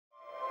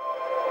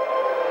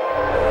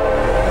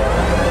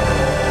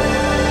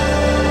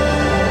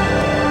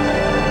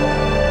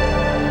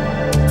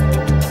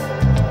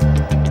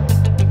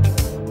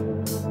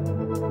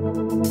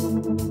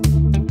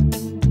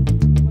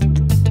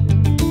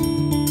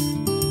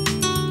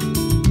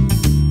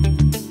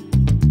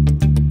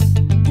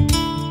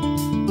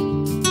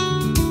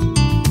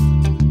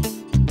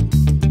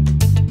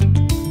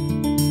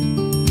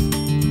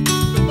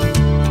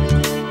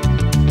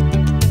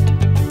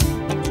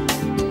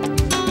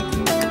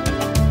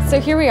So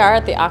here we are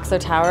at the Oxo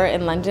Tower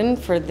in London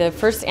for the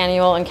first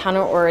annual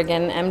Encounter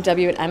Oregon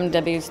MW and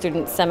MW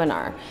Student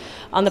Seminar.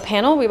 On the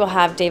panel, we will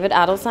have David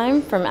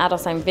Adelsheim from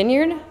Adelsheim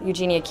Vineyard,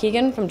 Eugenia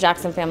Keegan from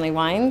Jackson Family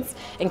Wines,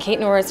 and Kate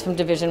Norris from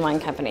Division Wine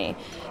Company.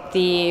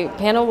 The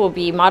panel will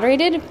be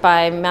moderated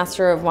by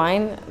Master of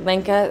Wine,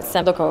 Lenka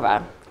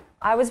Semdokova.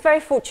 I was very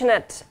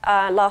fortunate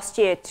last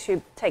year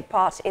to take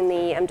part in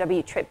the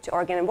MW trip to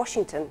Oregon and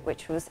Washington,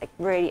 which was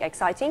really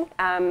exciting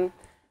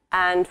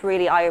and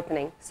really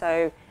eye-opening.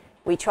 So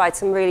we tried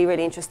some really,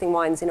 really interesting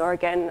wines in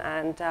Oregon,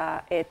 and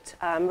it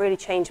really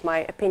changed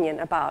my opinion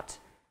about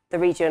the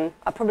region.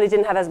 I probably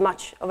didn't have as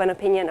much of an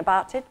opinion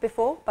about it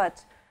before,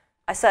 but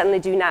I certainly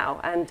do now,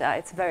 and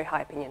it's a very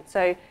high opinion.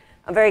 So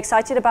I'm very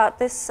excited about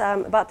this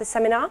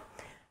seminar.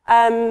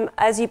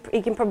 As you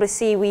can probably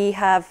see, we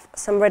have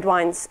some red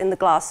wines in the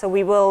glass. So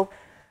we will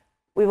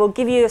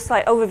give you a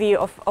slight overview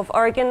of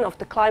Oregon, of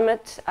the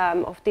climate,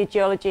 of the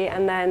geology,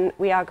 and then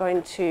we are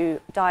going to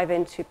dive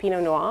into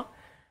Pinot Noir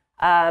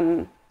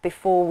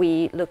before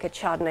we look at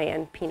Chardonnay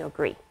and Pinot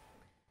Gris.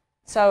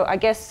 So I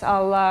guess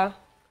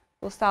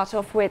we'll start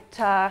off with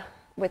the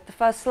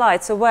first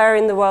slide. So where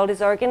in the world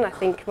is Oregon? I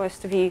think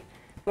most of you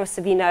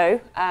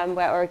know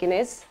where Oregon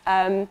is.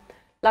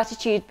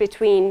 Latitude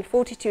between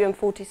 42 and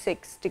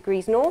 46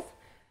 degrees north.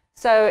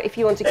 So if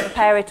you want to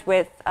compare it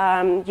with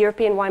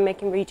European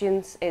winemaking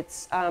regions,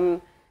 it's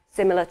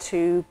similar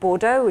to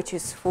Bordeaux, which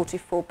is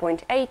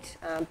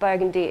 44.8.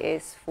 Burgundy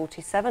is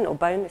 47, or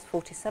Beaune is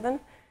 47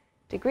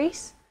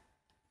 degrees.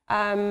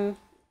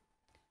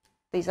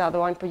 These are the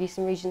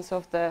wine-producing regions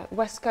of the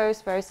West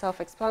Coast, very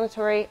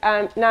self-explanatory.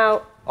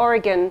 Now,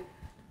 Oregon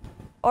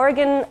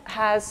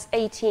has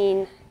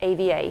 18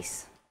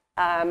 AVAs.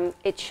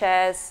 It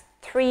shares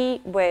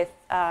 3 with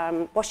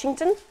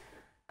Washington,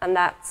 and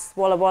that's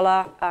Walla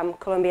Walla,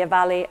 Columbia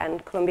Valley,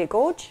 and Columbia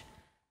Gorge.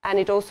 And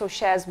it also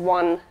shares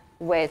 1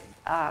 with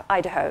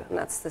Idaho, and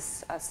that's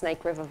this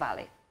Snake River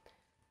Valley.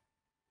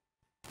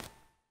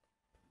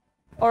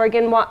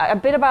 A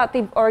bit about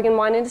the Oregon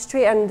wine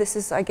industry, and this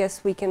is, I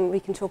guess, we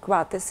can talk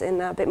about this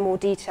in a bit more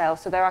detail.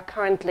 So there are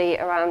currently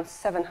around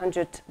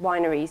 700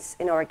 wineries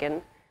in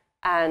Oregon,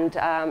 and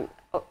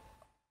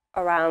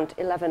around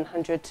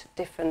 1,100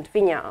 different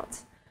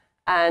vineyards.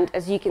 And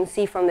as you can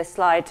see from this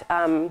slide,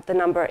 the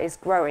number is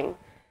growing.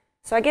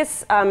 So I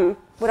guess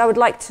what I would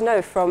like to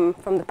know from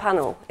the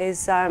panel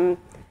is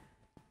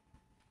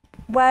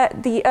where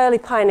the early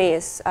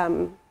pioneers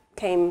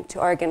came to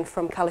Oregon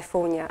from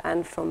California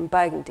and from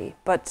Burgundy,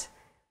 but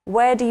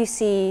where do you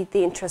see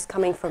the interest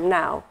coming from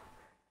now?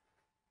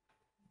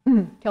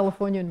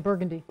 California and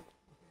Burgundy.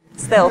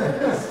 Still.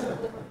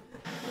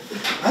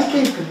 I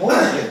came from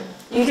Oregon.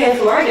 You came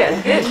from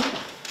Oregon, good.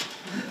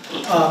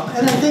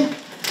 And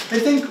I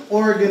think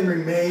Oregon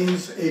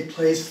remains a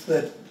place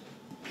that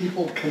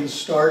people can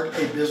start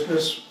a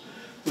business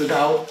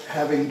without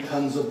having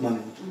tons of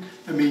money.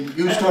 I mean,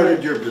 you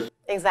started your business.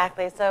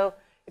 Exactly. So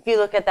if you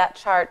look at that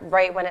chart,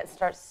 right when it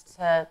starts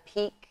to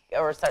peak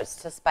or starts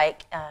to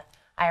spike,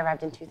 I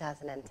arrived in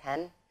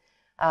 2010,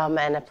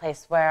 and a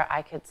place where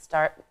I could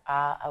start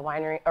a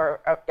winery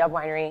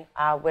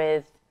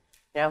with,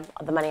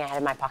 the money I had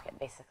in my pocket,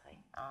 basically.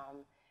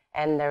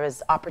 And there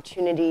was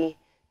opportunity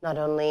not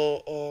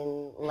only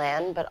in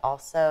land but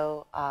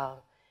also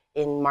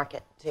in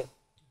market too.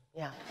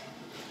 Yeah.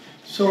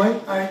 So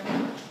I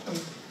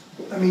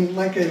mean,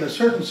 like in a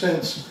certain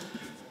sense,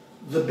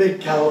 the big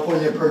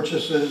California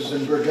purchases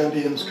and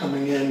Burgundians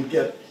coming in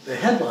get the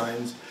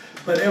headlines,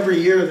 but every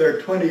year there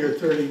are 20 or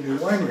 30 new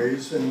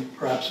wineries and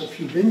perhaps a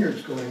few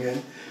vineyards going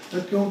in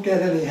that don't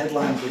get any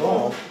headlines at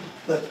all,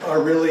 that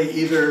are really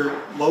either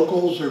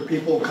locals or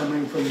people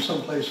coming from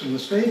someplace in the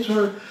States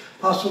or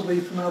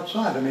possibly from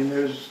outside. I mean,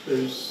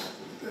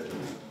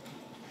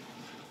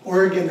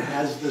 Oregon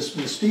has this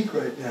mystique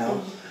right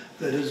now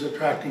that is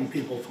attracting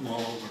people from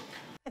all over.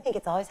 I think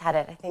it's always had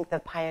it. I think the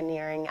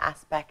pioneering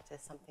aspect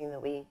is something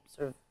that we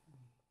sort of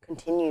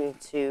continue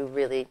to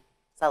really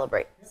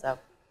celebrate. So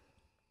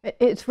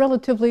it's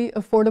relatively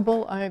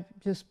affordable. I've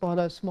just bought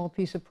a small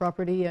piece of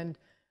property, and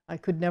I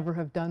could never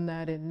have done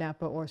that in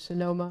Napa or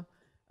Sonoma,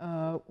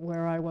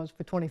 where I was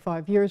for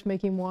 25 years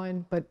making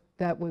wine, but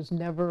that was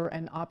never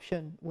an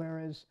option,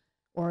 whereas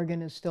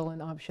Oregon is still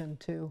an option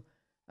to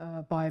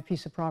buy a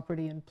piece of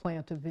property and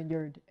plant a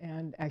vineyard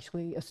and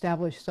actually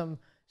establish some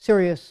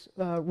serious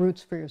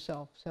roots for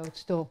yourself. So it's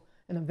still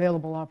an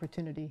available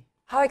opportunity.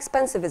 How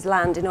expensive is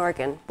land in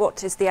Oregon?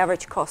 What is the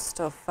average cost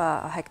of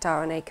a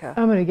hectare, an acre?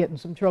 I'm going to get in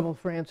some trouble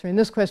for answering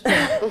this question,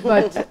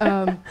 but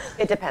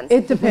it depends.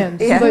 It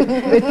depends. Yeah. But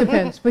it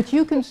depends. But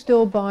you can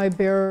still buy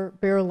bare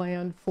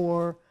land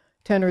for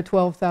 $10,000 or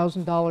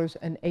 $12,000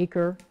 an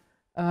acre.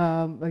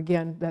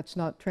 Again, that's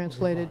not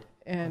translated,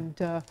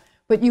 and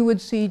but you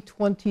would see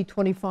 20,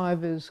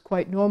 25 is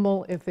quite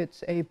normal. If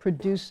it's a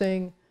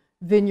producing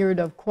vineyard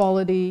of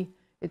quality,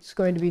 it's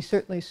going to be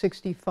certainly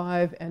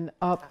 65 and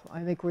up.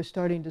 I think we're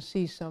starting to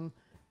see some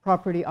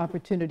property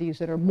opportunities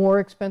that are more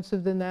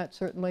expensive than that,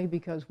 certainly,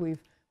 because we're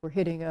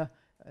hitting a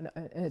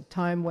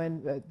time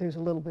when there's a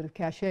little bit of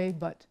cachet,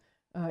 but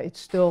it's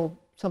still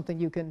something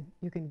you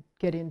can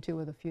get into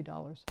with a few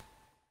dollars.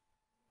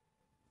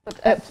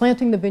 But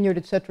planting the vineyard,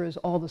 et cetera, is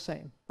all the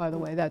same, by the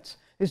way.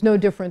 There's no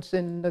difference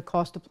in the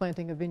cost of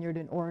planting a vineyard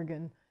in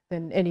Oregon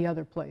than any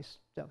other place.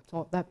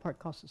 So that part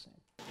costs the same.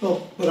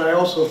 Well, but I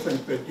also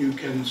think that you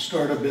can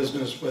start a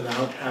business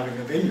without having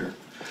a vineyard.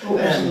 Oh,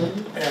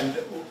 absolutely. And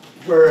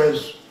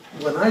whereas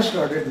when I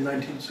started in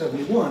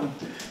 1971,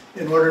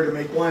 in order to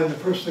make wine, the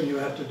first thing you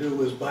had to do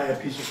was buy a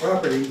piece of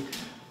property,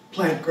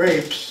 plant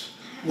grapes,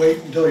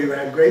 wait until you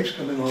had grapes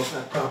coming off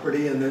that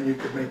property, and then you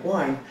could make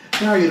wine.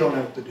 Now you don't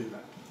have to do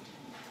that.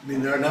 I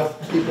mean, there are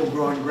enough people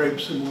growing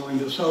grapes and willing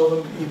to sell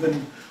them.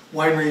 Even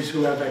wineries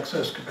who have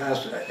excess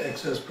capacity,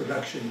 excess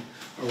production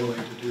are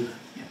willing to do that.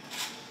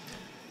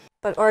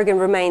 But Oregon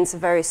remains a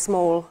very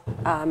small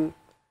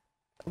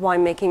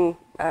winemaking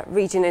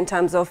region in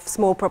terms of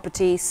small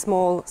properties,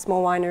 small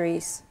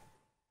wineries,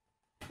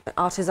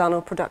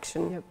 artisanal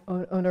production. Yep.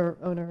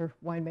 Owner,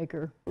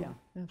 winemaker. Yeah,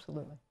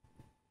 absolutely.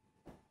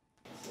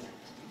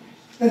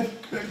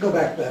 Go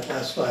back to that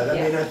last slide. I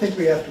Yeah. mean, I think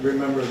we have to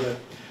remember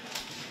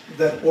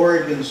that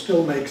Oregon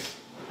still makes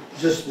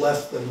just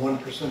less than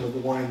 1% of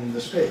the wine in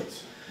the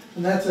States.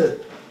 And that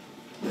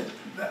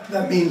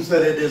means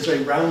that it is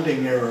a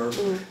rounding error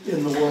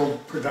in the world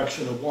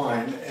production of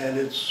wine, and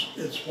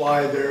it's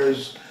why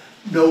there's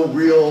no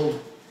real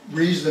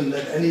reason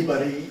that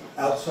anybody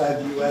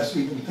outside the U.S.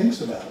 even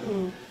thinks about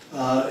it,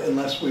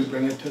 unless we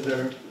bring it to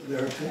their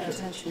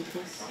attention.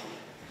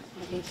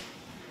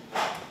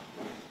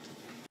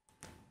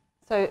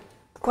 So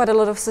quite a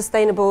lot of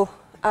sustainable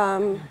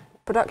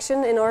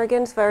production in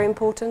Oregon is very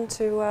important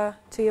to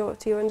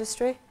your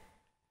industry.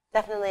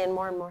 Definitely, and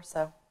more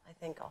so, I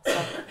think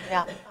also.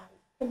 Yeah.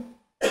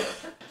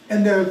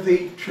 And there are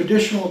the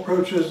traditional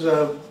approaches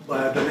of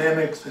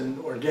biodynamics and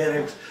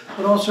organics,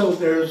 but also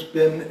there's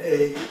been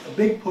a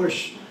big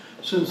push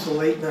since the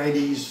late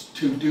 90s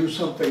to do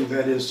something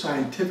that is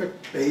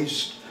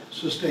scientific-based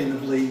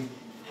sustainably,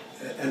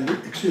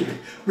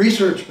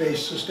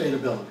 research-based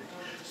sustainability.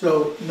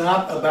 So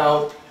not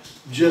about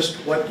just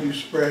what you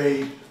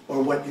spray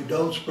or what you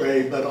don't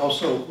spray, but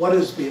also what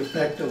is the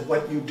effect of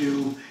what you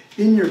do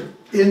in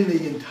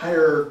the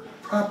entire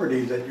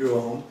property that you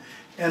own,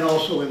 and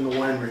also in the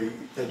winery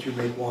that you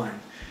make wine.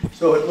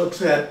 So it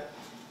looks at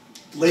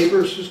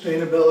labor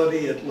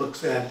sustainability, it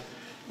looks at,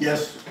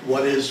 yes,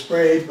 what is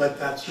sprayed, but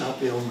that's not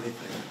the only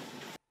thing.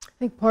 I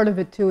think part of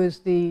it too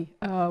is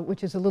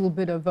which is a little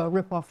bit of a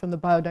ripoff from the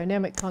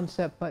biodynamic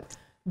concept, but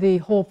the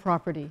whole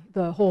property,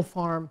 the whole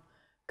farm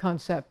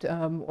concept.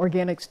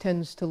 Organics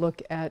tends to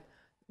look at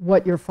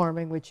what you're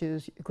farming, which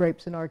is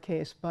grapes in our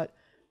case, but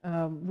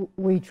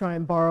we try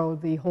and borrow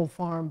the whole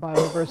farm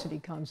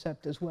biodiversity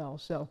concept as well.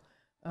 So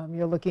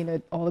you're looking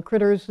at all the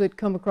critters that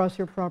come across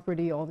your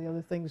property, all the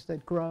other things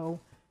that grow,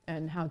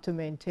 and how to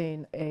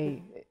maintain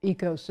a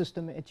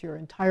ecosystem at your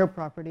entire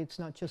property. It's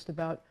not just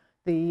about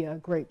the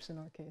grapes in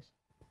our case.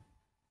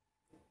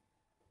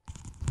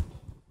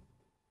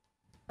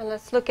 And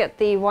let's look at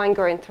the wine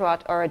growing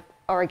throughout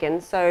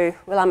Oregon. So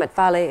Willamette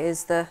Valley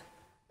is the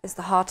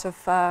heart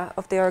of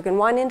the Oregon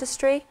wine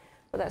industry.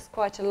 But there's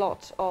quite a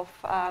lot of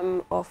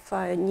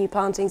new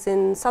plantings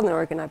in southern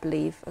Oregon, I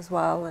believe, as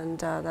well, and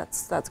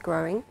that's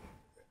growing.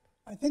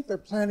 I think there are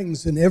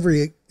plantings in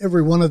every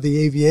one of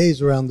the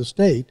AVAs around the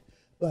state,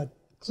 but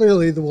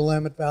clearly the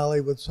Willamette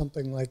Valley, with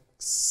something like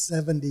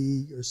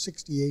 70 or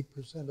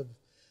 68% of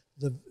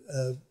the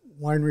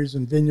wineries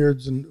and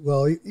vineyards, and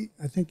well,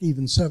 I think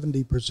even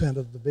 70%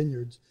 of the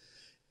vineyards,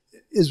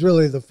 is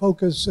really the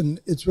focus, and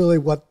it's really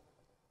what,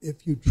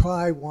 if you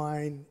try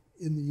wine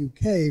in the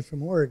UK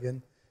from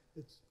Oregon,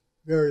 it's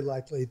very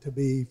likely to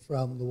be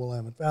from the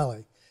Willamette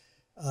Valley.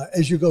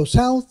 As you go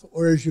south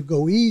or as you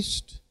go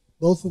east,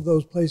 both of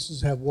those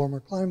places have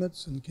warmer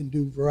climates and can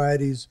do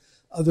varieties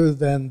other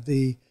than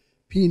the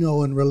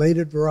Pinot and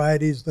related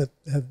varieties that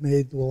have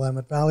made the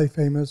Willamette Valley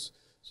famous.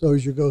 So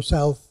as you go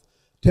south,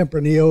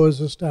 Tempranillo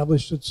has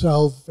established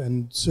itself,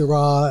 and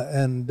Syrah,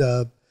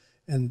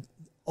 and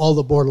all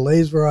the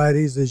Bordelaise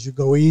varieties. As you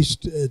go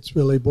east, it's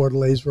really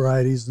Bordelaise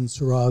varieties and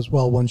Syrah as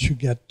well once you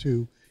get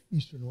to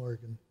eastern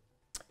Oregon.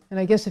 And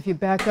I guess if you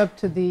back up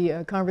to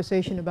the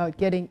conversation about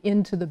getting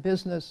into the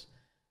business,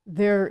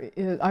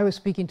 I was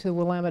speaking to the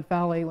Willamette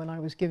Valley when I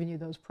was giving you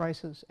those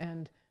prices,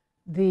 and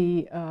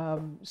the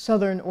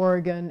southern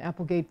Oregon,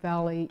 Applegate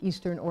Valley,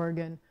 eastern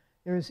Oregon,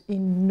 there's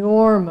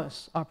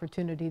enormous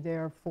opportunity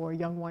there for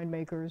young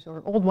winemakers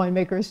or old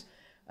winemakers,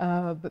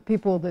 but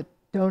people that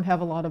don't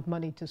have a lot of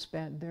money to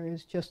spend. There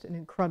is just an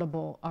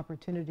incredible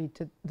opportunity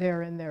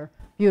there in their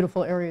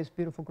beautiful areas,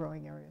 beautiful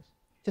growing areas,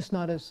 just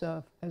not as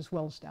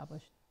well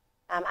established.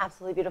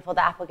 Absolutely beautiful,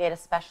 the Applegate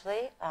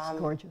especially. It's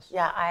gorgeous.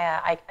 Yeah,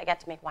 I get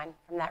to make wine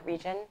from that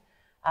region,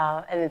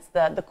 and it's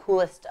the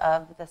coolest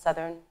of the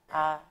southern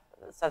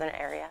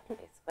area,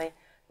 basically.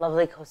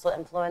 Lovely coastal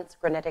influence,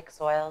 granitic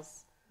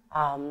soils.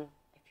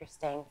 If you're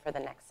staying for the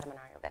next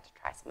seminar, you'll get to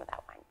try some of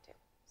that wine too.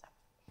 So.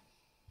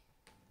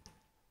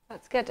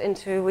 Let's get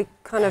into, we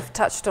kind of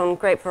touched on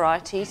grape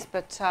varieties,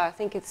 but I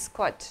think it's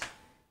quite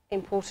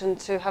important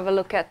to have a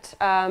look at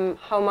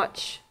how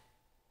much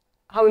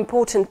how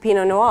important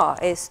Pinot Noir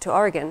is to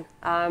Oregon.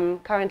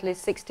 Currently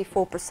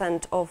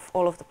 64% of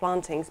all of the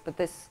plantings, but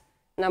this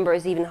number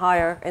is even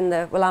higher in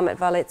the Willamette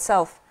Valley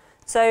itself.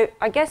 So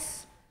I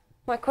guess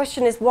my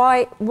question is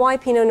why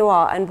Pinot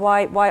Noir and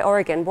why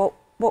Oregon?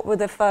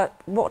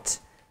 What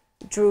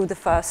drew the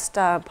first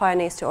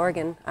pioneers to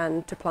Oregon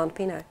and to plant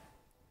Pinot?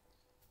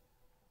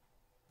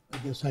 I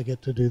guess I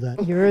get to do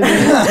that. You're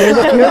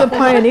the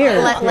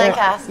pioneer. Like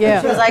asked. Yeah.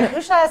 She was like, "Who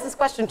should I ask this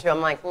question to?"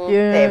 I'm like,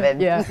 David.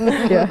 Yeah.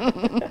 Yeah.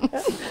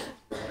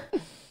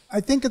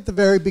 I think at the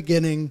very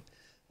beginning,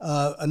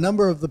 a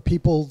number of the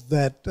people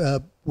that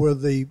were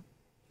the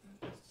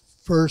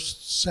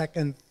first,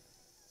 second,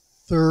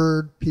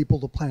 third people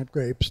to plant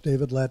grapes,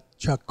 David Lett,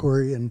 Chuck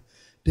Corey, and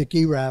Dick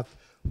Erath,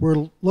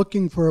 were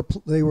looking for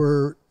they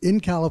were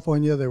in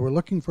California. They were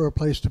looking for a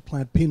place to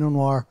plant Pinot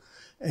Noir,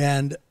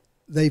 and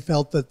they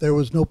felt that there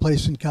was no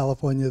place in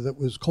California that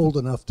was cold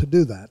enough to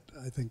do that.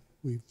 I think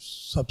we've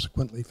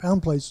subsequently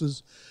found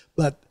places,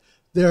 but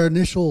their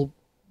initial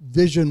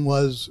vision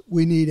was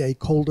we need a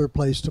colder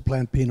place to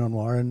plant Pinot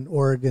Noir, and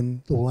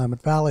Oregon, the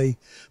Willamette Valley,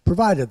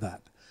 provided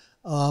that.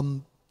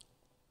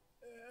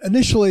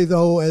 Initially,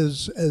 though,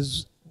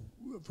 as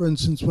for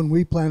instance, when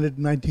we planted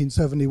in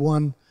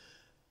 1971,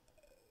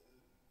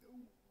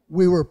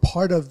 we were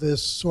part of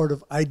this sort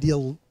of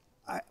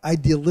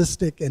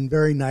idealistic and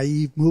very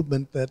naive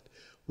movement that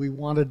we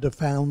wanted to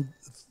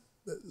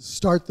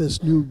start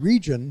this new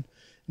region,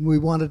 and we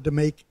wanted to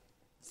make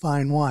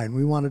fine wine.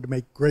 We wanted to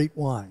make great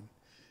wine.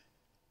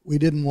 We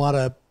didn't want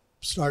to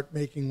start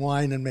making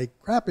wine and make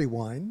crappy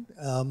wine.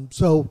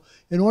 So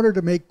in order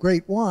to make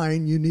great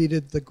wine, you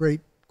needed the great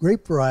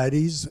grape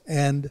varieties,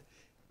 and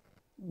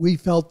we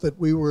felt that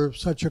we were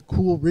such a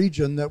cool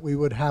region that we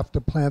would have to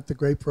plant the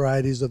grape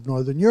varieties of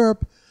Northern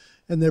Europe,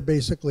 and they're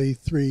basically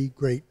three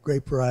great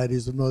grape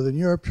varieties of Northern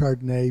Europe: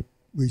 Chardonnay,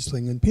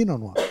 Riesling, and Pinot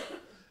Noir.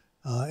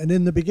 And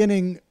in the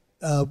beginning,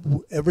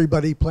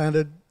 everybody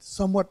planted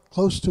somewhat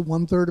close to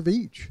 1/3 of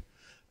each.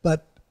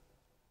 But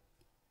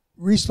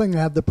Riesling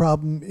had the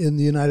problem in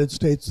the United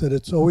States that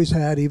it's always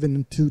had,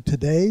 even to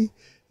today,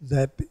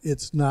 that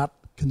it's not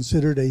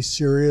considered a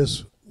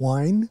serious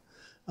wine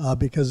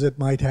because it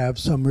might have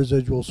some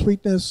residual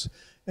sweetness,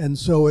 and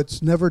so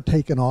it's never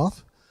taken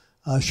off.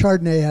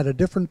 Chardonnay had a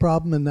different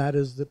problem, and that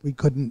is that we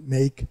couldn't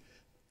make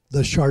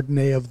the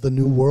Chardonnay of the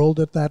New World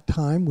at that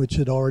time, which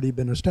had already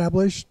been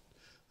established.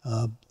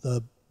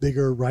 The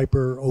bigger,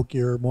 riper,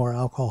 oakier, more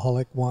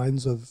alcoholic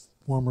wines of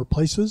warmer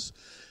places.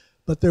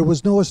 But there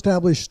was no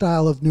established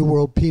style of New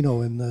World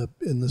Pinot in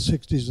the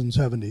 60s and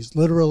 70s.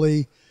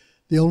 Literally,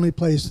 the only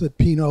place that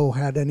Pinot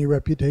had any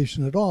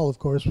reputation at all, of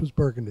course, was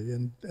Burgundy,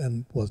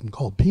 and wasn't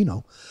called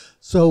Pinot.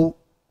 So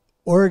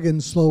Oregon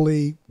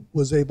slowly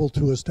was able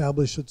to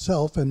establish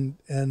itself, and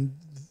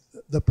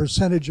the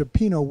percentage of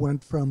Pinot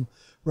went from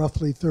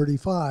roughly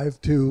 35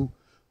 to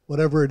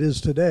whatever it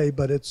is today,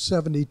 but it's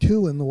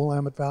 72 in the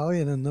Willamette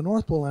Valley, and in the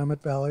North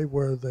Willamette Valley,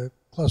 where the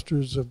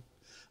clusters of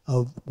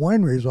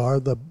wineries are,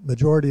 the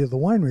majority of the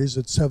wineries,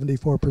 it's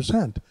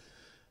 74%. I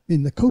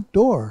mean, the Côte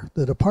d'Or,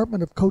 the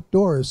Department of Côte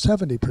d'Or is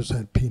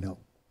 70% Pinot.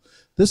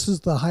 This is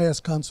the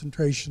highest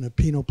concentration of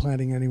Pinot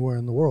planting anywhere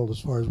in the world, as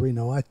far as we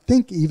know. I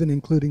think even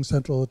including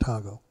Central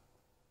Otago.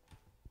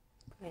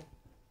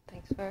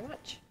 Thanks very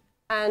much.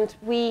 And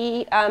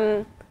we,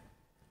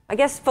 I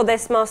guess for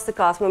this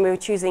masterclass, when we were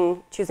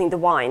choosing the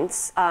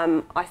wines,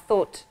 I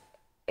thought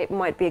it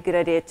might be a good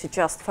idea to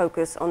just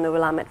focus on the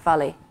Willamette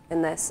Valley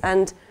in this.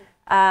 And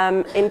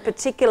in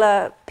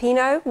particular,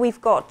 Pinot,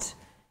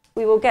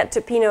 we will get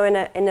to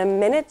Pinot in a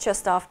minute,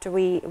 just after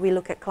we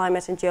look at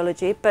climate and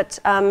geology. But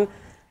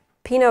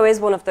Pinot is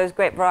one of those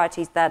grape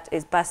varieties that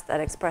is best at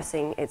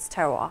expressing its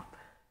terroir.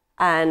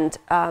 And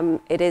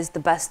it is the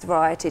best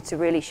variety to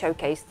really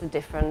showcase the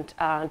different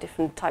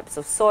types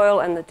of soil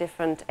and the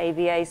different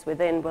AVAs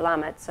within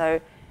Willamette. So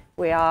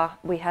we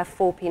have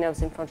 4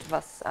 Pinots in front of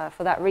us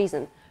for that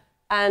reason.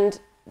 And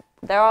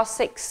there are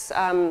 6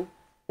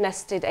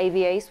 nested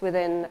AVAs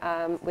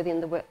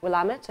within the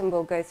Willamette, and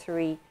we'll go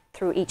through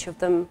each of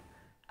them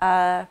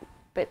a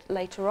bit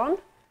later on.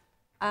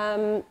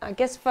 I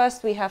guess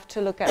first we have to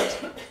look at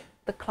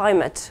the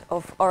climate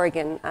of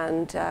Oregon,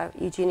 and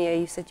Eugenia,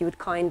 you said you would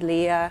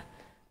kindly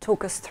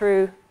talk us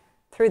through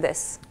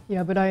this.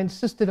 Yeah, but I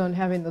insisted on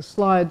having the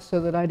slides so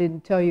that I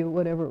didn't tell you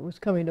whatever was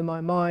coming to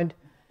my mind.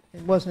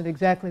 It wasn't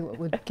exactly what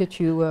would get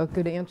you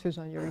good answers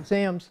on your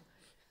exams.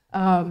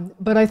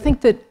 But I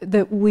think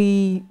that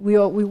we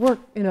work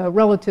in a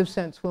relative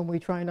sense when we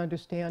try and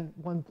understand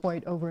one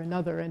point over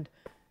another. And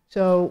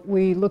so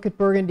we look at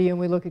Burgundy and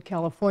we look at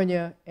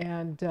California,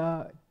 and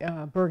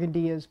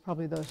Burgundy is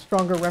probably the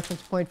stronger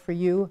reference point for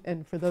you,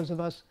 and for those of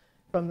us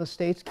from the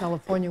States,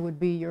 California would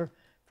be your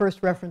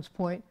first reference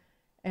point.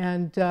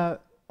 And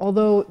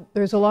although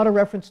there's a lot of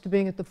reference to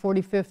being at the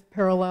 45th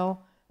parallel,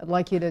 I'd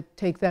like you to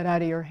take that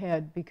out of your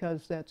head,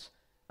 because that's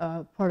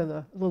part of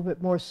a little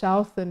bit more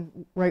south and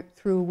right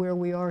through where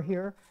we are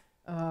here.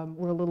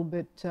 We're a little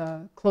bit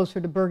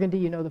closer to Burgundy.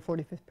 You know the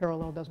 45th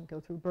parallel doesn't go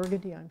through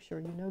Burgundy. I'm sure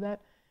you know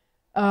that.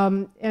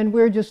 And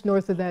we're just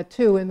north of that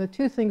too. And the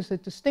two things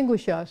that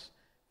distinguish us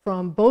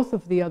from both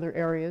of the other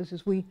areas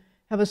is we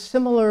have a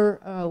similar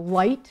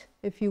light,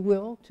 if you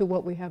will, to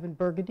what we have in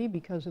Burgundy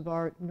because of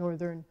our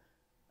northern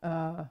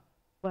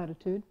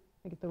latitude.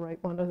 I get the right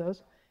one of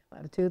those,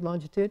 latitude,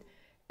 longitude.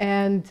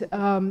 And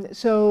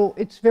so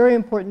it's very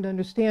important to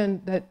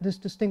understand that this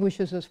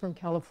distinguishes us from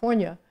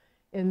California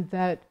in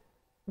that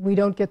we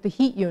don't get the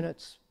heat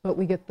units, but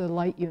we get the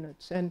light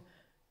units. And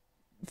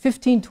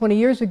 15, 20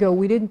 years ago,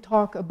 we didn't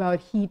talk about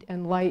heat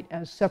and light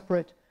as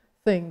separate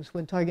things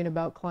when talking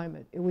about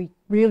climate. We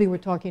really were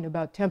talking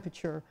about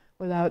temperature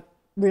without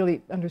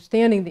really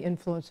understanding the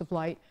influence of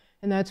light,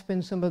 and that's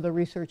been some of the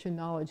research and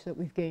knowledge that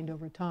we've gained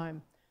over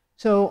time.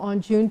 So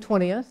on June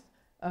 20th,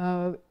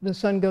 the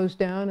sun goes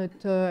down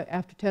at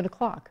after 10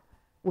 o'clock,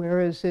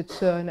 whereas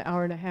it's an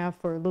hour and a half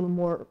or a little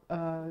more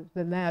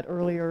than that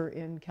earlier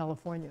in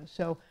California.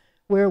 So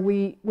where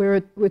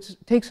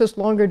it takes us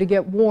longer to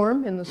get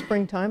warm in the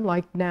springtime,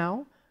 like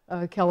now,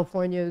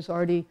 California is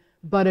already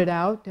budded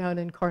out down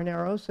in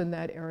Carneros in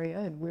that area,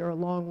 and we're a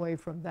long way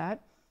from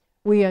that.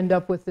 We end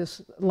up with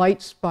this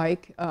light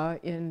spike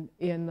in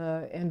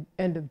the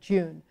end of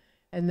June,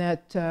 and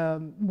that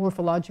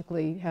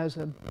morphologically has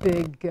a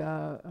big,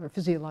 or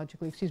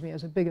physiologically, excuse me,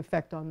 has a big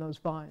effect on those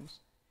vines.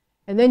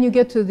 And then you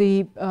get to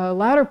the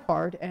latter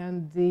part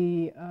and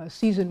the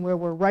season where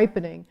we're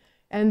ripening,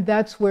 and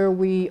that's where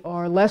we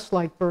are less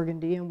like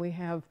Burgundy, and we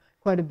have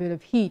quite a bit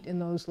of heat in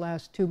those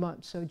last 2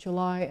 months. So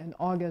July and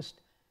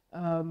August,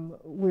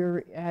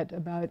 we're at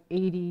about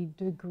 80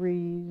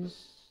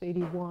 degrees,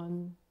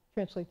 81.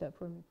 Translate that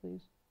for me,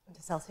 please.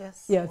 To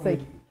Celsius? Yeah,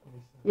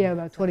 yeah,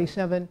 about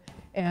 27.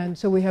 And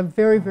so we have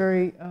very,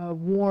 very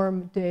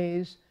warm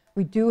days.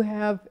 We do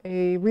have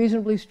a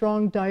reasonably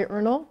strong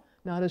diurnal,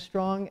 not as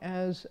strong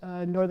as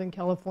Northern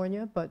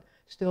California, but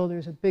still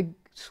there's a big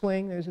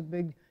swing. There's a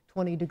big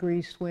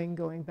 20-degree swing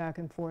going back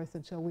and forth.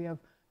 And so we have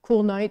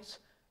cool nights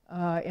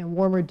and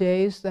warmer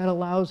days. That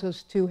allows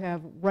us to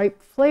have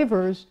ripe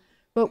flavors,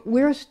 but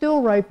we're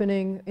still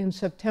ripening in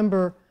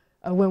September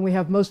when we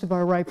have most of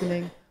our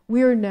ripening.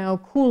 We are now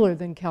cooler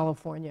than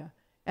California,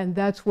 and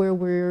that's where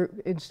we're,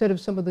 instead of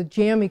some of the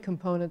jammy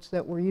components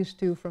that we're used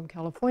to from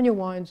California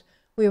wines,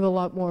 we have a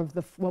lot more of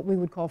the what we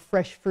would call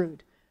fresh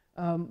fruit,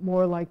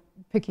 more like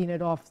picking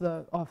it off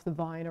the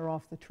vine or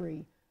off the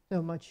tree. So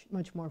much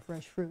more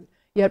fresh fruit.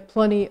 Yet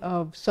plenty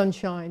of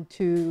sunshine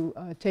to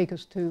take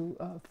us to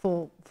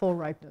full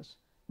ripeness,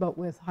 but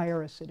with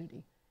higher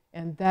acidity,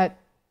 and that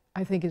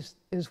I think is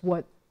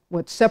what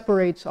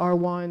separates our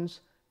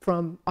wines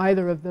from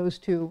either of those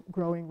two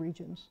growing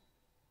regions.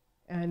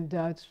 And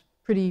it's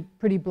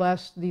pretty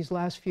blessed. These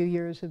last few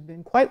years have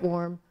been quite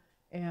warm,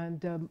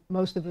 and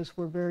most of us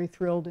were very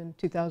thrilled in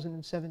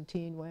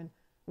 2017 when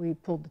we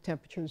pulled the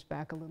temperatures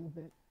back a little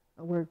bit.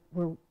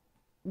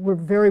 We're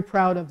very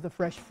proud of the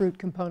fresh fruit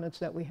components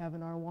that we have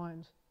in our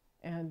wines,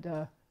 and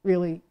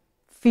really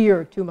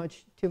fear too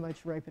much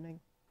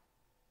ripening.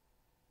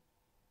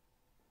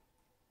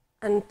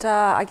 And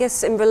I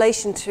guess in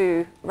relation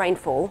to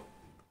rainfall,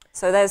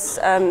 so there's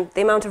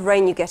the amount of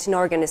rain you get in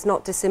Oregon is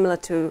not dissimilar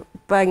to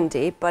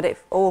Burgundy, but it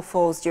all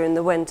falls during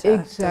the winter.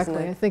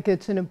 Exactly. I think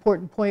it's an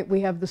important point. We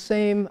have the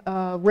same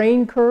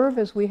rain curve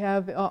as we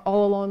have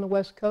all along the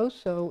West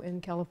Coast, so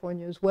in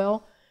California as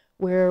well,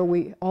 where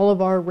all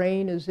of our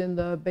rain is in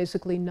the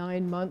basically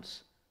 9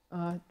 months.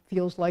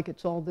 Feels like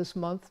it's all this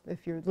month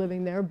if you're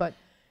living there, but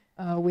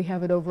we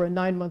have it over a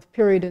 9-month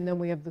period, and then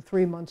we have the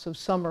 3 months of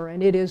summer,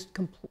 and it is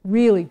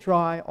really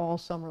dry all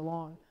summer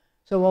long.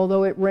 So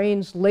although it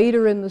rains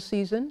later in the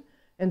season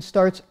and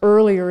starts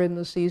earlier in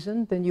the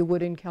season than you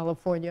would in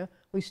California,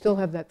 we still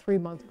have that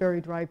 3-month very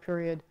dry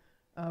period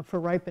for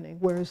ripening,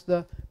 whereas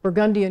the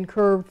Burgundian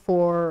curve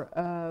for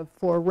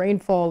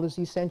rainfall is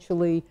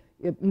essentially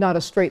not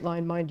a straight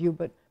line, mind you,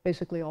 but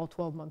basically all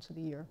 12 months of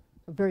the year.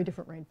 A very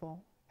different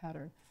rainfall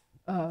pattern.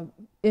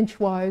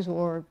 Inch-wise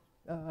or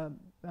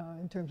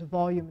in terms of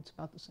volume, it's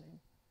about the same.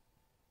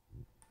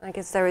 I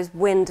guess there is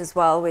wind as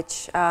well,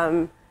 which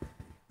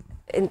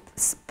in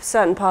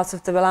certain parts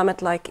of the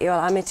Willamette, like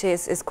Willamette,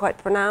 is quite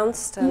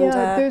pronounced. And,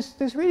 yeah,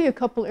 there's really a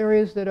couple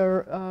areas that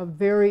are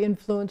very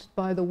influenced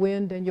by the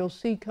wind, and you'll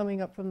see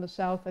coming up from the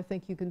south, I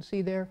think you can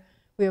see there,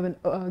 we have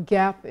a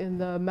gap in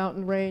the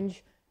mountain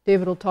range.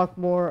 David will talk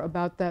more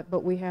about that,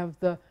 but we have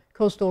the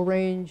coastal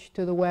range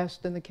to the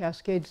west and the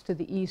Cascades to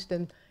the east,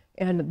 and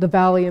the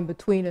valley in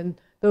between, and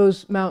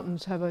those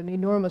mountains have an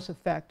enormous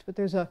effect. But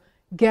there's a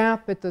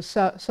gap at the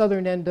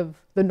southern end of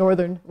the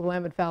northern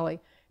Willamette Valley,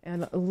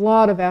 and a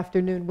lot of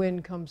afternoon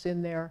wind comes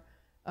in there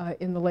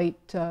in the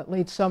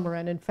late summer.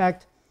 And in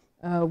fact,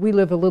 we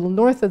live a little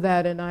north of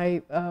that, and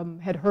I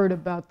had heard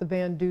about the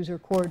Van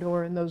Duzer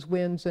corridor and those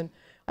winds, and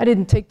I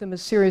didn't take them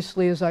as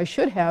seriously as I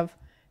should have.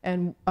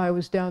 And I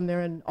was down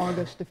there in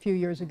August a few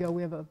years ago.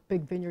 We have a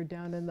big vineyard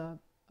down in the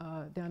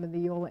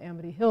Eola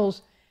Amity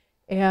Hills,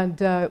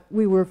 and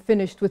we were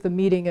finished with a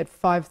meeting at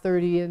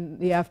 5:30 in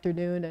the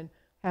afternoon and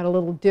had a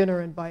little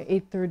dinner, and by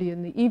 8:30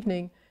 in the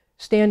evening,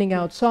 standing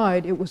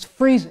outside, it was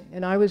freezing,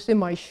 and I was in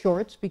my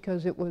shorts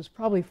because it was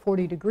probably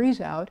 40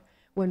 degrees out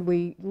when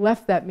we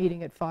left that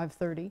meeting at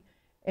 5:30,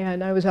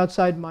 And I was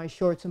outside in my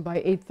shorts, and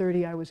by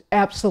 8:30 I was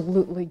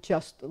absolutely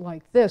just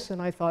like this.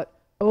 And I thought,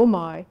 oh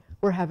my,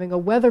 we're having a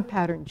weather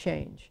pattern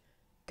change.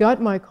 Got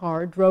in my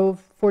car, drove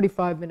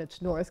 45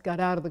 minutes north, got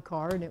out of the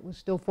car, and it was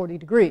still 40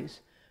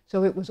 degrees.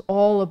 So it was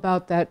all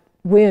about that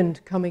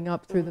wind coming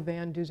up through the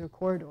Van Duzer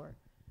corridor.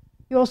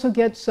 You also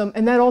get some,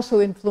 and that also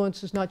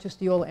influences not just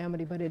the Eola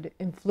Amity, but it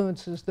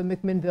influences the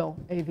McMinnville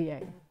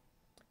AVA.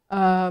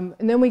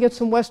 And then we get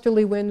some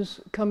westerly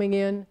winds coming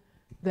in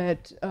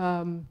that,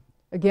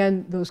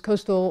 again, those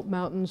coastal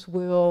mountains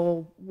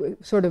will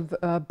sort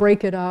of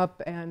break it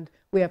up, and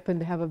we happen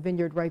to have a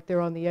vineyard right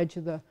there on the edge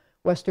of the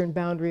western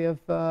boundary of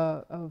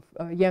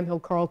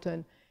Yamhill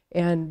Carlton,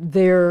 and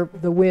there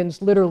the winds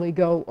literally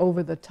go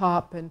over the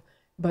top,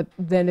 but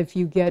then if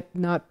you get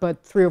not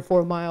but 3 or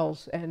 4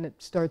 miles and it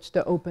starts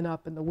to open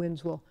up and the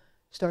winds will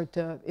start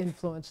to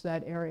influence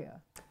that area.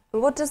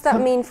 And what does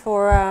that mean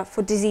for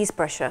disease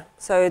pressure?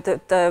 So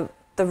the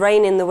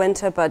rain in the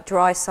winter but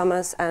dry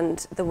summers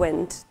and the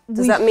wind.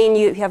 Does that mean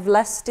you have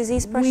less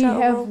disease pressure We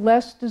overall? have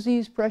less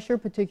disease pressure,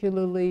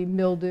 particularly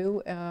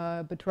mildew,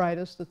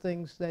 botrytis, the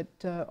things that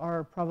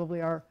are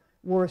probably our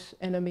worst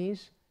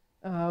enemies.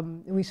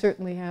 We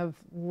certainly have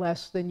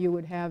less than you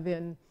would have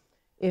in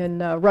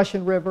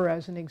Russian River,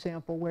 as an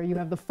example, where you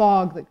have the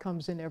fog that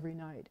comes in every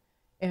night.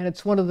 And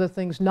it's one of the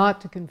things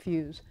not to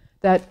confuse.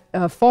 That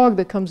fog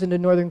that comes into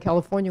Northern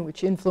California,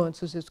 which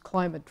influences its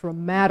climate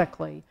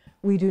dramatically,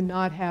 we do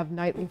not have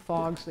nightly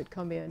fogs that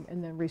come in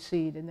and then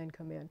recede and then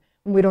come in.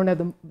 And we don't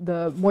have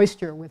the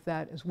moisture with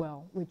that as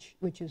well,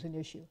 which is an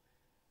issue.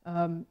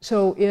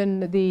 So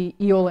in the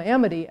Eola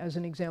Amity, as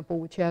an example,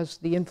 which has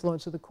the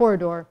influence of the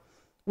corridor,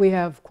 we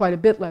have quite a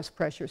bit less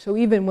pressure. So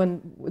even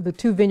when the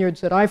 2 vineyards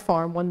that I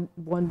farm,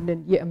 one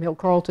in Yamhill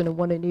Carlton and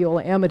one in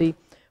Eola Amity,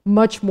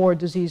 much more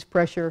disease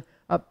pressure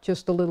up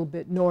just a little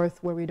bit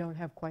north where we don't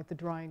have quite the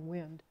drying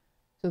wind.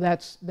 So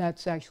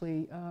that's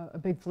actually a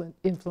big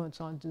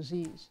influence on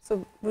disease.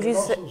 So would It you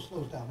say also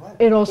slows down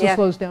ripening. It also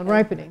slows down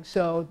ripening.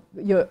 So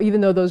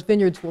even though those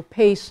vineyards will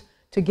pace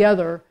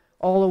together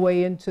all the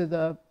way into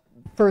the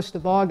 1st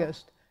of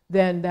August,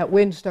 then that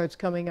wind starts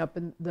coming up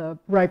and the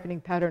ripening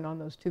pattern on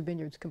those 2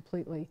 vineyards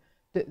completely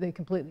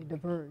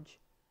diverge.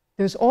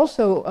 There's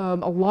also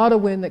a lot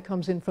of wind that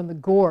comes in from the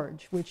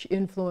gorge, which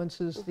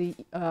influences the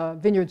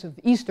vineyards of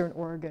eastern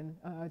Oregon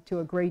to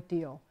a great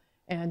deal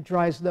and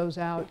dries those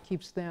out,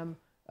 keeps them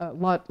a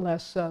lot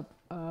less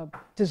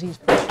disease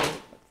pressure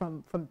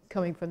from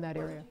coming from that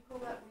area.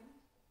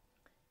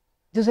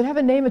 Does it have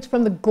a name? It's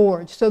from the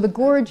gorge. So the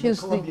gorge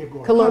is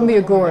the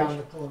Columbia Gorge.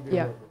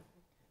 Yeah.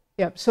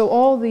 Yep. So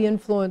all the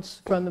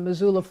influence from the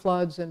Missoula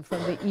floods and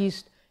from the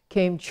east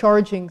came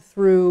charging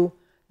through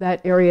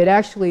that area.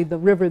 Actually, the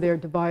river there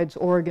divides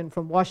Oregon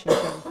from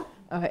Washington,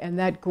 and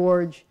that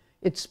gorge,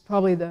 it's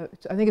probably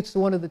I think it's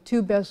one of the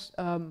 2 best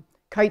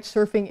kite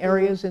surfing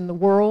areas in the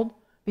world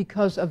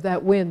because of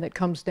that wind that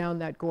comes down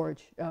that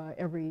gorge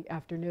every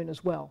afternoon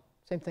as well.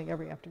 Same thing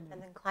every afternoon.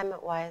 And then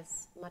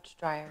climate-wise, much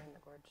drier in the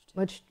gorge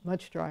too.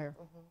 Much drier.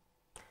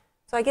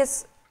 so I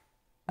guess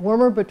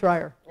Warmer but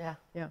drier. Yeah.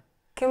 Yeah.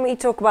 can we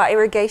talk about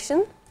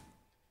irrigation?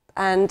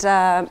 And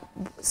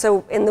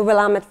so in the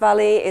Willamette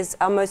Valley,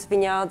 are most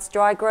vineyards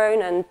dry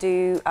grown, and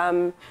do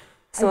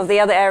some of the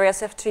other areas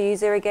have to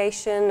use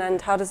irrigation,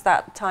 and how does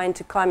that tie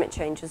into climate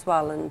change as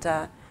well? And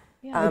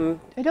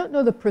I don't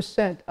know the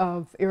percent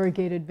of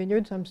irrigated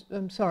vineyards.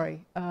 I'm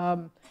sorry.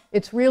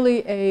 It's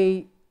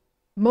really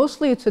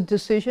mostly it's a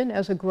decision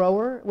as a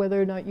grower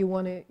whether or not you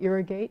want to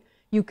irrigate.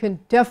 You can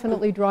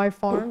definitely dry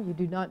farm. You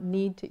do not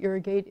need to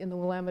irrigate in the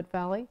Willamette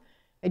Valley.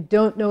 I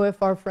don't know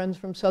if our friends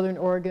from Southern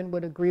Oregon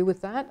would agree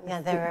with that.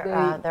 Yeah,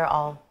 they're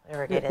all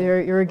irrigated.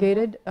 They're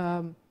irrigated,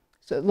 so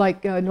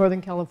like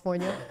Northern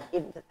California.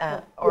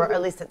 Or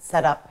at least it's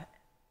set up,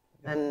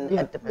 and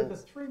it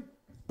depends.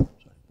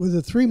 With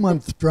a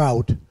 3-month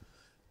drought,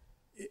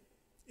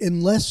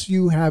 unless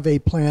you have a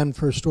plan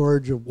for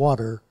storage of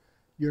water,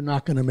 you're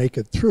not going to make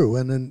it through.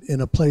 And in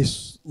a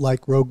place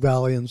like Rogue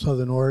Valley in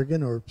Southern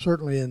Oregon, or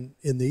certainly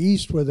in the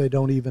east where they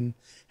don't even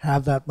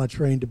have that much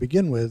rain to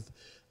begin with,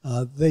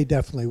 they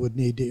definitely would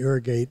need to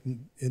irrigate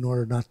in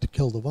order not to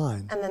kill the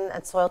vine. And then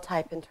that soil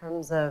type in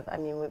terms of,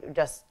 we're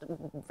just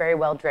very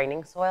well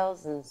draining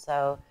soils, and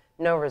so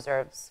no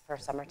reserves for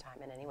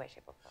summertime in any way,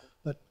 shape, or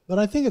form. But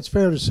I think it's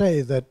fair to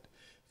say that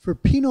for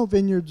Pinot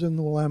vineyards in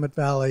the Willamette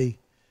Valley,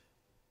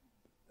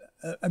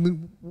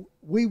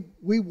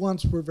 we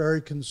once were very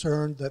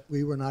concerned that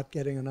we were not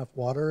getting enough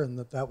water and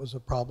that was a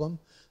problem.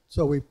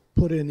 So we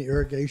put in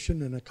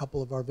irrigation in a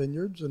couple of our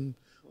vineyards, and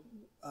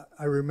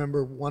I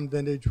remember one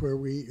vintage where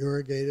we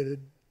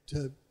irrigated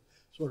to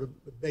sort of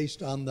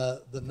based on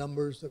the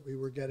numbers that we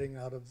were getting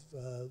out of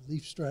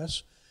leaf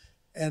stress,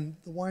 and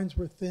the wines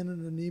were thin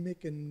and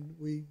anemic, and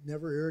we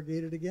never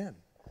irrigated again.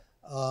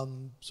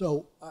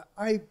 So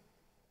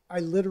I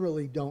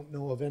literally don't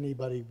know of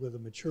anybody with a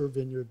mature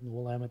vineyard in the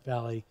Willamette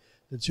Valley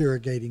that's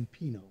irrigating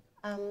Pinot.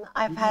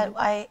 I've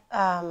had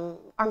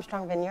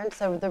Armstrong Vineyard,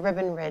 so the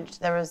Ribbon Ridge.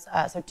 There was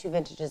 2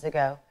 vintages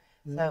ago.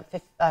 So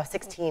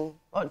 16,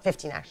 well,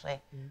 15 actually.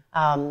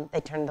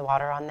 They turned the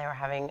water on. They were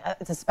having,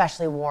 it's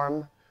especially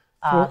warm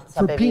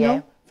For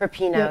Pinot? For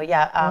Pinot,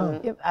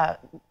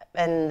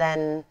 and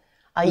then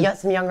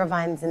some younger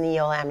vines in the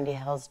Willamette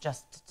Hills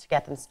just to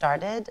get them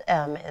started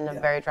in a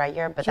very dry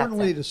year. But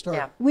Certainly that's to start.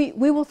 Yeah.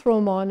 We will throw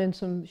them on in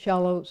some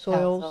shallow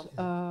soils,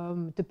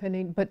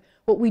 depending. But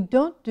what we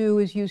don't do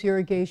is use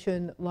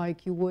irrigation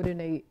like you would in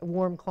a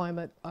warm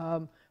climate.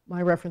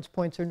 My reference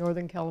points are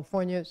Northern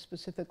California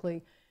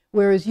specifically,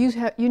 whereas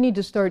you need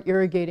to start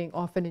irrigating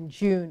often in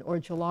June or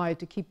July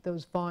to keep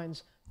those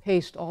vines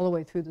paced all the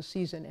way through the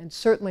season. And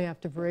certainly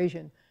after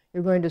veraison,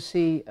 you're going to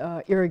see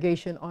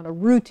irrigation on a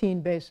routine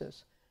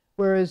basis.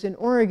 Whereas in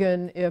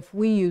Oregon, if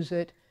we use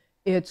it,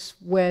 it's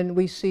when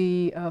we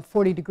see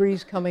 40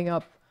 degrees coming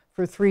up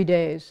for 3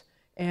 days,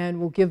 and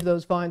we'll give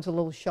those vines a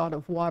little shot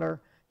of water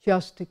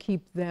just to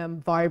keep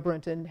them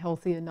vibrant and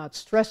healthy and not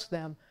stress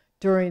them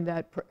during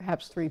that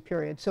perhaps 3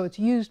 period. So it's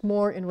used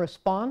more in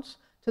response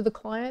to the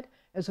client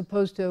as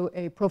opposed to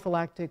a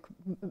prophylactic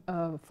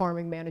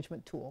farming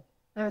management tool.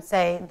 I would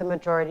say the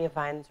majority of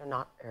vines are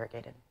not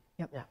irrigated.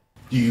 Yep. Yeah.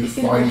 Do you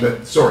find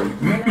that, sorry,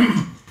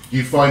 do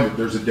you find that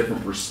there's a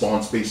different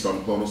response based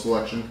on clonal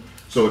selection?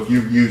 So if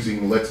you're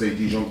using, let's say,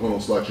 Dijon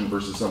clonal selection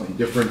versus something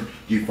different,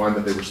 do you find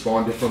that they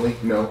respond differently?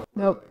 No?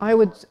 No, I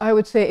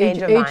would say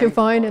age of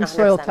vine and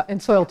soil,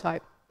 100%. soil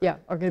type,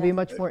 are going to be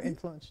much more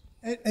influenced.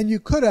 And you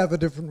could have a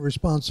different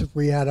response if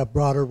we had a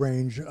broader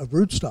range of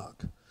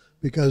rootstock,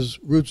 because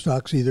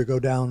rootstocks either go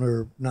down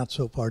or not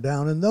so far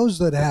down. And those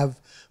that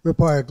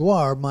require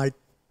guar might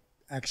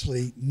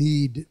actually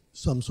need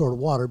some sort of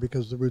water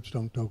because the roots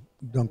don't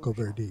go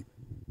very deep.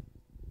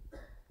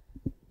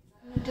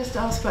 Just to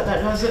ask about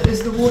that,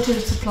 is the water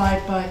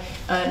supplied by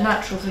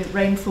natural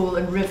rainfall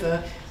and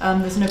river?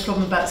 There's no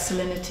problem about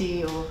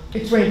salinity or...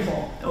 It's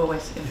rainfall.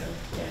 Always,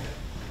 yeah.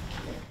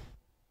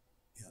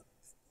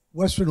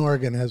 Western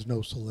Oregon has no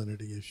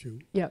salinity issue.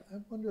 Yeah. I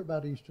wonder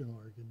about Eastern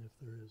Oregon if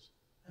there is.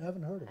 I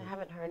haven't heard of it. I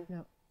haven't heard.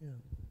 No. Yeah.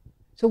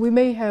 So we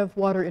may have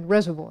water in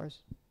reservoirs,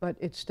 but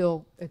it's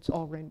all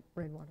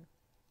rainwater.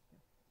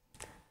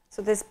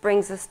 So this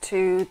brings us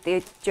to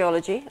the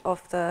geology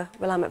of the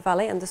Willamette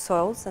Valley and the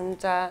soils, and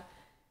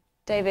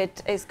David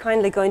is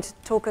kindly going to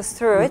talk us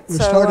through it. We're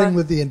starting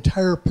with the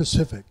entire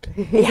Pacific.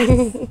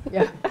 Yes.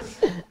 Yeah.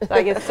 So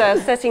I guess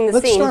setting the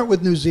Let's scene. start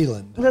with New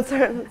Zealand. Let's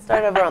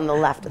start over on the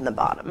left and the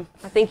bottom.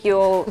 I think you're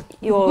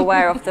all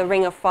aware of the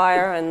Ring of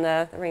Fire and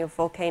the Ring of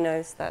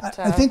Volcanoes that.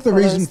 I think the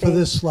reason for things.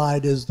 this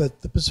slide is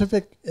that the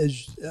Pacific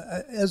is,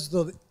 as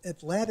the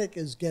Atlantic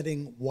is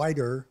getting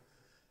wider,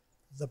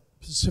 the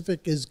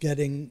Pacific is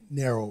getting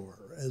narrower.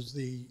 As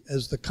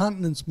the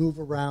continents move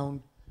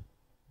around,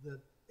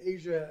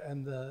 Asia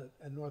and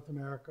North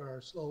America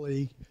are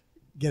slowly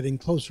getting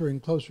closer and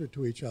closer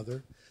to each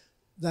other.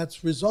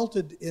 That's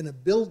resulted in a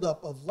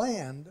buildup of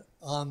land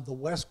on the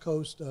west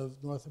coast of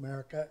North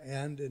America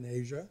and in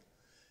Asia.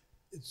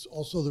 It's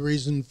also the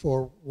reason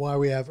for why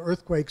we have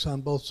earthquakes on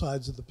both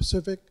sides of the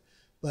Pacific,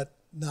 but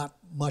not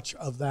much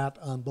of that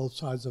on both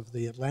sides of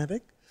the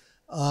Atlantic.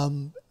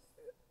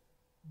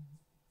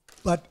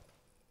 But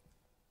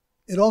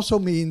it also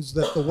means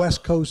that the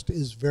west coast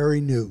is very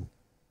new.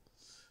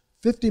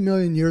 50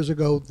 million years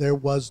ago, there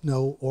was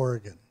no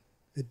Oregon.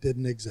 It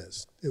didn't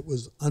exist. It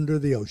was under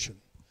the ocean.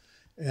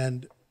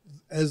 And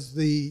as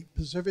the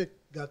Pacific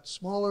got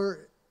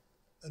smaller,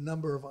 a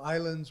number of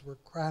islands were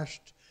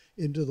crashed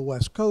into the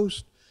west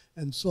coast,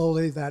 and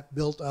slowly that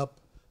built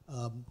up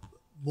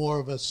more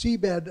of a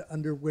seabed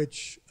under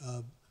which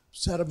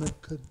sediment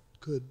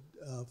could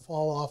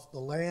fall off the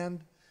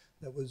land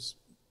that was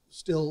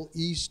still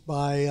east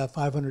by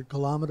 500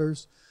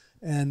 kilometers.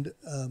 And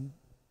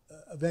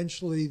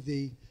eventually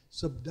the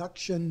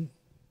subduction,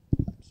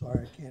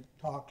 sorry, I can't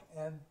talk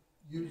and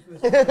use this.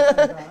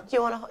 Do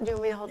you want me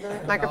to hold the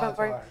microphone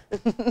for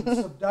you? The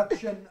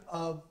subduction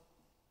of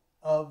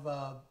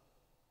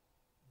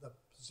the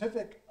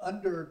Pacific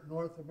under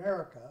North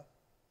America.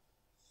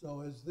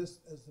 So as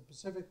the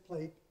Pacific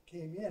plate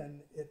came in,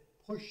 it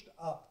pushed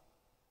up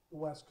the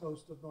west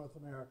coast of North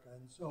America.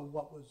 And so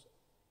what was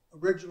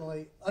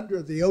originally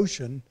under the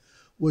ocean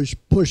was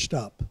pushed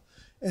up.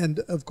 And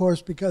of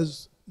course,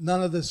 because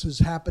none of this is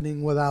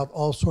happening without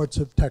all sorts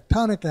of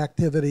tectonic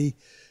activity,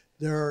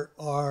 there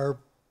are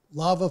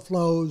lava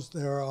flows,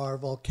 there are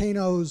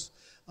volcanoes,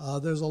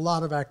 there's a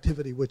lot of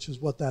activity, which is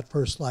what that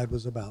first slide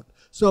was about.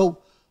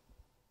 So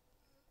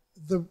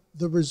the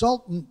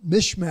resultant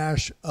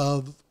mishmash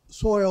of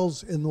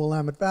soils in the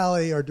Willamette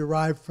Valley are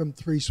derived from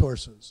 3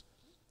 sources.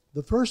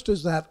 The first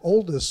is that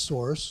oldest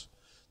source,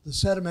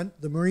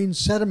 the marine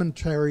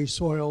sedimentary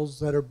soils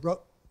that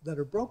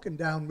are broken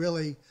down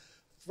really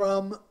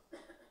from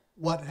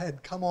what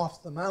had come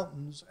off the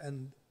mountains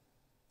and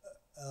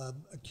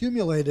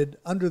accumulated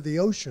under the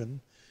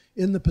ocean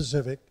in the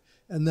Pacific,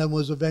 and then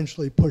was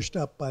eventually pushed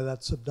up by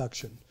that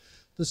subduction.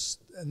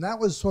 And that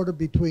was sort of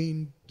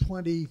between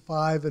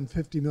 25 and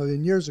 50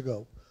 million years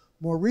ago.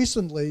 More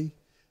recently,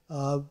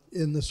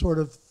 in the sort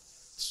of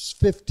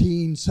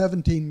 15,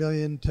 17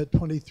 million to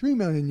 23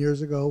 million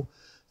years ago,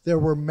 there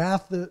were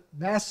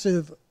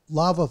massive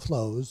lava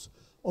flows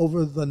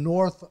over the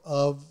north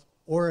of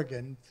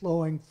Oregon,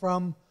 flowing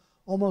from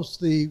almost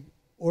the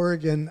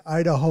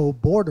Oregon-Idaho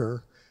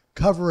border,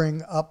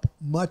 covering up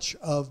much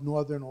of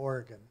northern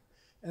Oregon.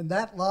 And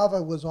that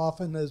lava was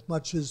often as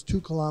much as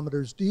 2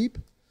 kilometers deep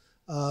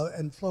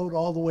and flowed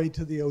all the way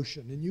to the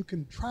ocean. And you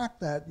can track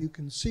that. You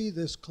can see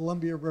this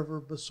Columbia River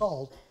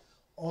basalt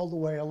all the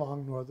way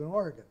along northern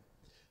Oregon.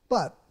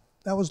 But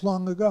that was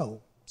long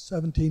ago.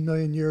 17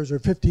 million years or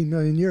 15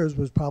 million years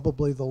was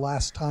probably the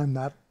last time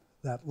that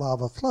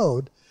lava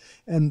flowed.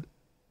 And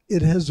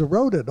it has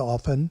eroded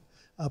often,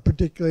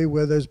 particularly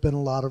where there's been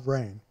a lot of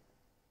rain.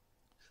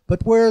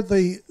 But where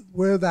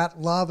that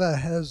lava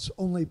has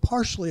only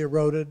partially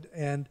eroded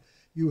and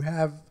you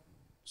have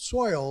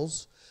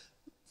soils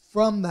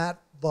from that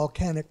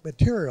volcanic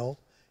material,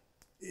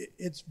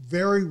 it's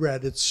very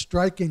red. It's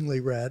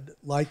strikingly red,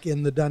 like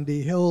in the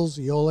Dundee Hills,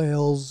 Eola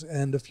Hills,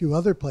 and a few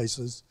other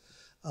places,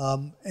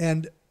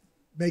 and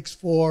makes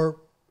for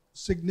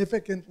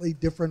significantly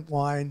different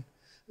wine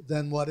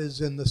than what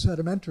is in the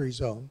sedimentary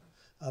zone,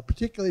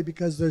 particularly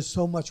because there's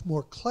so much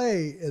more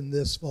clay in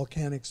this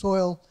volcanic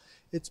soil.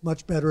 It's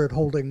much better at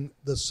holding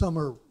the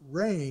summer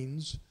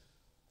rains,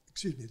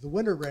 the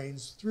winter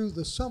rains through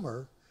the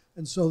summer,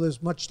 and so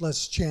there's much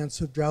less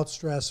chance of drought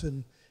stress,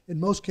 and in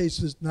most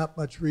cases, not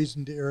much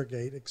reason to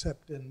irrigate,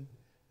 except in,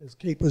 as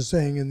Kate was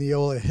saying, in the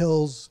Eola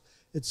Hills,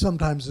 it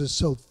sometimes is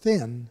so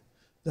thin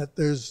that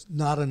there's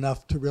not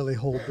enough to really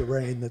hold the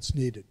rain that's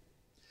needed.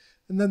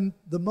 And then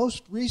the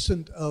most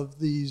recent of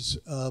these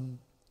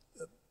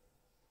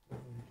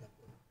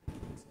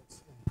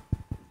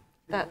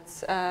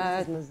That's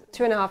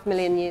 2.5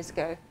 million years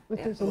ago. But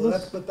Yeah. there's a Oh,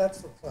 list.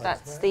 that's the floods,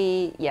 That's right?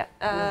 the, yeah.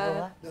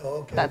 No,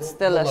 okay. That's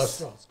the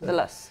Lus. Lus, The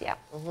Lus, yeah.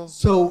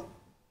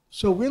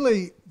 So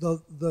really,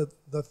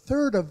 the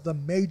third of the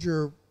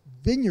major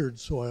vineyard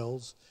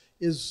soils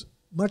is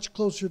much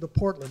closer to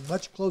Portland,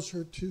 much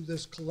closer to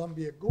this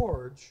Columbia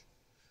Gorge,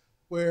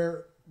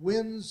 where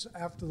winds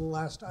after the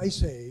last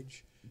ice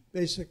age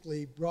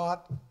basically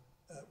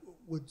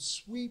would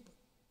sweep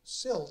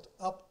silt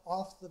up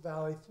off the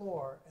valley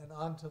floor and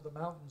onto the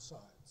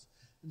mountainsides.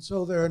 And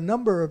so there are a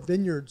number of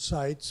vineyard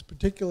sites,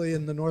 particularly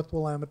in the North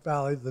Willamette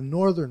Valley, the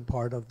northern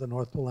part of the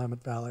North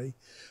Willamette Valley,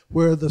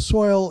 where the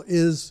soil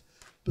is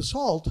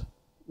basalt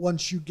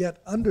once you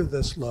get under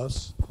this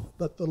loess,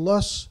 but the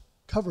loess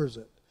covers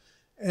it.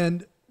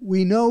 And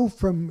we know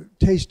from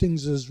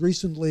tastings as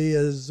recently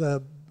as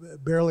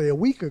barely a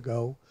week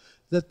ago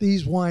that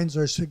these wines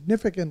are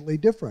significantly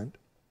different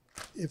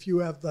if you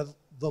have the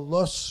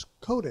loess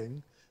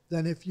coating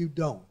than if you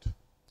don't.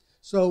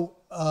 So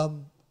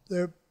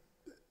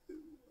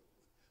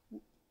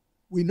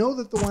we know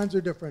that the wines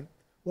are different.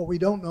 What we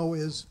don't know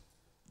is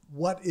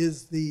what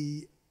is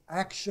the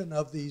action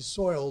of these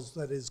soils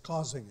that is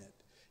causing it.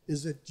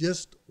 Is it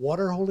just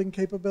water holding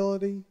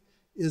capability?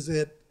 Is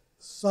it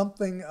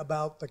something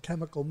about the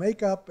chemical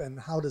makeup, and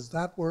how does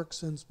that work,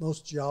 since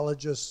most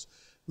geologists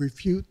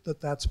refute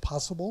that that's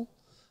possible?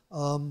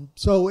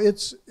 So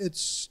it's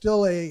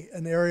still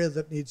an area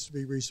that needs to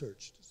be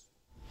researched.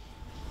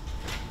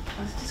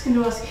 I was just going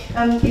to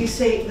ask, you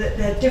say that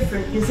they're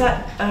different. Is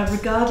that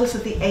regardless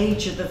of the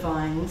age of the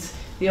vines,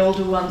 the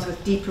older ones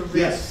with deeper roots?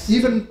 Yes,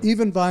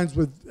 even vines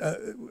with,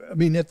 I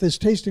mean, at this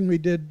tasting we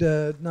did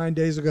 9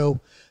 days ago,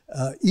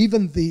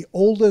 even the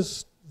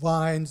oldest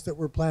vines that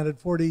were planted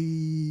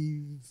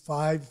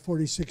 45,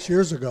 46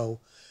 years ago,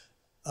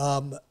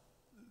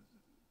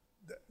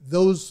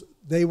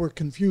 they were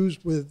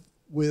confused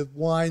with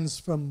wines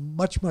from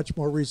much, much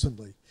more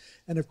recently.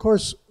 And of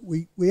course,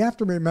 we have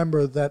to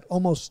remember that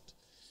almost,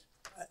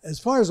 as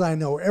far as I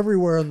know,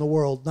 everywhere in the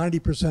world,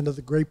 90% of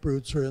the grape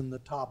roots are in the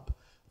top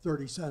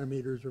 30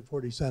 centimeters or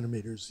 40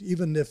 centimeters.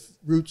 Even if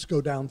roots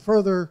go down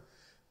further,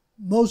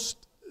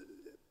 most,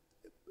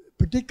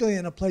 particularly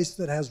in a place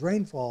that has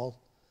rainfall,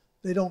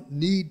 they don't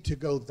need to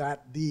go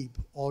that deep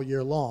all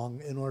year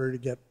long in order to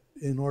get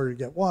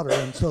water.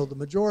 And so the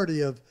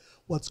majority of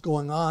what's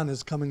going on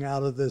is coming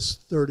out of this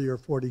 30 or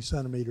 40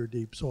 centimeter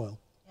deep soil.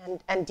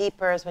 And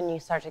deeper is when you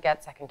start to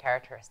get second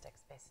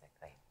characteristics,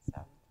 basically,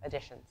 so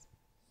additions.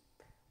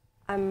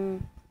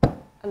 And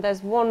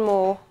there's one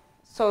more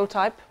soil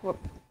type.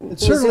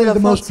 It's certainly the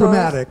most soils.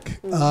 dramatic,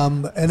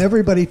 and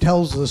everybody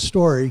tells the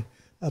story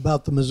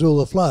about the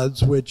Missoula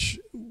floods,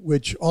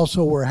 which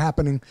also were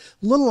happening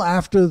a little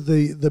after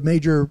the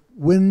major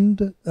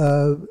wind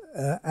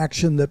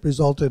action that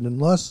resulted in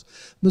loess.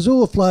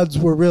 Missoula floods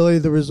were really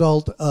the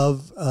result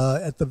of,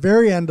 at the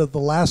very end of the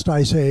last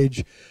ice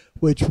age,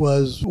 which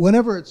was,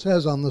 whenever it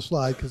says on the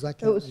slide, because I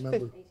can't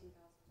remember.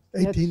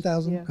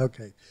 18,000? Yeah.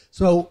 Okay.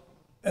 So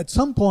at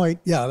some point,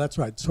 yeah, that's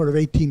right, sort of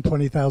 18,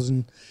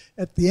 20,000.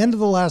 At the end of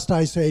the last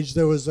ice age,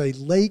 there was a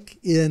lake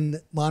in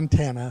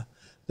Montana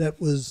that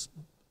was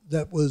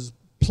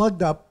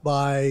plugged up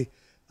by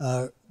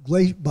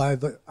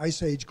the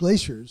ice age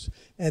glaciers,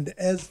 and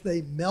as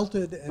they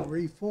melted and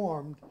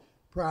reformed,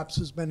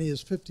 perhaps as many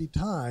as 50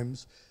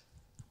 times,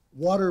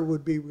 water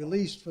would be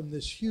released from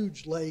this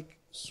huge lake,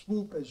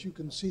 swoop, as you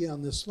can see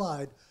on this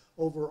slide,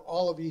 over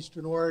all of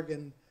eastern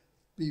Oregon,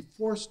 be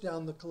forced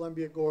down the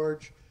Columbia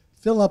Gorge,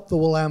 fill up the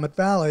Willamette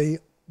Valley,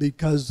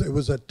 because it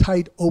was a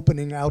tight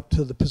opening out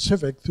to the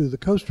Pacific through the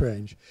Coast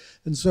Range.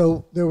 And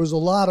so there was a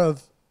lot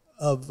of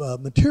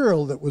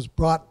material that was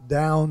brought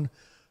down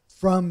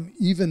from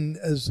even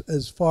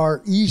as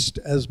far east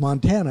as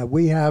Montana.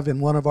 We have in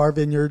one of our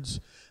vineyards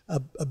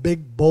a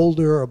big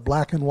boulder of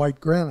black and white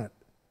granite.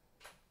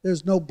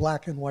 There's no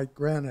black and white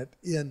granite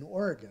in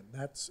Oregon.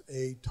 That's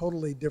a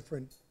totally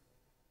different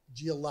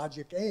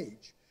geologic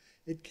age.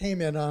 It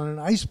came in on an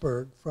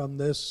iceberg from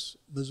this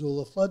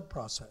Missoula flood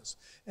process.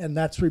 And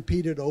that's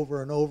repeated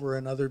over and over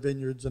in other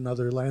vineyards and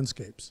other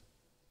landscapes.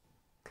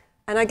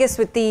 And I guess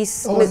with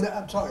these...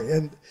 I'm sorry,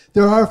 and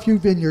there are a few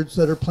vineyards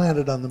that are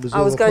planted on the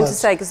Missoula I was going floods. to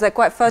say, because they're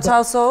quite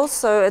fertile soils,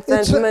 so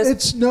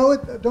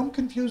don't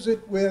confuse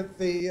it with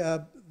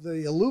the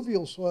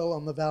alluvial soil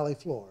on the valley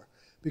floor,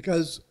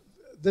 because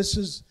this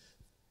is,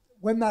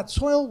 when that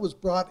soil was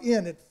brought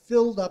in, it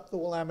filled up the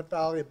Willamette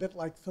Valley a bit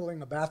like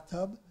filling a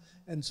bathtub,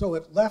 and so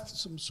it left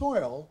some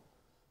soil,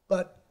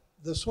 but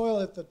the soil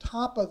at the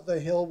top of the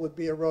hill would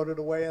be eroded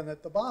away, and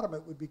at the bottom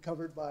it would be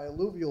covered by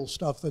alluvial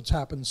stuff that's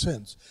happened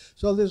since.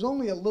 So there's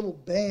only a little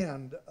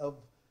band of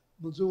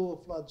Missoula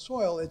flood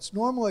soil. It's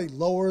normally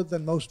lower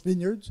than most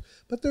vineyards,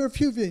 but there are a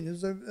few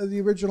vineyards. The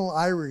original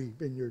Irie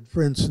vineyard,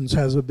 for instance,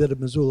 has a bit of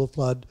Missoula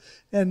flood,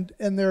 and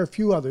there are a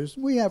few others.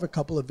 We have a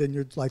couple of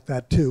vineyards like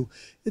that too.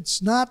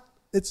 It's not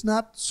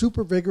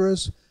super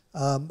vigorous,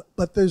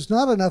 but there's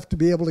not enough to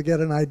be able to get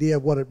an idea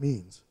of what it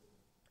means.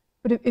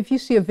 But if you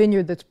see a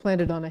vineyard that's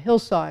planted on a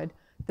hillside,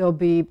 there'll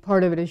be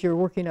part of it as you're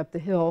working up the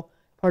hill,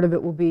 part of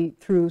it will be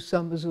through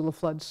some Missoula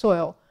flood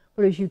soil.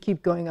 But as you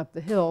keep going up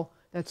the hill,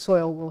 that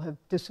soil will have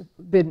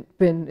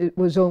it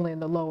was only in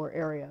the lower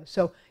area.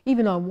 So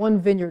even on one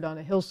vineyard on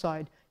a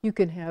hillside, you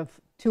can have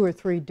 2 or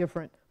 3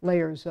 different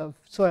layers of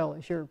soil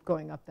as you're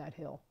going up that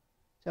hill.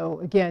 So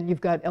again,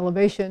 you've got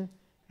elevation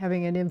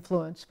having an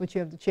influence, but you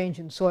have the change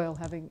in soil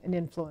having an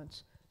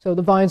influence. So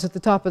the vines at the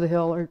top of the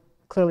hill are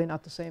clearly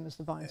not the same as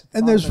the vines at the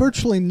And bottom. there's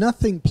virtually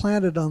nothing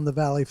planted on the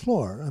valley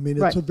floor. I mean,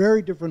 it's Right. a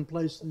very different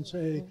place than,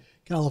 say,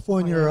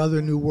 California or other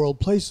New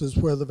World places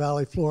where the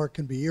valley floor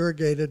can be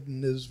irrigated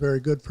and is very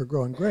good for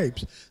growing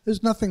grapes.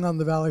 There's nothing on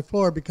the valley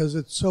floor because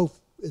it's so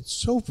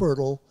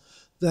fertile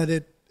that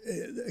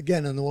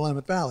again, in the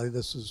Willamette Valley,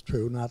 this is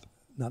true, not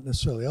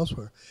necessarily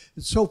elsewhere.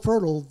 It's so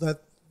fertile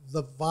that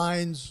the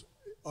vines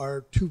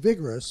are too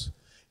vigorous,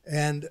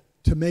 and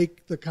to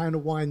make the kind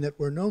of wine that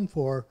we're known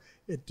for,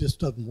 it just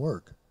doesn't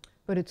work.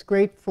 But it's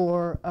great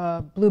for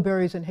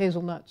blueberries and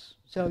hazelnuts.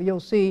 So you'll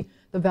see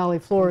the valley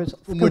floor is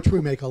From which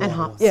we make a lot of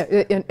wine.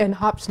 yeah, and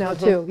hops now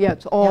too. Yeah,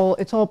 it's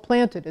all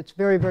planted. It's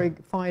very, very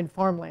fine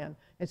farmland.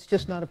 It's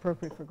just not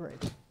appropriate for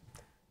grapes.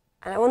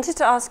 And I wanted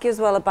to ask you as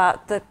well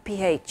about the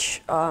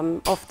pH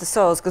of the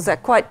soils, because they're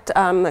quite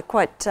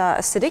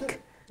acidic.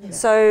 Yeah.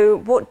 So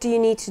what do you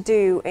need to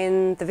do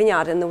in the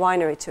vineyard, in the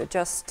winery, to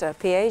adjust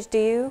pH? Do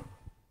you?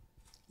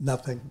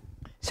 Nothing.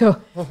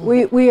 So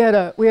we had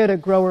a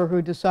grower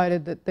who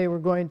decided that they were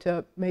going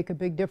to make a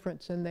big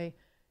difference, and they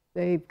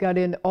got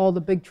in all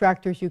the big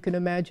tractors you can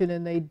imagine,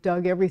 and they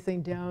dug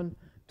everything down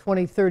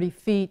 20, 30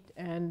 feet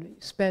and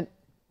spent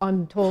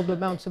untold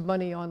amounts of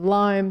money on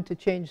lime to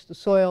change the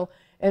soil.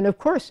 And of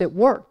course it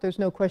worked, there's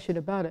no question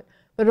about it.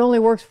 But it only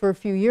works for a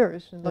few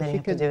years unless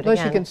you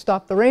can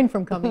stop the rain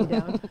from coming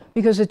down,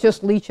 because it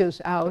just leaches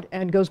out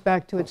and goes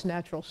back to its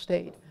natural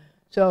state.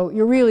 So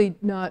you're really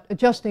not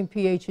adjusting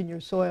pH in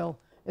your soil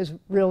is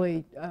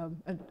really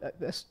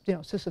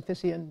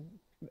Sisyphean.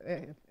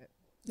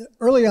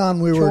 Early on,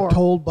 we were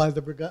told by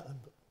the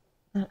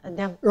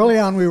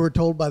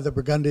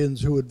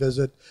Burgundians who would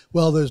visit,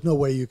 well, there's no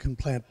way you can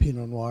plant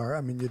Pinot Noir.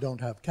 I mean, you don't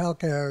have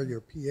calcare,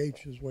 your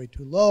pH is way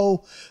too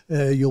low,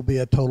 you'll be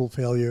a total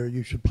failure,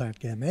 you should plant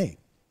Gamay,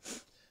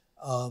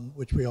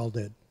 which we all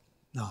did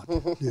not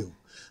do.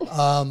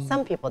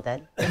 Some people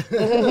did.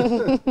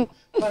 Trying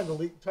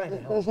to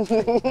help.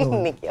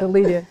 Thank you.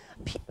 Lead in.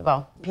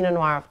 Well, Pinot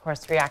Noir, of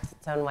course, reacts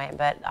its own way,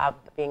 but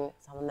being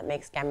someone that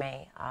makes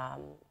Gamay,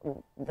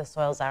 the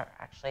soils are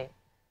actually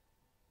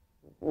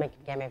making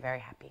Gamay very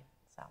happy.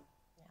 So,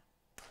 yeah,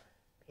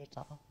 pH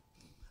level.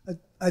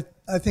 I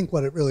think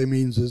what it really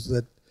means is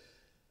that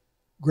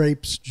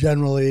grapes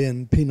generally,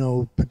 and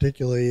Pinot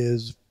particularly,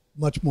 is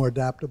much more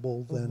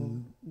adaptable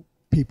than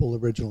people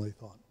originally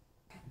thought.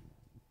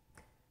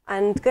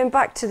 And going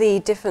back to the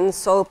different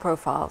soil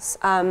profiles,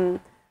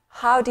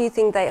 how do you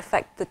think they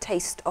affect the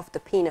taste of the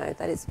Pinot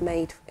that is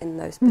made in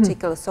those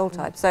particular soil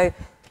types? So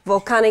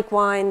volcanic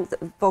wine,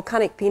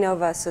 volcanic Pinot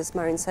versus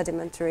marine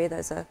sedimentary,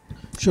 there's a...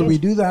 Should we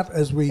do that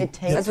as we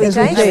taste?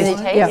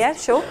 Yeah,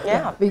 sure.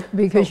 Yeah.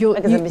 Because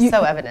it'll be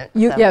so evident.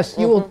 Yes,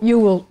 you will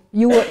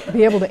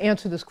be able to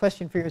answer this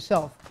question for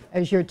yourself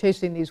as you're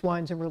tasting these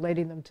wines and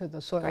relating them to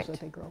the soils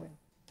that they grow in.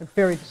 They're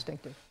very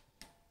distinctive.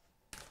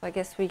 I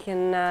guess we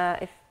can,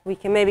 if we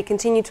can maybe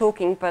continue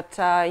talking, but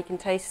you can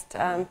taste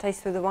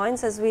through the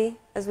wines as we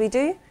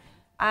do,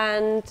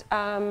 and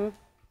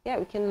yeah,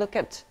 we can look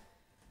at.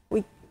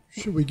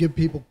 Should we give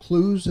people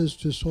clues as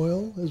to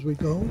soil as we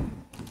go?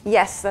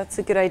 Yes, that's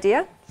a good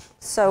idea.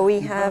 So we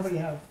We have, probably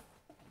have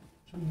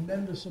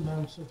tremendous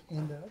amounts of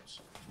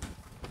handouts.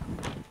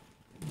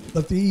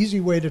 But the easy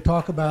way to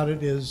talk about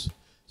it is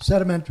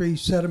sedimentary,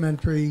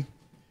 sedimentary,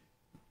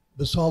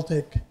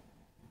 basaltic,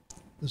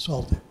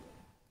 basaltic.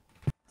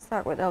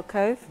 start with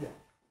Alcove, Yeah.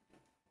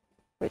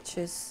 which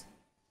is,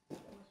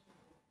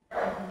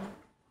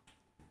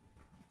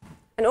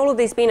 and all of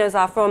these Pinots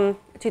are from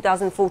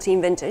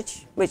 2014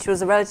 vintage, which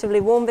was a relatively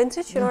warm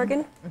vintage in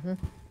Oregon.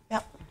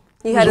 Yep.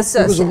 You had It was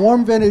a certain,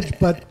 warm vintage,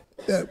 but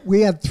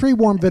we had 3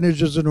 warm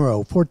vintages in a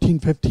row, 14,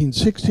 15,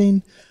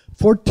 16.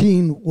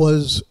 14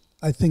 was,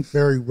 I think,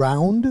 very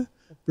round,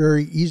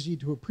 very easy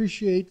to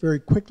appreciate very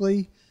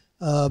quickly.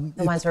 The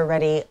wines were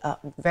ready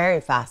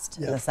very fast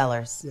in Yeah. the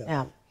cellars.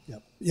 Yeah.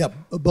 Yep,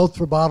 both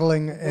for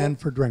bottling and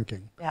for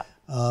drinking. Yep.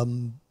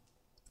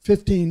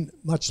 15,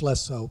 much less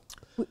so.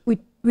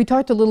 We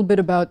talked a little bit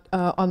about,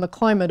 on the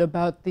climate,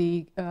 about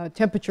the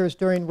temperatures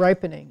during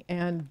ripening,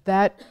 and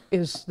that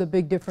is the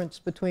big difference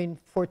between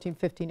 14,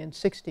 15, and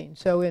 16.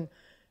 So in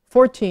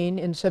 14,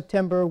 in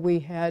September, we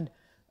had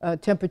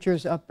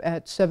temperatures up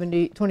at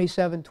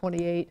 27,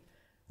 28,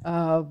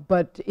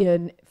 but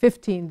in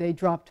 15, they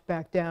dropped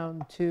back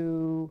down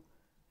to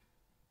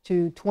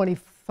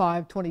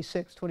 25,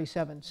 26,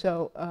 27.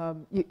 So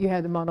you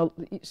had them on a,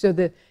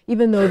 so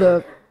even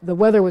though the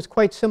weather was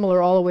quite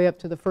similar all the way up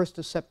to the 1st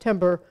of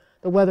September,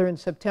 the weather in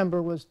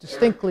September was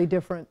distinctly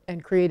different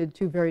and created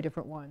 2 very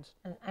different wines.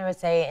 And I would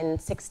say in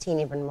 16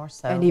 even more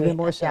so. And even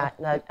more so.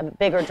 Yeah, a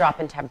bigger drop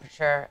in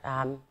temperature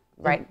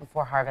right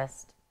before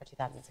harvest for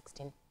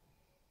 2016,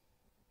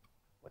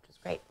 which was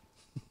great.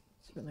 It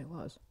certainly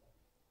was.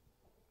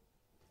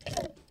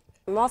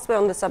 whilst we're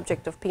on the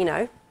subject of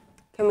Pinot,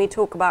 can we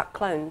talk about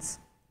clones?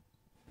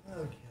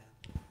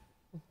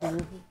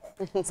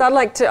 So I'd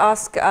like to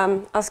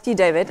ask you,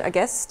 David, I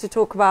guess, to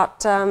talk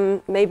about,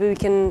 maybe we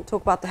can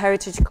talk about the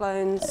heritage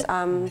clones,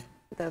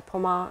 the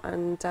Pommard,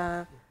 and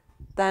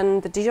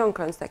then the Dijon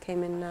clones that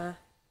came in a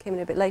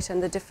bit later,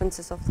 and the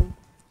differences of them.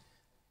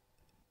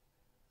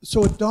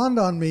 So it dawned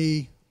on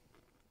me,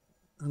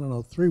 I don't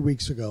know, 3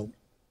 weeks ago,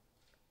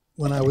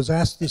 when I was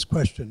asked this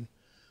question,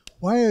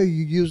 why are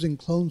you using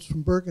clones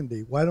from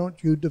Burgundy? Why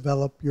don't you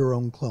develop your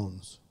own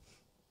clones?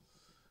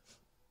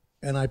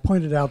 And I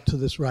pointed out to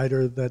this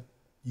writer that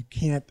you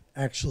can't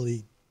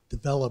actually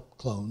develop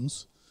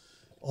clones.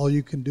 All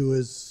you can do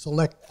is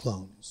select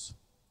clones.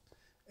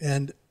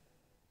 And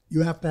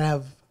you have to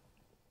have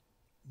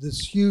this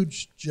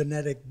huge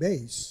genetic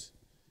base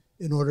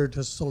in order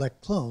to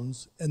select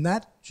clones. And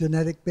that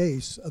genetic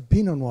base of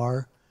Pinot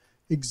Noir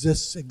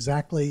exists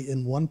exactly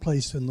in one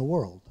place in the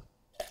world,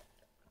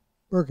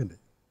 Burgundy.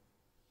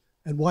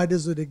 And why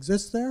does it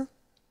exist there?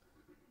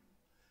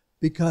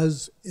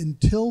 Because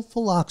until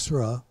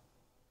phylloxera,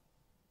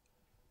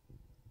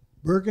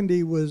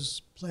 Burgundy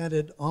was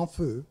planted en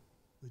feu,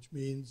 which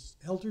means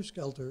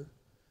helter-skelter.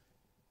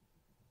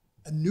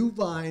 A new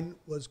vine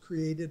was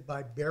created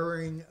by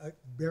burying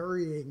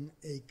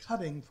a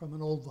cutting from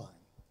an old vine.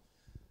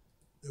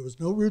 There was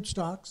no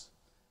rootstocks,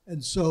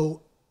 and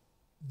so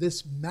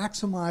this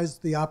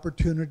maximized the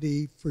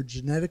opportunity for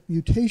genetic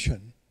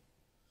mutation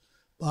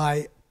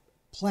by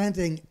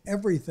planting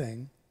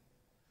everything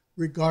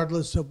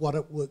regardless of what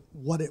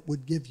it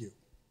would give you.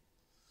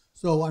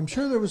 So I'm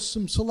sure there was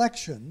some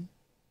selection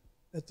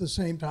at the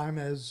same time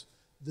as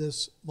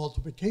this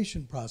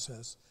multiplication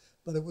process,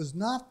 but it was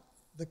not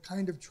the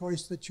kind of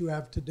choice that you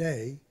have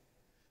today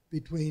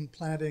between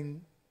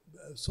planting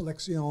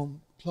sélection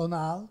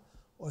clonale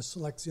or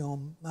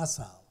sélection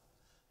massale.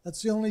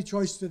 That's the only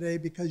choice today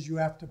because you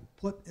have to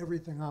put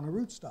everything on a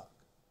rootstock.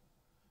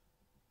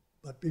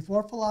 But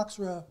before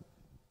phylloxera,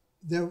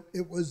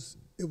 it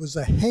was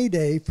a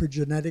heyday for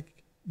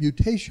genetic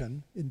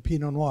mutation in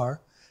Pinot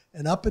Noir,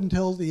 and up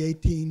until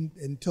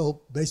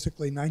until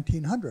basically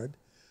 1900,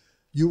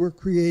 you were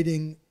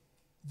creating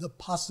the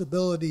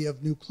possibility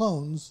of new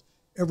clones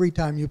every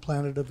time you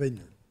planted a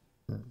vineyard.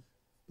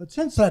 But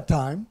since that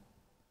time,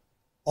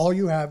 all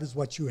you have is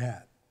what you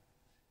had.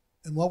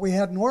 And what we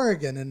had in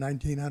Oregon in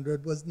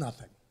 1900 was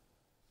nothing.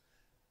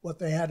 What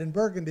they had in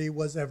Burgundy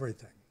was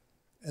everything.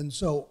 And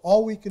so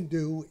all we can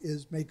do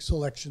is make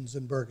selections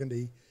in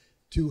Burgundy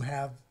to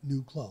have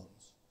new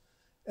clones.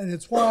 And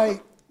it's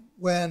why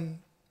when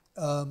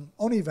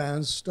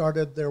Onivins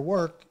started their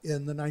work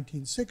in the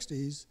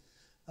 1960s,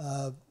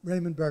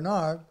 Raymond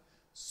Bernard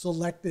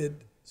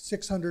selected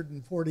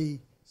 640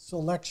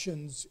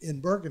 selections in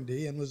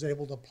Burgundy and was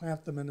able to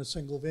plant them in a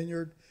single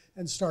vineyard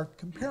and start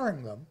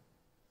comparing them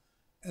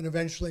and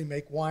eventually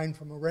make wine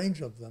from a range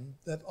of them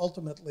that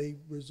ultimately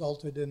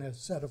resulted in a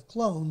set of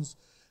clones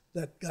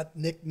that got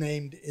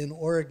nicknamed in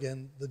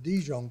Oregon the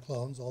Dijon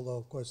clones, although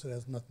of course it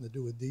has nothing to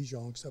do with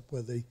Dijon except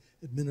where the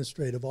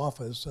administrative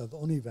office of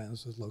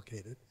Onivins is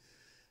located.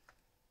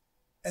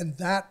 And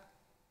that,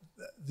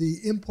 the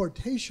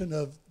importation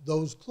of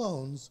those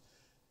clones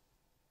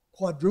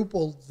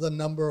quadrupled the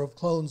number of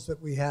clones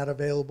that we had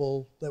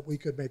available that we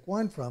could make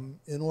wine from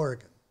in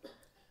Oregon.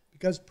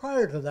 Because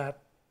prior to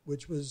that,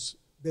 which was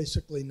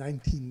basically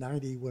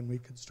 1990 when we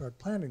could start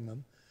planting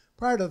them.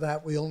 Prior to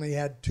that, we only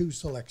had 2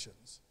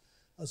 selections.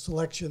 A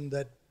selection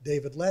that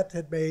David Lett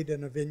had made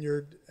in a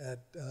vineyard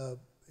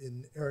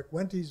in Eric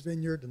Wente's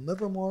vineyard in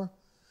Livermore,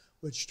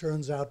 which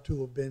turns out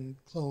to have been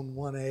clone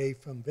 1A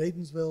from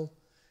Wadensville,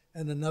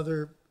 and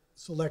another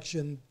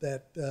selection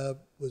that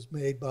was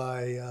made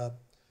by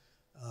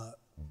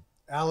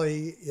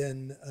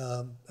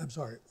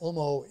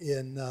Olmo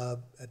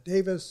at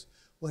Davis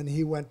when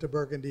he went to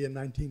Burgundy in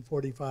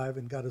 1945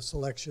 and got a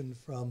selection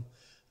from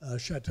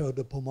Chateau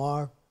de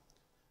Pommard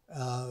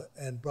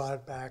and brought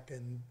it back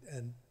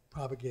and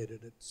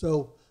propagated it.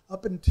 So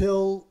up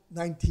until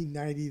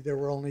 1990, there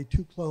were only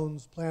 2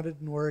 clones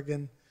planted in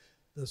Oregon.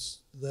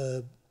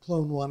 The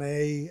clone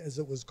 1A, as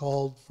it was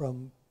called,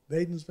 from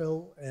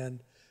Wadensville,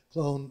 and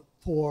clone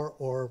 4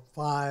 or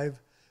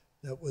 5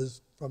 that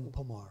was from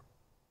Pommard.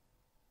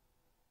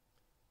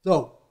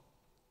 So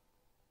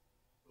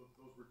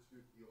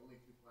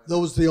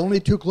those were the only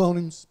 2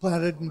 clones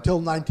planted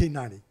until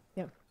 1990.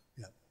 Yep.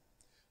 Yeah.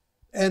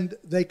 And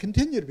they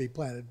continue to be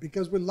planted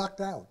because we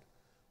lucked out.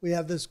 We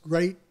have this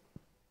great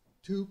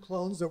 2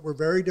 clones that were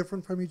very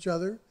different from each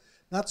other,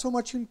 not so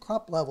much in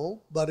crop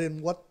level, but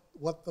in what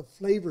the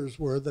flavors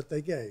were that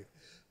they gave.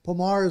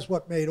 Pommard is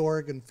what made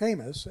Oregon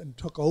famous and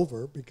took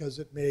over because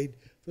it made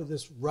for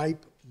this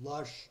ripe,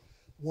 lush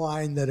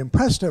wine that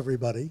impressed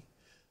everybody.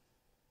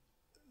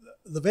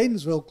 The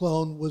Wadensville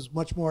clone was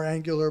much more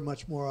angular,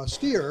 much more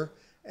austere,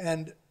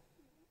 and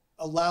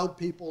allowed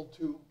people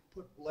to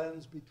put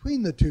blends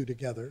between the 2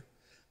 together,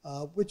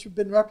 which have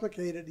been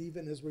replicated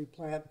even as we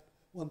plant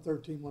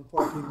 113,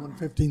 114,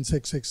 115,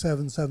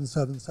 667,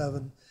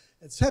 777,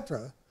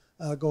 etc.,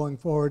 going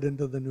forward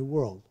into the New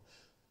World.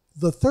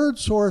 The third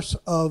source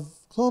of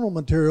clonal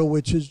material,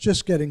 which is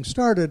just getting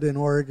started in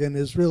Oregon,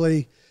 is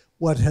really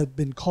what had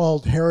been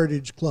called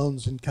heritage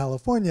clones in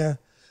California,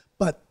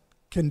 but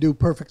can do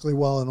perfectly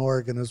well in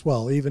Oregon as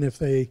well, even if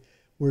they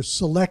were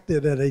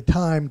selected at a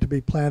time to be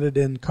planted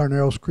in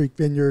Carneros Creek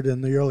Vineyard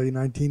in the early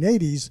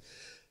 1980s.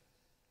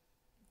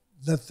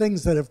 The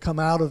things that have come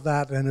out of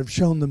that and have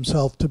shown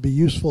themselves to be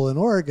useful in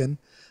Oregon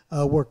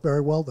work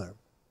very well there.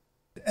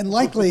 And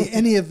likely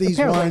any of these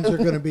wines are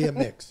going to be a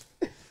mix.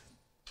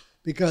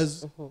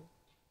 Because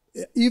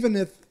even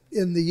if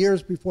in the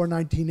years before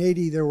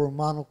 1980 there were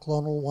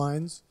monoclonal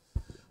wines,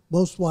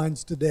 most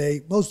wines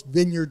today, most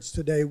vineyards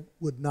today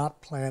would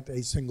not plant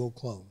a single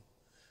clone.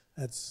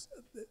 That's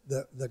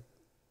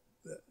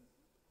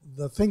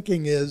the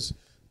thinking is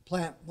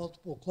plant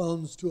multiple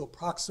clones to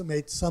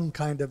approximate some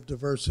kind of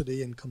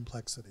diversity and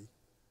complexity.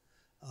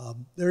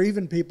 There are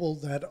even people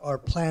that are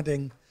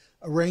planting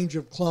a range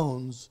of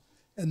clones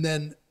and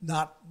then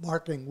not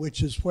marking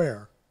which is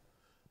where,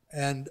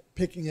 and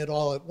picking it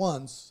all at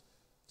once,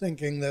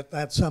 thinking that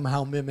that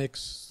somehow mimics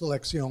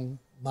selection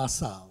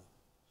massale.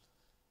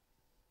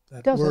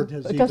 That word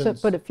has it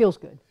doesn't, but it feels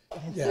good.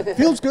 Yeah, it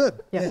feels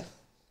good. Yeah.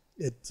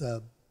 It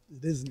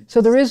isn't.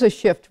 So there is a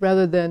shift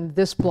rather than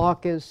this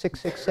block is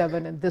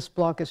 667 and this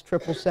block is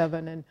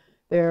 777 and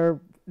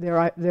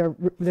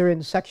they're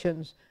in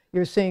sections.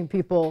 You're seeing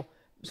people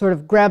sort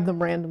of grab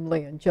them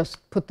randomly and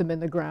just put them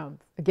in the ground.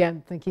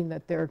 Again, thinking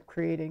that they're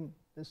creating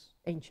this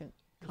ancient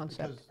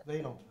concept. Because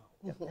they don't know.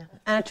 Yeah.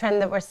 And a trend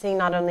that we're seeing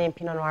not only in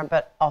Pinot Noir,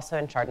 but also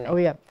in Chardonnay. Oh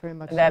yeah, very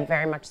much so.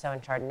 Very much so in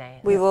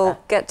Chardonnay. We will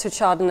get to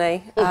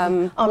Chardonnay.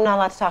 I'm not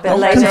allowed to talk But about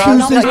later later on.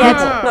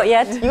 on. Not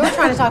yet. You were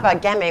trying to talk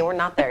about Gamay. We're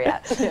not there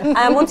yet.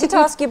 I wanted to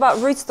ask you about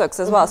rootstocks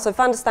as well. So if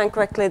I understand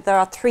correctly, there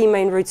are 3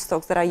 main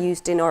rootstocks that are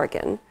used in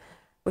Oregon,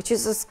 which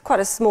is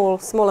quite a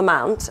small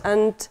amount.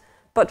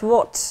 But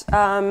what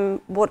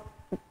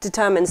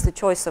determines the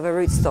choice of a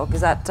rootstock?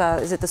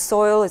 Is it the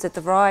soil? Is it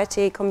the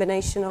variety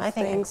combination of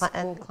things? I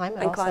think and climate.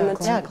 And also. climate.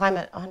 Yeah,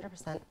 climate,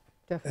 100%.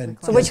 Definitely.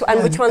 So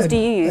which ones do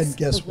you use? And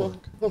guesswork.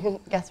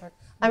 Guesswork.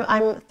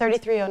 I'm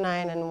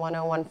 3309 and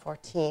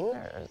 10114.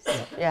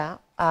 Yeah,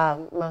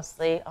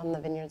 mostly on the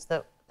vineyards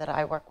that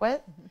I work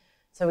with.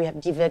 So we have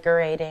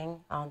devigorating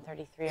on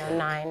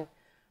 3309.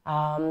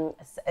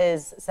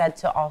 Is said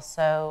to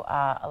also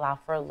allow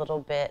for a little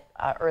bit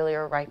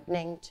earlier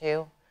ripening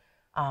too,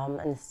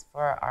 and this is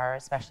for our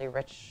especially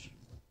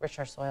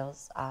richer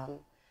soils.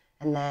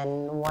 And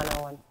then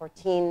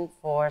 10114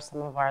 for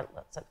some of our,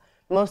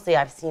 mostly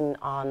I've seen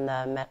on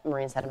the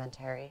marine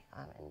sedimentary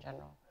in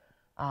general,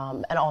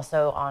 and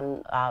also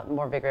on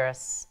more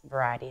vigorous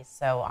varieties,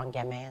 so on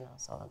Gamay and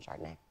also on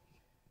Chardonnay.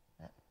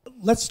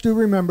 Let's do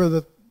remember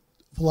that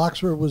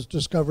phylloxera was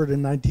discovered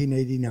in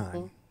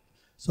 1989.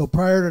 So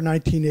prior to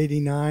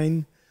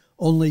 1989,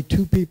 only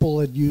 2 people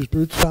had used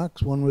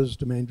rootstocks. One was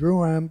Domaine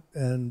Drouin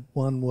and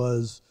one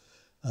was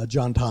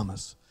John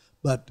Thomas.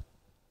 But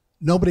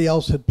nobody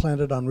else had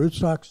planted on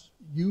rootstocks.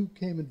 You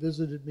came and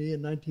visited me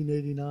in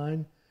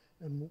 1989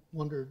 and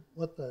wondered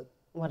what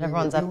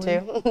everyone's up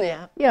to.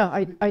 Yeah.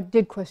 Yeah, I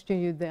did question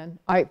you then.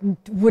 I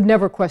would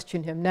never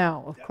question him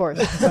now, of course,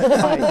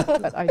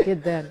 but I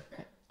did then.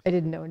 I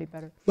didn't know any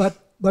better.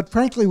 But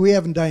frankly, we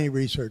haven't done any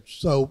research,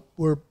 so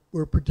we're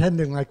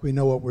pretending like we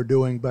know what we're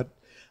doing. But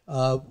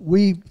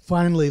we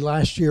finally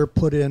last year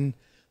put in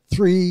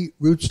 3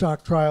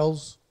 rootstock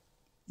trials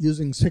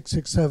using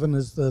 667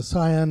 as the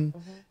cyan,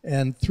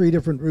 and 4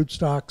 different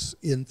rootstocks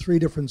in 3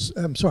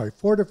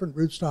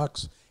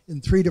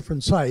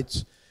 different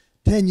sites.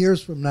 10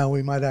 years from now,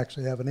 we might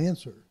actually have an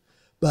answer.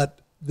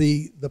 But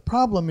the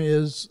problem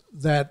is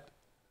that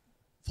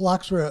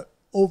phylloxera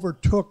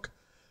overtook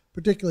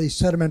particularly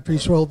sedimentary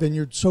soil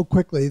vineyards so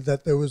quickly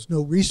that there was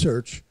no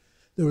research.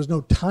 There was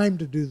no time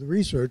to do the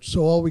research,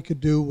 so all we could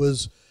do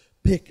was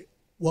pick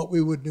what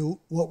we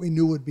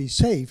knew would be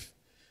safe,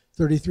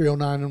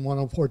 3309 and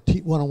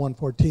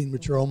 10114,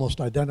 which are almost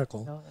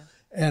identical,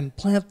 and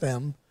plant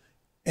them,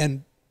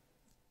 and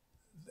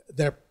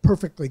they're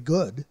perfectly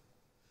good.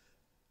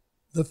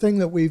 The thing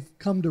that we've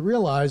come to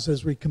realize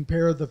as we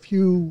compare the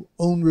few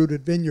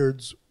own-rooted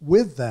vineyards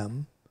with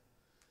them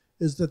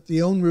is that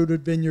the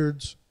own-rooted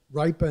vineyards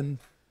ripen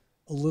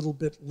a little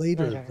bit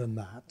later than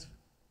that.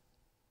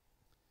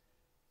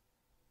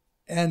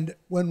 And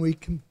when we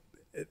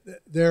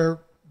there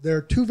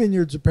are 2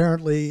 vineyards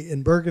apparently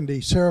in Burgundy,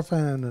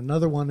 Séraphin and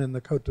another one in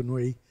the Côte de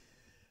Nuits,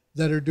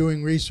 that are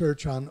doing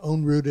research on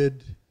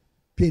own-rooted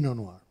Pinot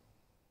Noir.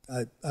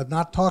 I've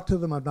not talked to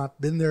them. I've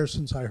not been there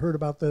since I heard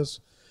about this,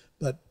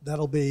 but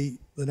that'll be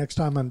the next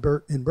time I'm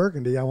in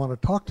Burgundy. I want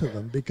to talk to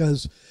them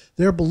because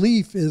their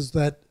belief is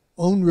that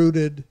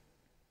own-rooted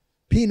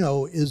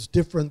Pinot is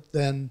different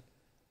than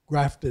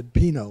grafted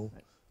Pinot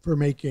for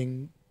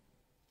making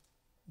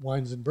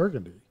wines in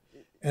Burgundy.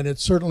 And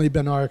it's certainly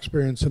been our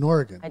experience in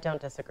Oregon. I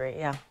don't disagree,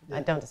 yeah.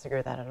 I don't disagree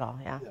with that at all,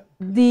 yeah.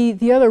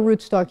 The other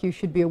rootstock you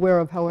should be aware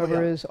of,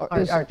 however, is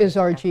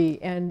RG.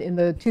 And in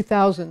the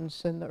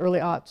 2000s and the early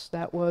aughts,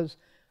 that was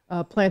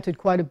planted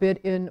quite a bit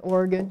in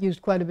Oregon,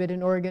 used quite a bit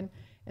in Oregon.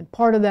 And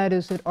part of that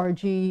is that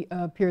RG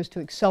appears to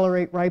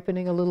accelerate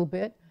ripening a little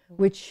bit,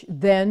 which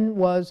then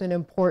was an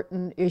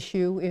important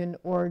issue in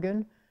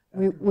Oregon.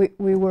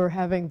 We were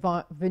having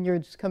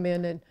vineyards come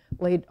in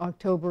late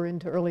October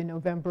into early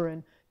November,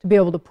 and to be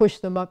able to push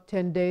them up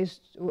 10 days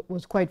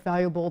was quite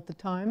valuable at the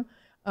time.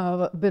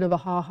 A bit of a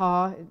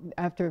ha-ha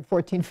after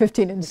 14,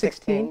 15, and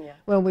 16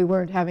 when we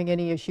weren't having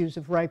any issues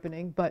of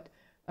ripening. But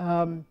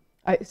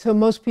so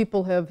most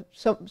people have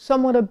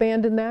somewhat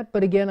abandoned that,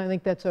 but again, I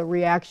think that's a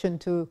reaction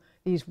to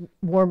these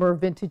warmer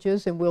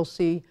vintages, and we'll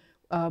see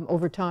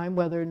over time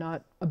whether or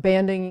not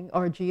abandoning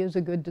RG is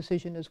a good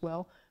decision as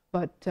well.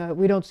 But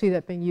we don't see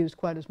that being used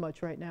quite as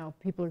much right now.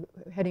 People are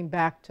heading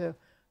back to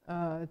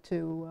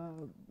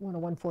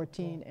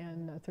 10114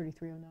 and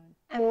 3309.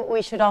 And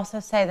we should also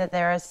say that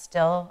there is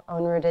still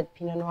own-rooted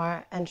Pinot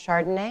Noir and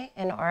Chardonnay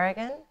in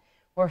Oregon.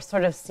 We're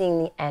sort of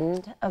seeing the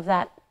end of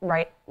that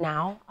right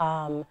now.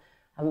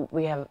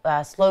 We have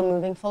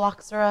slow-moving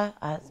phylloxera.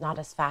 It's not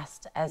as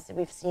fast as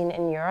we've seen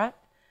in Europe.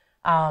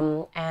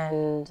 I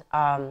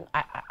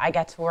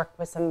get to work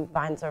with some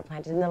vines that were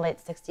planted in the late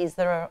 60s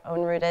that are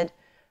own-rooted,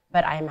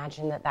 but I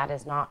imagine that that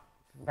is not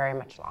very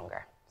much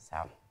longer.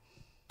 So.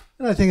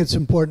 And I think it's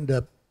important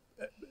to,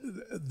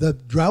 the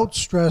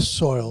drought-stressed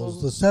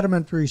soils, the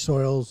sedimentary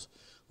soils,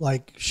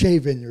 like Shea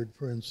Vineyard,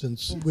 for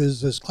instance,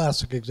 was this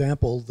classic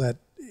example that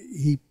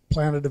he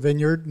planted a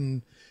vineyard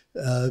and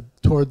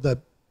toward the,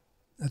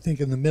 I think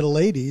in the middle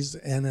 80s,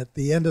 and at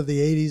the end of the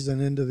 80s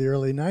and into the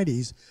early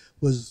 90s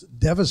was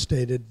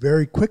devastated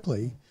very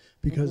quickly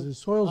because his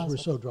soils were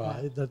so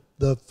dry that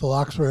the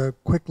phylloxera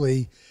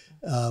quickly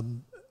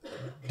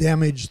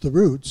damaged the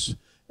roots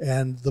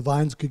and the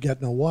vines could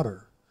get no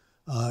water.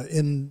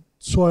 In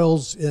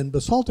soils, in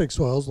basaltic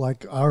soils,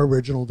 like our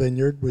original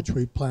vineyard, which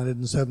we planted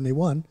in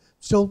 '71,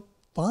 still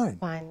fine.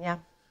 Fine, yeah.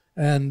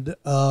 And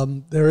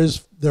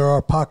there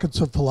are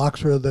pockets of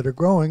phylloxera that are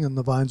growing, and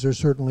the vines are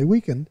certainly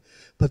weakened,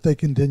 but they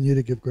continue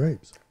to give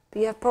grapes. Do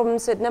you have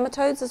problems with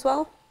nematodes as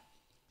well?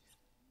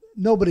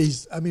 I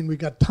mean, we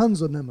got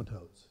tons of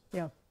nematodes.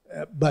 Yeah.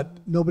 But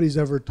nobody's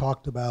ever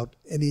talked about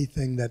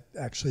anything that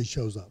actually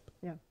shows up.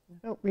 Yeah. We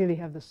don't really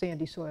have the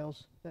sandy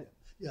soils that.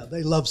 Yeah,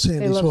 they love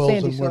sandy soils,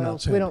 and we're not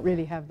sandy. We don't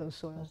really have those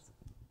soils.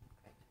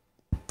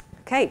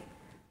 Okay,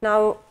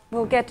 now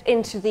we'll get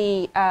into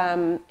the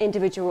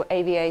individual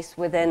AVAs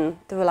within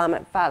the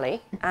Willamette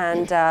Valley,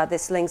 and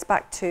this links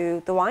back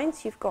to the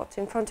wines you've got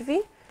in front of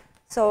you.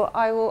 So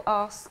I will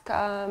ask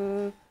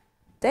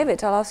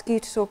David, I'll ask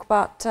you to talk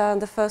about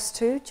the first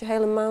two,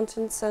 Chehalem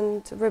Mountains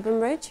and Ribbon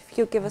Ridge. If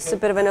you'll give us a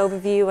bit of an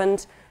overview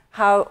and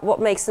what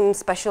makes them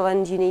special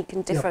and unique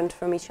and different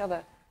from each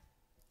other.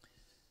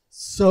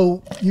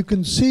 So you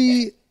can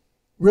see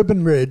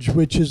Ribbon Ridge,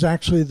 which is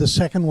actually the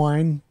second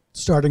wine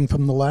starting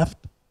from the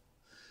left.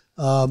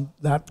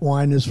 That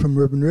wine is from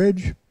Ribbon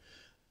Ridge.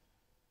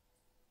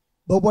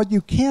 But what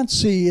you can't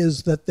see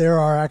is that there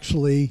are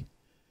actually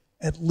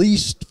at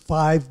least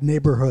 5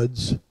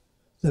 neighborhoods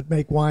that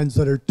make wines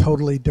that are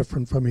totally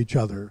different from each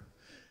other.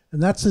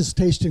 And that's this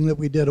tasting that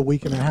we did a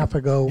week and a half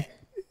ago,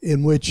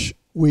 in which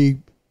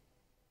we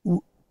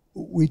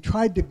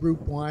tried to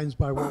group wines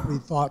by what we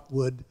thought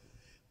would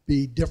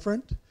be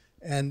different,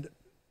 and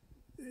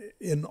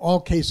in all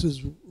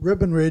cases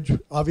Ribbon Ridge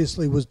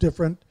obviously was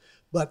different,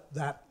 but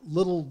that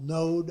little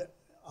node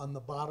on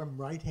the bottom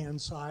right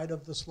hand side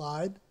of the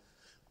slide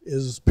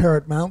is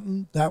Parrot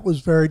Mountain. That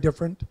was very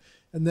different.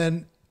 And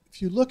then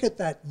if you look at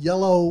that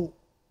yellow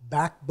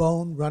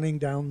backbone running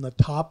down the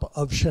top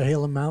of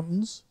Chehalem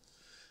Mountains,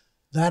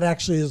 that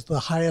actually is the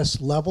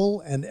highest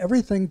level, and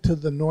everything to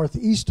the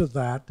northeast of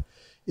that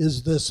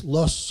is this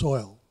loess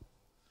soil.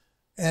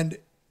 And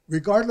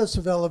regardless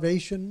of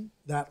elevation,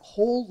 that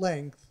whole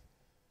length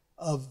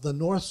of the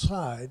north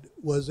side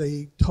was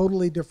a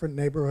totally different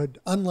neighborhood,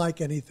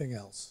 unlike anything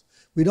else.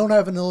 We don't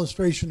have an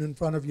illustration in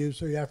front of you,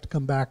 so you have to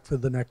come back for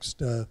the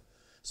next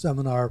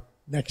seminar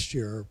next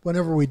year,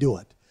 whenever we do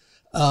it.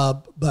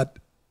 But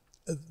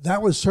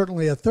that was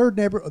certainly a third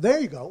neighborhood. Oh, there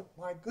you go.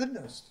 My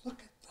goodness,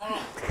 look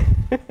at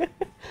that.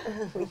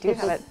 We do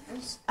have it.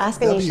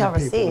 Ask and you shall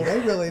receive. They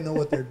really know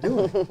what they're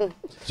doing.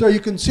 So you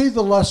can see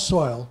the loess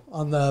soil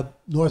on the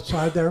north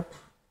side there,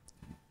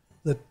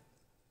 the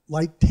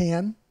light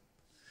tan.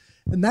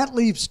 And that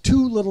leaves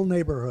two little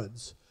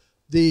neighborhoods.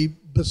 The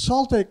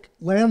basaltic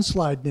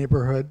landslide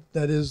neighborhood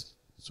that is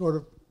sort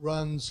of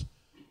runs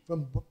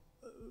from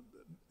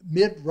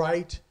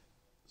mid-right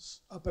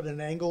up at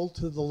an angle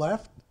to the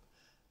left,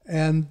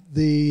 and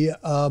the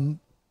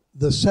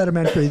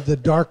sedimentary, the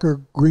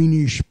darker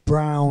greenish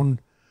brown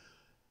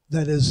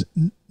that is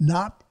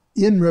not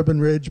in Ribbon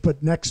Ridge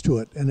but next to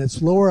it, and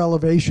it's lower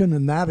elevation,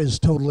 and that is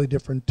totally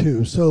different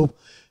too. So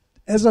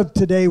as of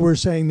today, we're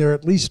saying there are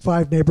at least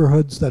 5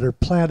 neighborhoods that are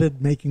planted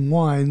making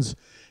wines,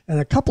 and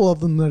a couple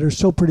of them that are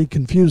still pretty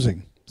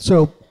confusing.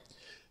 So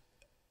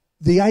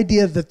the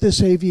idea that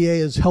this AVA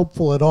is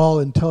helpful at all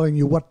in telling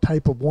you what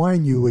type of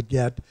wine you would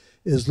get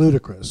is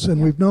ludicrous,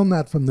 and we've known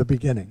that from the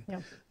beginning. Yeah.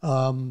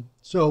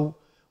 So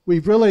we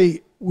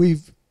finally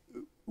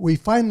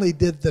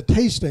did the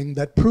tasting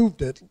that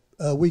proved it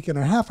a week and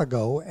a half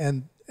ago,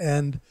 and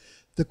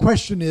the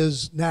question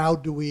is now,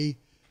 do we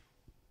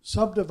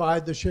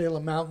subdivide the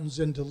Chehalem Mountains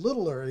into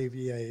littler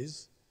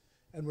AVAs,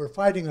 and we're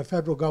fighting a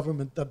federal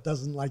government that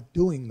doesn't like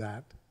doing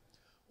that,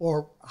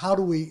 or how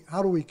do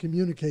we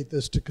communicate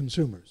this to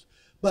consumers?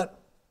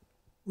 But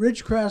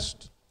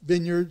Ridgecrest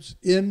Vineyards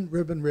in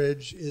Ribbon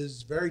Ridge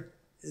is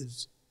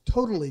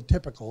totally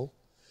typical.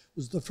 It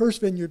was the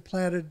first vineyard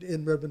planted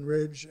in Ribbon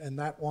Ridge, and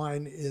that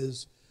wine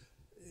is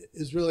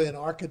really an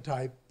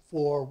archetype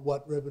for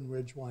what Ribbon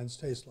Ridge wines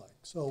taste like.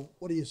 So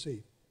what do you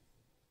see?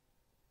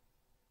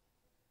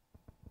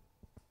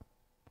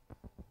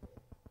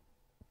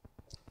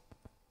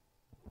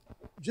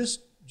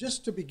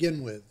 Just to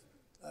begin with,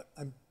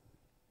 I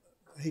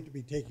hate to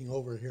be taking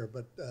over here,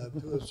 but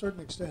to a certain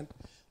extent,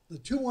 the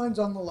two wines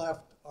on the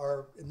left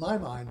are, in my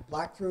mind,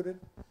 black fruited.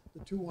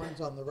 The two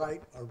wines on the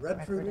right are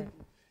red fruited,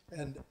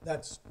 and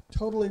that's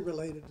totally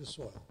related to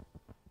soil.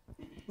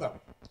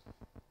 Well,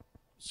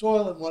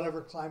 soil in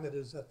whatever climate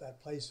is at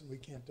that place, and we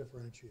can't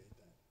differentiate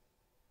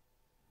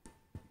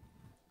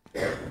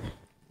that.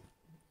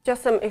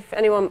 Just if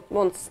anyone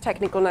wants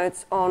technical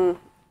notes on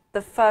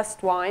the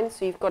first wine,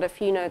 so you've got a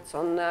few notes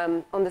on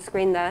the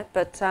screen there,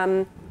 but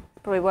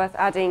probably worth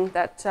adding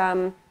that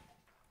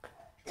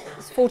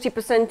it's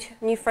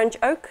 40% New French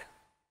oak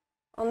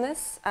on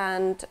this,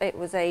 and it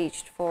was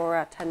aged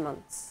for 10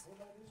 months.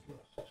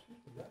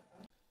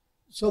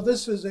 So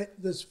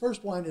this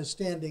first wine is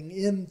standing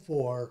in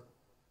for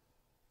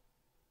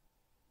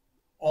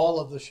all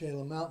of the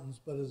Chehalem Mountains,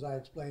 but as I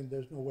explained,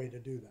 there's no way to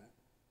do that.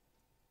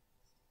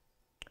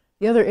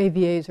 The other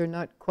AVAs are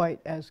not quite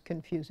as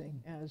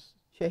confusing as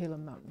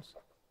Chehalem Mountains.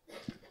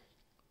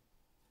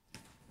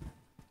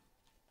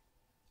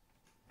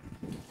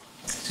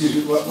 Excuse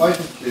me, why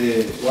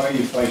are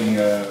you fighting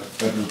a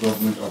federal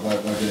government, or why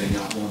do they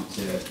not want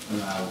to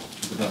allow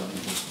the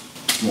development of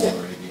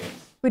smaller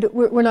AVAs?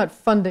 We're not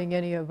funding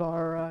any of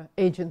our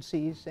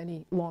agencies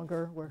any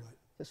longer. We're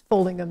just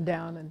folding them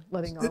down and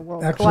letting our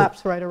world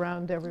collapse right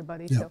around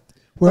everybody. Yeah. So,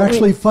 we're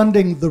actually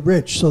funding the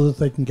rich so that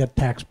they can get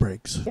tax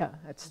breaks. Yeah,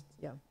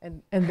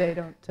 and they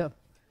don't.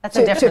 That's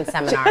a different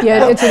seminar.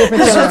 Yeah, it's a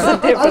different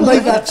seminar. I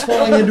believe that's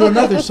falling into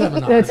another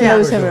seminar. That's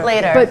another seminar.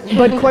 Later.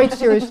 But quite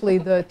seriously,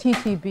 the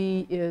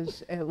TTB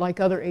is,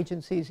 like other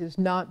agencies, is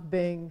not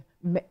being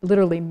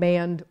literally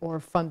manned or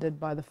funded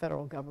by the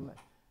federal government.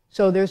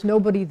 So there's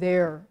nobody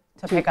there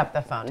to pick up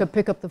the phone. To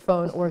pick up the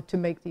phone or to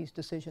make these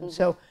decisions.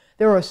 So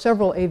there are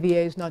several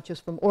AVAs, not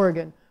just from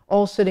Oregon,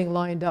 all sitting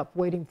lined up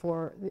waiting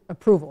for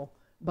approval,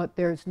 but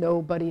there's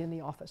nobody in the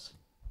office.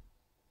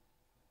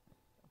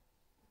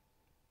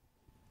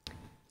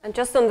 And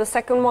just on the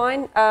second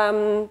wine,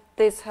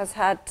 this has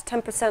had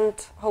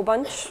 10% whole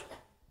bunch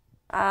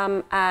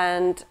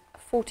and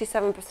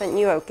 47%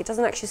 new oak. It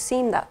doesn't actually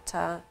seem that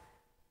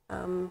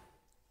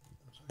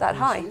that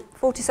high.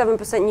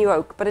 47% new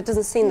oak, but it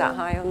doesn't seem that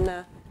high on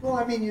there. Well,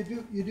 I mean, you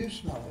do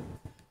smell it,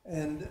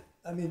 and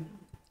I mean,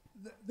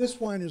 this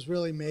wine is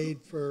really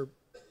made for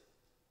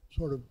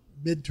sort of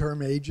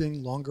midterm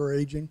aging, longer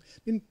aging. I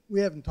mean, we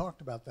haven't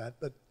talked about that,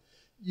 but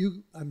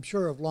you, I'm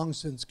sure, have long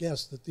since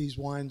guessed that these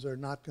wines are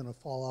not going to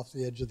fall off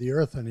the edge of the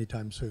earth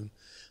anytime soon.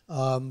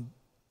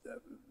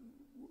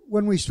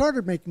 When we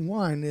started making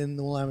wine in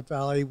the Willamette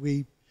Valley,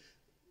 we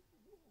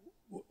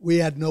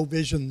had no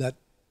vision that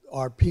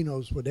our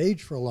Pinots would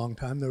age for a long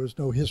time. There was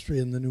no history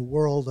in the New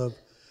World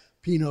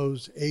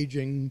Pinots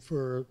aging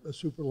for a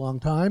super long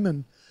time.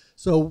 And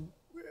so,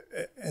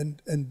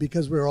 and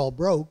because we were all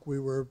broke, we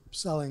were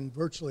selling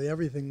virtually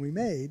everything we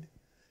made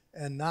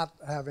and not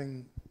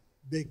having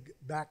big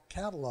back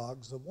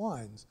catalogs of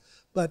wines.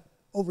 But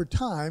over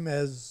time,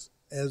 as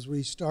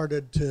we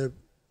started to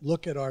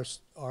look at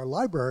our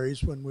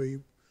libraries when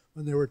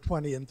they were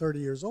 20 and 30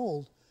 years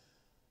old,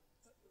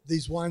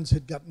 these wines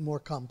had gotten more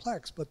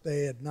complex, but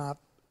they had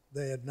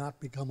not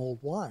become old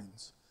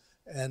wines.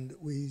 And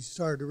we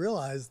started to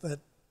realize that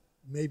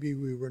maybe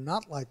we were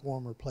not like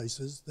warmer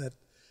places, that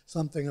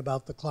something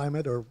about the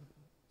climate or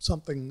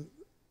something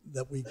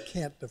that we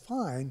can't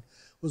define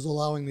was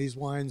allowing these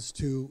wines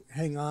to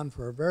hang on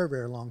for a very,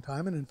 very long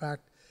time, and in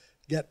fact,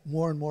 get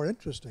more and more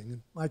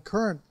interesting. My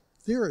current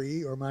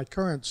theory or my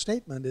current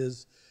statement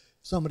is,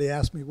 if somebody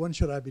asked me, when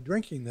should I be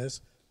drinking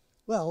this?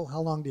 Well,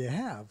 how long do you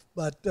have?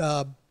 But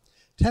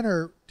 10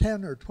 or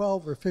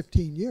 12 or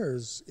 15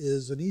 years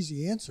is an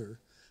easy answer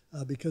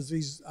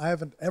because I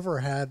haven't ever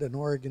had an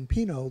Oregon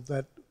Pinot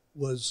that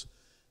was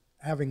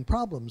having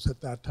problems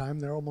at that time.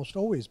 They're almost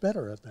always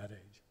better at that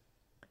age.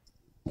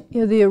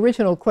 You know, the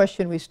original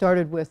question we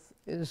started with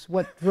is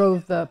what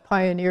drove the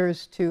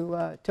pioneers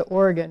to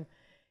Oregon.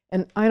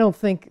 And I don't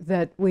think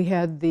that we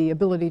had the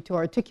ability to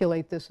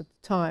articulate this at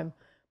the time,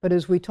 but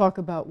as we talk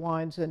about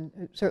wines,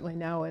 and certainly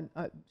now in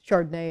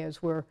Chardonnay,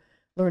 as we're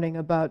learning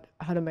about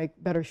how to make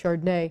better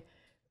Chardonnay,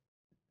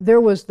 there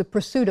was the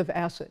pursuit of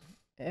acid.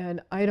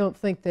 And I don't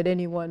think that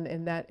anyone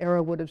in that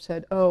era would have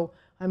said, oh,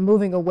 I'm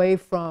moving away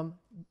from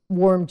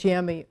warm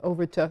jammy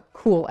over to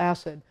cool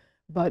acid.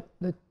 But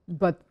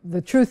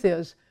the truth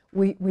is,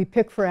 we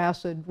pick for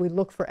acid, we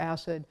look for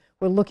acid,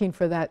 we're looking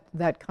for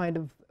that kind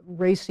of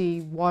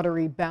racy,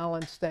 watery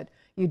balance that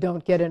you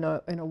don't get in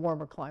a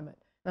warmer climate.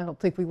 And I don't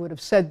think we would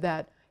have said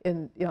that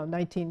in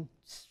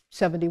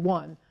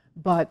 1971,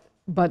 but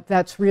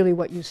that's really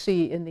what you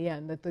see in the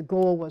end, that the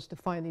goal was to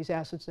find these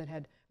acids that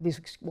had,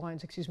 these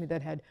wines,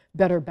 that had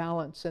better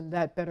balance, and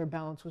that better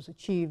balance was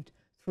achieved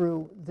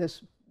through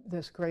this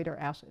greater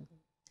acid.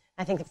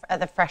 I think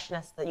the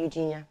freshness that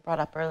Eugenia brought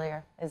up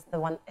earlier is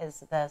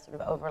the sort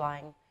of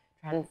overlying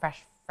trend: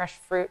 fresh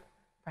fruit,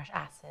 fresh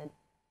acid,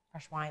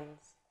 fresh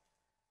wines.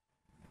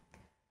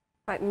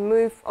 Right,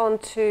 move on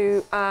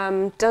to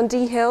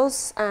Dundee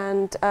Hills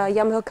and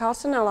Yamhill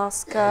Carlton. I'll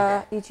ask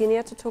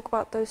Eugenia to talk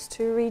about those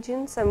two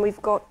regions. And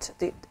we've got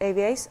the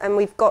AVAs, and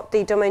we've got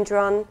the Domaine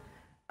Duran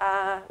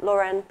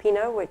Lorraine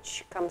Pinot,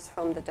 which comes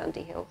from the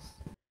Dundee Hills.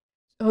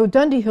 So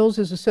Dundee Hills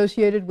is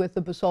associated with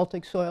the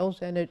basaltic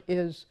soils, and it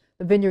is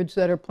the vineyards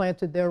that are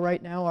planted there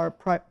right now are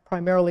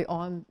primarily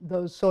on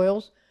those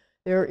soils.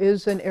 There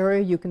is an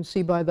area you can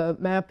see by the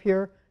map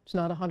here. It's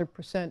not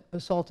 100%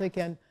 basaltic,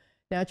 and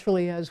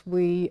naturally, as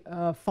we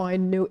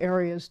find new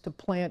areas to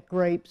plant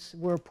grapes,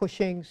 we're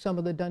pushing some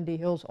of the Dundee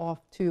Hills off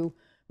to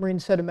marine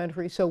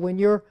sedimentary. So when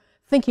you're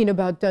thinking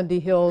about Dundee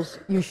Hills,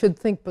 you should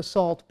think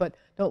basalt, but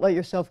don't let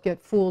yourself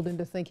get fooled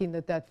into thinking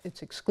that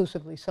it's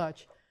exclusively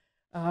such.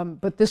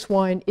 But this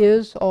wine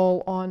is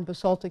all on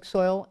basaltic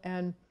soil,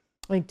 and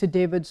I think to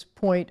David's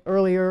point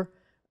earlier,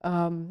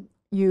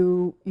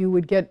 you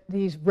would get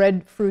these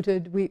red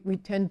fruited. We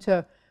tend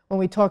to, when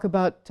we talk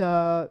about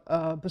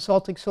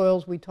basaltic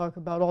soils, we talk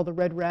about all the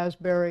red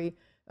raspberry,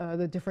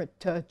 the different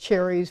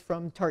cherries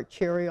from tart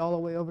cherry all the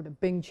way over to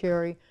Bing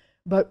cherry.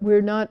 But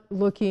we're not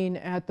looking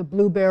at the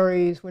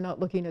blueberries. We're not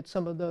looking at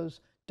some of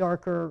those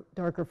darker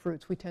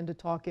fruits. We tend to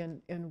talk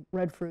in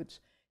red fruits.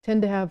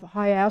 Tend to have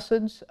high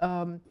acids,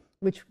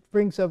 which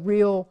brings a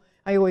real,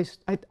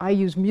 I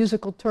use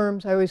musical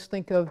terms. I always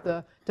think of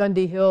the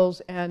Dundee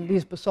Hills and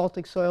these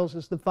basaltic soils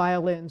as the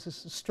violins,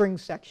 as the string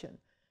section.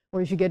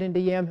 Whereas you get into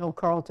Yamhill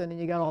Carlton and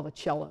you got all the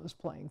cellos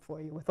playing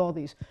for you with all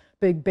these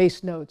big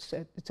bass notes.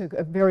 It's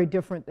a very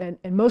different,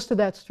 and most of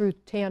that's through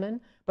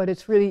tannin, but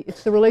it's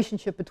the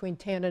relationship between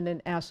tannin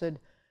and acid.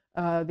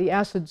 The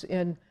acids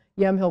in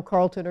Yamhill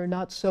Carlton are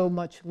not so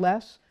much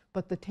less,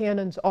 but the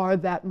tannins are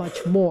that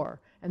much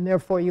more, and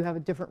therefore you have a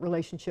different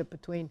relationship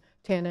between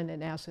tannin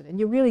and acid. And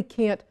you really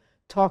can't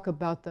talk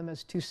about them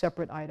as two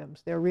separate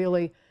items.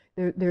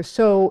 They're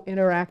so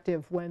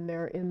interactive when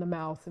they're in the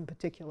mouth in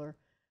particular.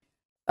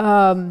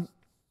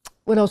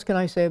 What else can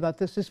I say about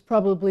this? This is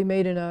probably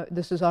made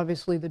this is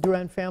obviously the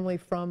Duran family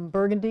from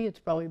Burgundy. It's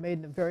probably made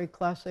in a very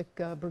classic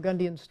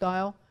Burgundian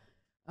style.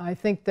 I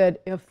think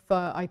that if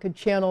I could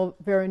channel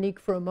Veronique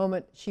for a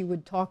moment, she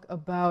would talk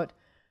about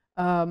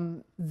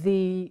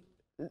the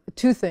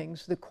two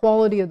things: the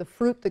quality of the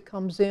fruit that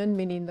comes in,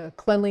 meaning the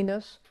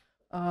cleanliness,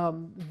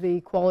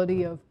 the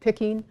quality of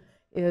picking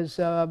is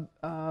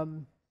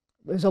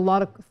there's a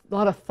lot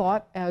of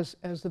thought as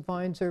the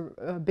vines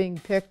are being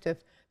picked. If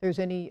there's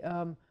any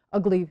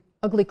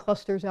ugly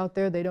clusters out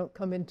there, they don't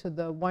come into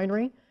the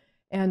winery.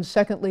 And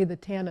secondly, the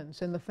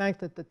tannins, and the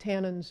fact that the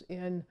tannins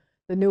in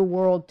the New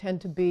World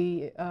tend to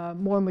be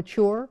more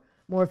mature,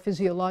 more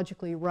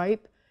physiologically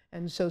ripe,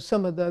 and so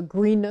some of the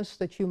greenness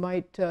that you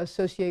might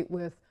associate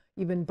with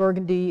even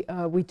Burgundy,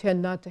 we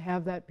tend not to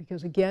have that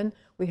because, again,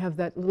 we have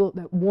that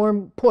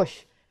warm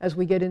push as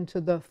we get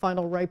into the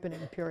final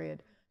ripening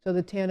period. So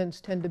the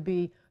tannins tend to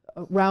be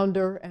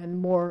rounder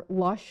and more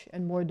lush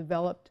and more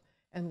developed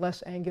and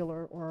less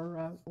angular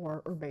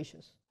or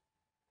herbaceous.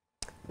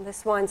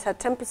 This wine's had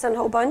 10%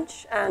 whole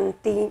bunch, and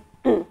the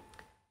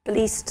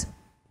least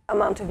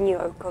amount of new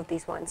oak of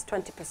these wines,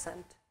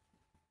 20%.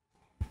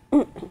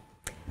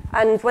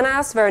 And when I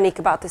asked Veronique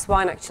about this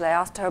wine, actually, I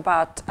asked her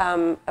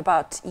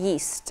about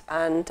yeast,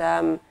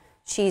 and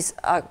she's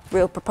a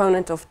real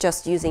proponent of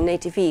just using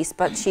native yeast,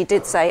 but she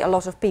did say a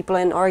lot of people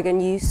in Oregon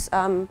use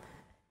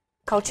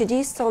cultured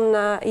yeast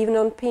on even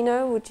on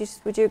Pinot.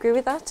 Would you agree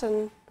with that?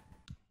 And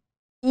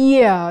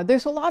yeah,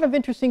 there's a lot of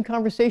interesting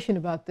conversation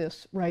about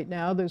this right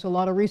now. There's a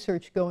lot of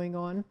research going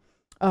on.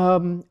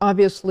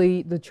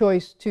 Obviously, the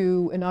choice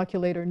to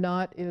inoculate or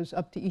not is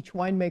up to each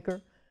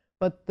winemaker,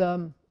 but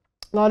a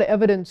lot of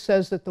evidence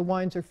says that the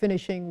wines are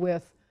finishing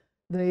with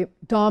the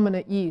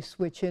dominant yeast,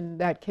 which in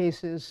that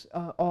case is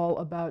all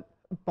about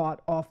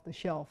bought off the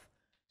shelf.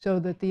 So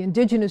that the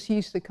indigenous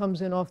yeast that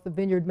comes in off the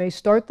vineyard may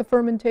start the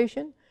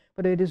fermentation,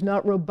 but it is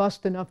not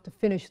robust enough to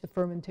finish the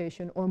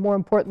fermentation, or more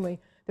importantly,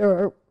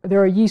 there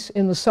are yeasts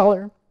in the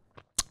cellar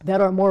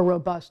that are more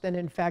robust and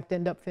in fact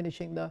end up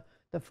finishing the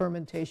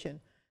fermentation.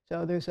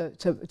 So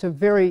it's a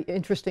very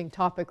interesting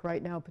topic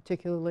right now,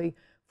 particularly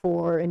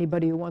for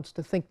anybody who wants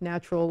to think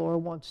natural or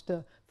wants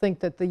to think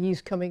that the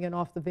yeast coming in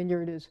off the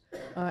vineyard is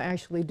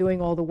actually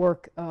doing all the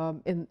work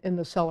in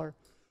the cellar.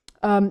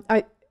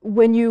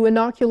 When you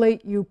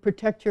inoculate, you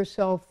protect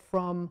yourself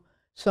from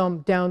some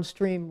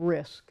downstream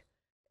risk.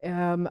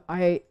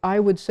 I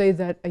would say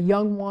that a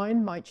young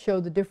wine might show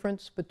the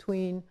difference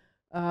between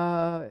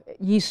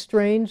yeast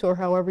strains or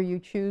however you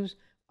choose.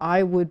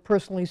 I would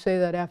personally say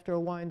that after a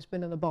wine's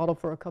been in the bottle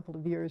for a couple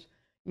of years,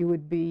 you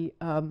would be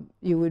at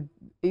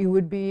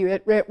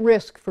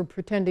risk for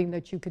pretending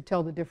that you could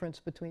tell the difference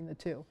between the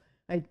two.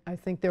 I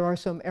think there are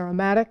some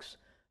aromatics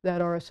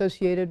that are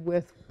associated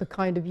with the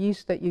kind of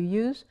yeast that you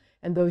use,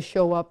 and those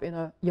show up in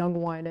a young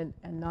wine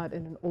and not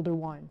in an older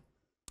wine.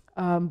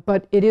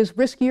 But it is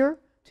riskier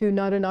to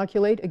not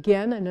inoculate.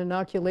 Again, an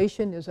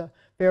inoculation is a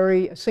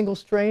single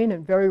strain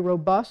and very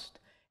robust,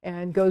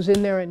 and goes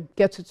in there and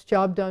gets its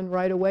job done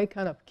right away,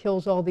 kind of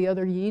kills all the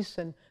other yeasts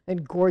and then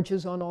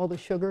gorges on all the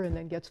sugar and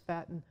then gets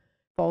fat and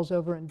falls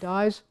over and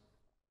dies.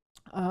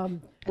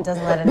 And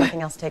doesn't let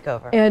anything else take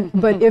over.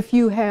 But if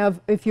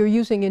you're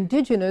using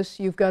indigenous,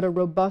 you've got a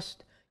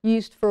robust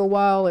yeast for a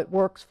while, it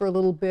works for a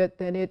little bit,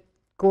 then it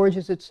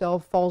gorges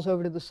itself, falls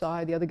over to the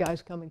side, the other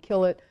guys come and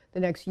kill it, the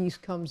next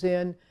yeast comes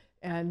in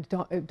and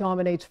it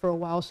dominates for a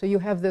while. So you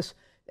have this,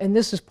 and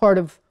this is part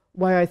of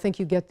why I think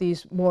you get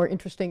these more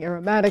interesting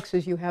aromatics,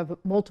 is you have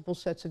multiple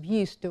sets of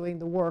yeast doing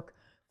the work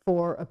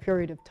for a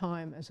period of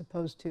time, as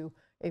opposed to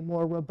a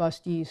more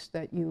robust yeast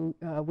that you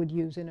would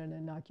use in an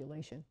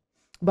inoculation.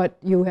 But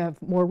you have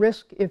more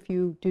risk if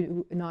you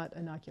do not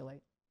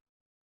inoculate.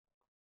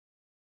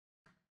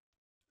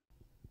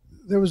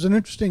 There was an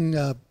interesting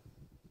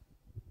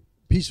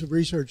piece of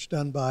research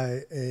done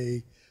by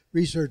a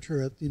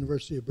researcher at the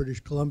University of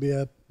British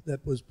Columbia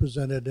that was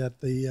presented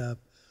at the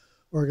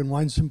Oregon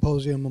Wine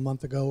Symposium a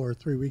month ago or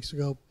 3 weeks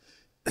ago,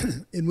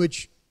 in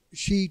which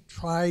she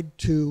tried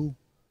to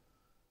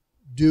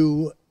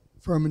do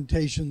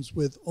fermentations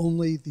with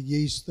only the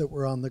yeast that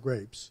were on the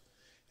grapes.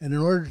 And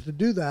in order to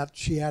do that,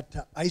 she had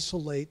to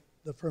isolate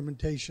the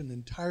fermentation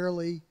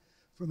entirely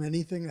from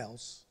anything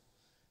else.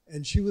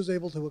 And she was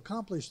able to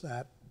accomplish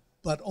that,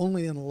 but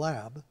only in a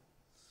lab,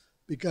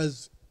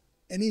 because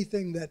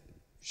anything that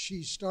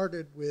she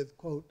started with,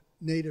 quote,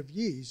 native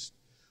yeast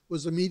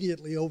was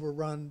immediately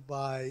overrun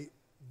by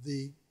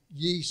the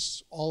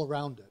yeasts all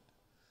around it.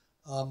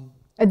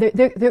 And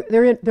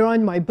they're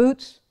on my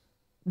boots,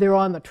 they're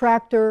on the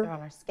tractor, They're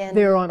on our skin.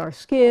 they're on our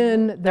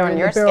skin, They're on in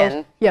your the barrels.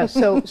 skin. Yeah,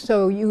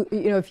 so you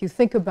know, if you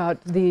think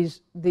about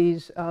these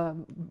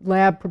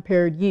lab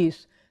prepared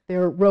yeasts,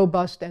 they're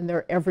robust and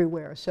they're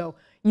everywhere. So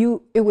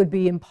it would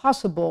be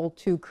impossible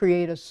to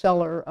create a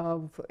cellar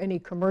of any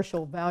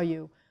commercial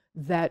value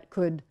that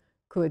could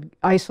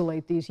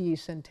isolate these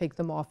yeasts and take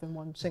them off in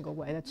one single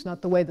way. That's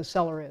not the way the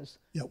cellar is.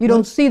 Yeah, you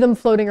don't see them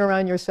floating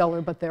around your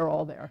cellar, but they're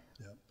all there.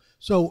 Yeah.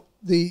 So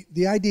the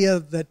idea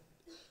that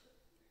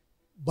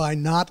by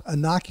not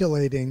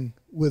inoculating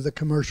with a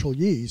commercial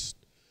yeast,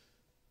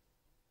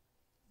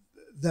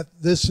 that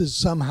this is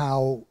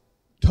somehow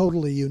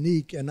totally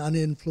unique and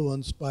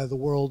uninfluenced by the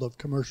world of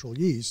commercial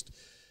yeast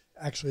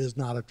actually is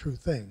not a true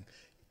thing.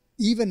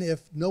 Even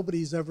if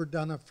nobody's ever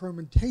done a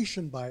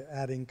fermentation by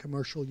adding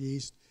commercial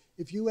yeast,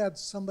 if you had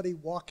somebody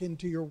walk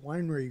into your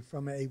winery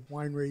from a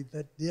winery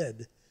that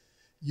did,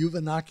 you've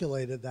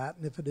inoculated that,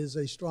 and if it is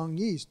a strong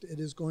yeast, it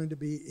is going to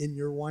be in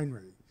your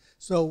winery.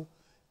 So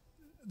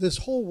this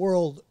whole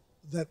world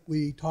that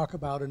we talk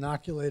about,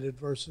 inoculated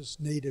versus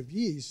native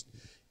yeast,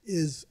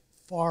 is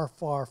far,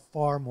 far,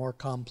 far more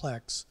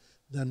complex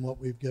than what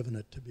we've given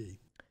it to be.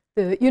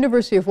 The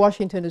University of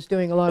Washington is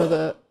doing a lot of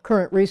the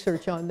current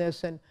research on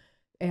this,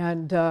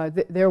 and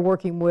they're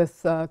working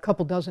with a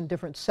couple dozen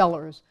different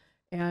cellars,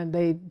 and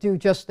they do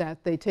just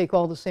that. They take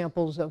all the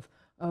samples of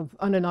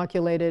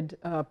uninoculated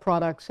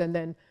products, and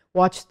then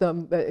watch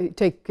them do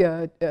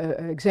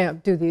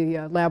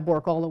the lab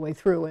work all the way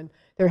through. And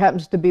there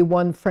happens to be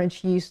one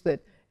French yeast that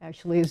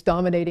actually is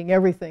dominating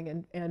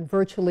everything, and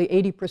virtually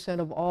 80%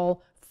 of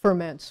all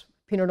ferments,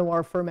 Pinot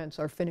Noir ferments,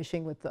 are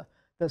finishing with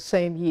the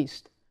same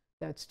yeast.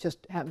 That's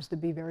just happens to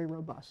be very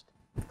robust.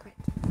 Great,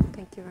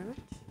 thank you very much.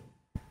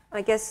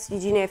 I guess,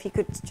 Eugenia, if you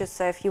could just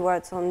say a few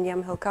words on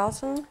Yamhill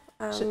Carlton.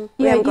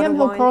 Yeah,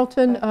 Yamhill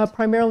Carlton,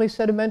 primarily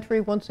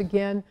sedimentary. Once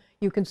again,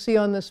 you can see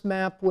on this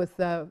map with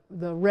the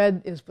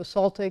red is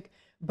basaltic,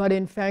 but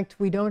in fact,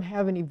 we don't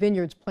have any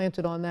vineyards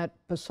planted on that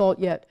basalt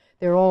yet.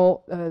 They're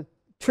all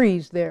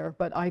trees there,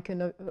 but I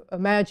can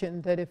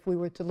imagine that if we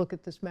were to look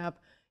at this map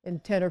in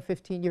 10 or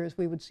 15 years,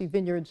 we would see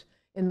vineyards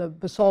in the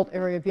basalt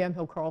area of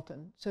Yamhill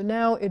Carlton. So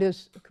now it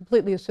is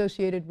completely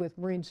associated with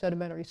marine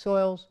sedimentary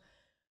soils.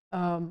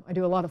 I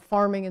do a lot of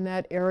farming in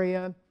that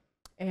area,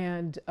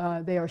 and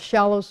they are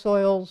shallow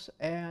soils,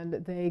 and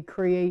they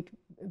create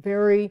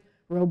very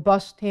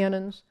robust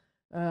tannins.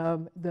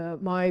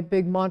 My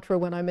big mantra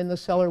when I'm in the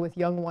cellar with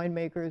young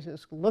winemakers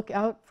is look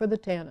out for the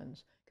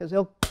tannins, because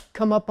they'll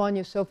come up on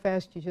you so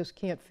fast you just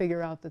can't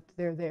figure out that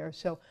they're there.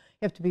 So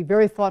you have to be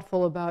very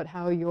thoughtful about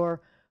how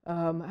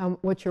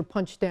what your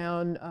punch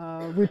down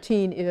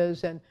routine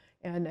is, and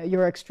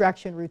your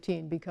extraction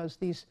routine, because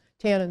these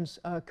tannins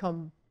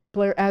come,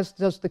 as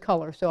does the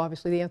color, so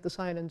obviously the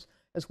anthocyanins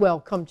as well,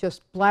 come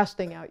just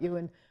blasting at you,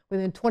 and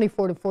within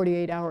 24 to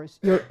 48 hours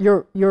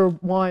your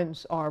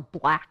wines are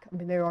black. I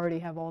mean, they already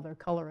have all their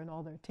color and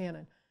all their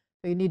tannin,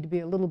 so you need to be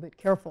a little bit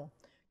careful.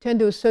 Tend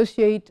to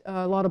associate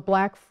a lot of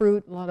black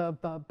fruit, a lot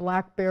of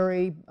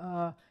blackberry,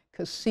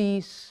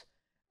 cassis,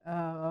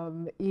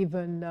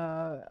 even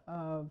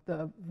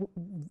the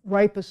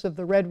ripest of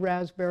the red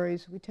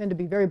raspberries. We tend to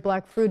be very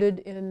black fruited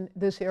in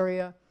this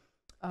area,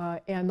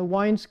 and the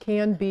wines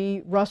can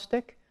be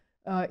rustic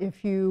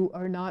if you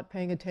are not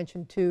paying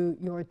attention to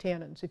your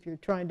tannins. If you're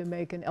trying to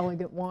make an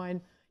elegant wine,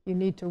 you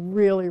need to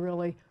really,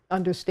 really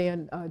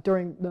understand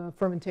during the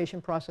fermentation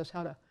process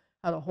how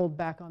to hold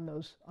back on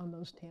those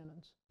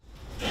tannins.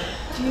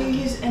 Do you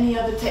use any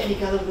other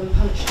technique other than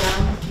punch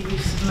down? Do you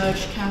use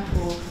submerged cap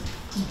or?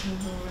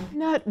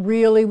 Not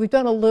really. We've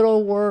done a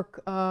little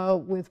work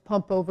with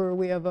pump over.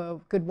 We have a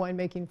good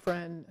winemaking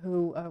friend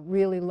who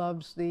really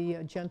loves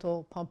the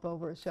gentle pump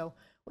over. So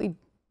we've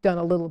done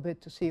a little bit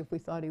to see if we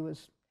thought he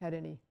had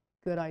any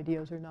good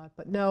ideas or not.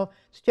 But no,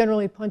 it's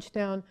generally punch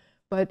down.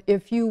 But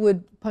if you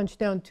would punch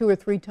down 2 or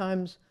 3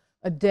 times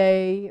a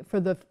day for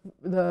the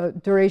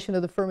duration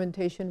of the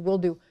fermentation, we'll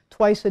do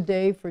twice a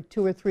day for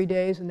 2 or 3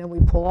 days, and then we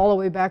pull all the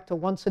way back to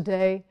once a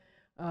day.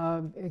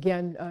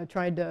 Again,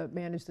 trying to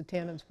manage the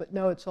tannins, but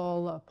no, it's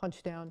all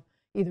punched down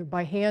either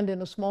by hand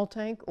in a small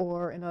tank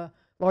or in a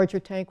larger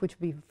tank, which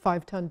would be a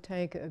 5-ton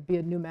tank. It'd be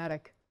a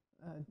pneumatic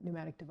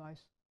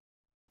device.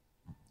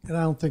 And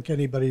I don't think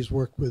anybody's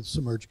worked with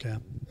submerged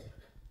cap.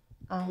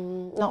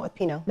 Not with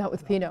Pinot. Not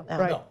with Pinot, No.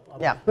 right. No.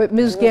 Yeah. But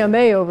Ms.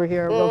 Gamay over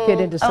here will get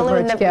into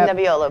submerged cap.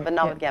 Only Nebbiolo, but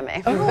not with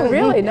Gamay. Oh,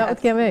 really? Not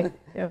with Gamay.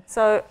 Yeah.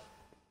 So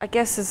I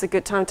guess it's a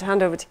good time to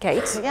hand over to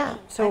Kate. Yeah.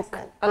 Talk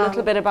a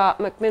little bit about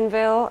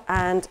McMinnville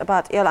and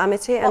about Isle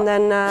Amity, and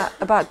then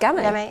about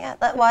Gamay. Gamay, yeah.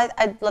 Well,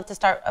 I'd love to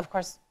start, of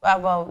course,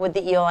 with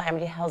the Isle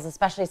Amity Hills,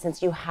 especially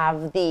since you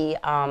have the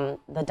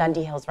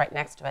Dundee Hills right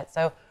next to it.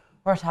 So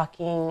we're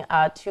talking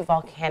 2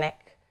 volcanic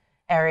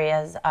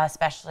areas,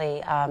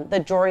 especially the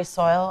Jory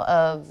soil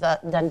of the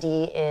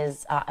Dundee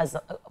is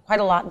quite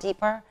a lot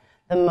deeper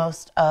than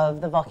most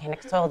of the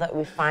volcanic soil that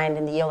we find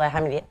in the Isle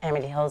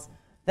Amity Hills.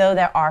 Though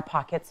there are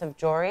pockets of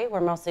Jory, we're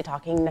mostly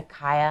talking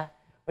Nakaya,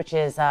 which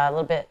is a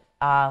little bit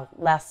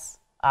less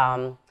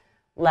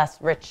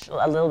rich,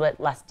 a little bit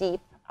less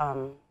deep.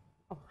 Oh,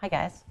 hi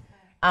guys.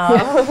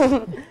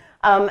 The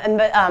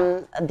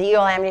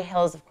Isle Amity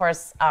Hills, of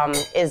course,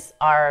 is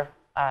our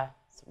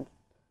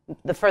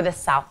the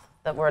furthest south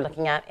that we're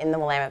looking at in the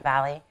Willamette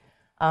Valley.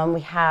 We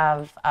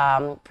have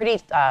pretty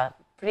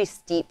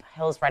steep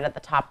hills right at the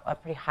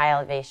top, pretty high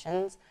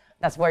elevations.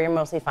 That's where you're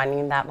mostly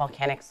finding that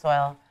volcanic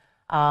soil.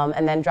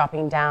 And then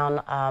dropping down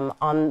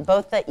on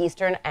both the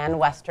eastern and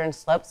western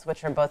slopes,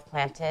 which are both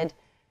planted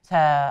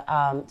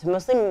to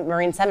mostly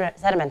marine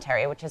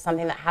sedimentary, which is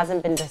something that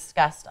hasn't been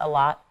discussed a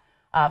lot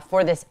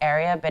for this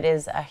area, but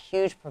is a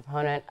huge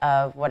proponent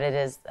of what it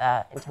is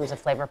in terms of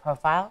flavor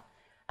profile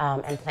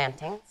and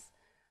plantings.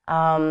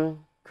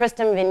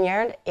 Christum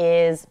Vineyard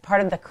is part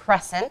of the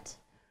Crescent.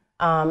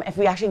 If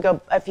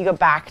you go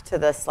back to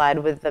the slide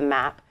with the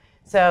map,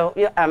 so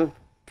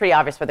pretty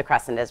obvious where the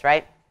Crescent is,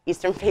 right?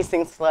 Eastern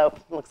facing slope,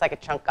 looks like a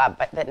chunk got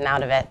bitten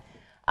out of it.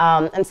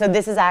 And so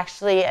this is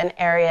actually an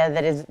area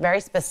that is very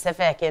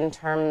specific in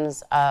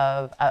terms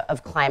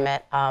of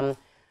climate.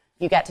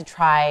 You get to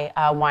try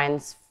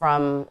wines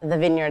from the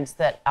vineyards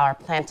that are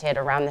planted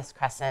around this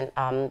crescent.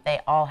 They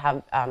all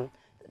have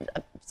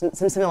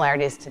some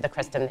similarities to the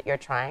Christum that you're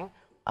trying.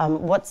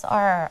 What's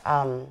our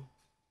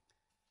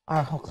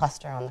whole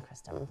cluster on the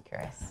Christum? I'm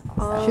curious.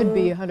 Should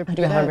be 100%.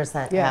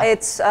 100%, yeah.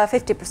 It's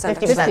 50%.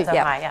 50%, so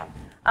high, yeah.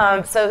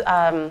 So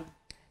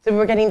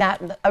we're getting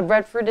that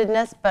red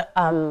fruitedness, but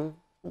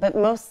but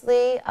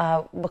mostly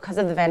because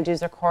of the Van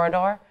Duzer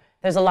corridor,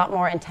 there's a lot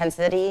more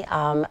intensity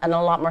and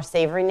a lot more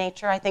savory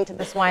nature, I think, to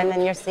this wine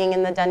than you're seeing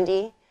in the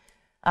Dundee.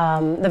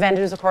 The Van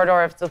Duzer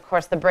corridor is, of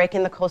course, the break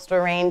in the coastal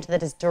range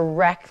that is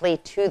directly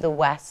to the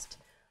west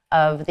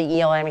of the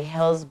Willamette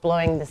Hills,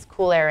 blowing this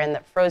cool air in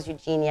that froze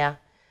Eugenia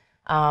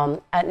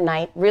at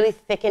night, really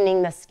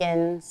thickening the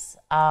skins,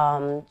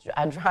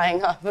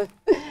 drying off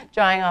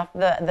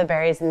the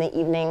berries in the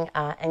evening,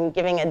 and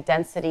giving a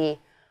density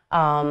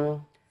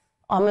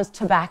almost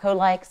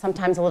tobacco-like,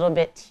 sometimes a little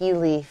bit tea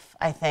leaf,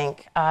 I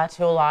think,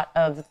 to a lot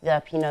of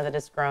the Pinot that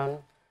is grown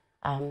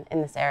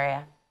in this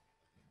area.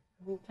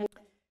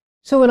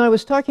 So when I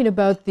was talking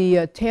about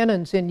the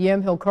tannins in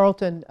Yamhill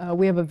Carlton,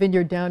 we have a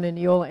vineyard down in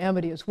Eola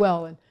Amity as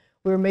well, and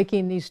we were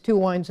making these two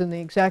wines in the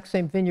exact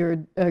same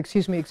vineyard,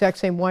 exact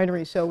same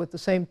winery, so with the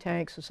same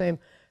tanks, the same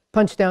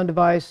punch down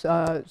device,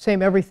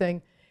 same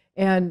everything.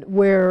 And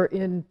where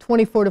in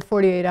 24 to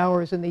 48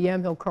 hours in the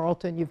Yamhill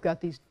Carlton, you've got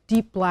these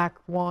deep black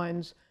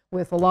wines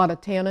with a lot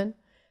of tannin.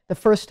 The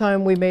first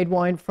time we made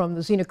wine from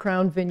the Zena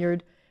Crown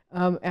vineyard,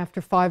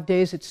 after 5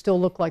 days, it still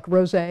looked like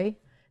rosé.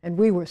 And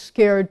we were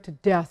scared to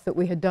death that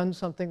we had done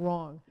something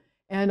wrong.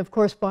 And of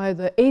course, by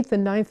the 8th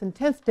and 9th and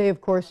 10th day,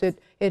 of course, it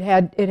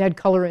had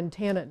color and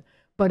tannin.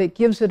 But it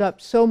gives it up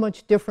so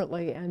much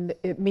differently, and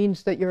it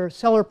means that your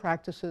cellar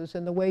practices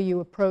and the way you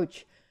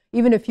approach,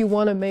 even if you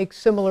want to make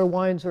similar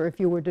wines, or if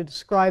you were to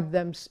describe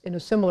them in a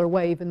similar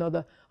way, even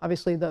though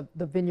obviously the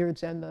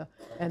vineyards and the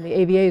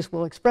AVAs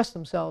will express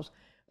themselves,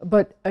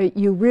 but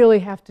you really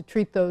have to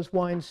treat those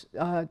wines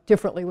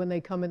differently when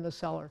they come in the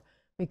cellar,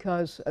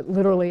 because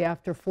literally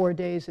after 4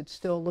 days it's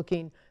still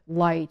looking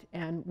light,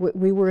 and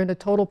we were in a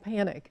total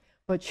panic.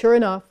 But sure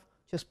enough,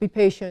 just be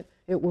patient.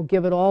 It will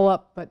give it all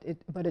up, but it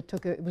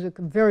was a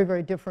very,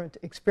 very different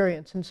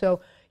experience. And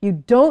so you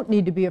don't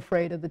need to be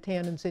afraid of the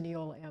tannins in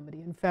Eola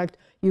Amity. In fact,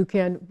 you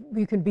can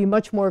be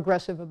much more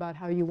aggressive about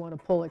how you want to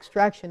pull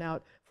extraction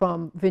out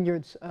from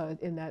vineyards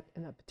in that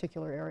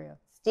particular area.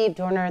 Steve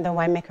Dorner, the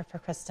winemaker for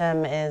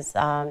Christum, is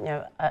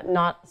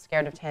not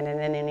scared of tannin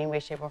in any way,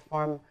 shape, or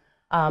form.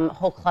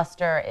 Whole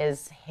cluster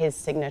is his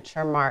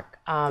signature mark,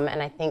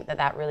 and I think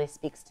that really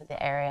speaks to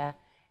the area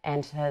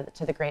and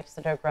to the grapes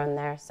that are grown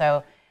there.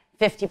 So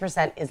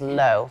 50% is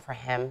low for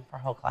him for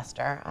whole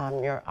cluster.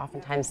 You're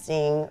oftentimes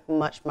seeing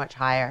much, much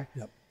higher.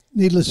 Yep.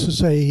 Needless to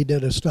say, he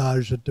did a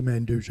stage at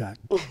Domaine Dujac.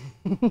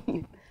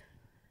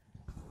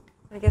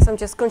 I guess I'm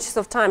just conscious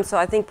of time, so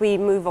I think we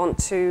move on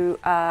to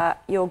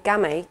your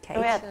Gamay, Kate,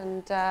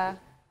 and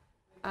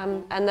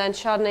then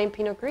Chardonnay and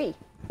Pinot Gris.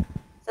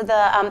 So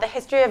the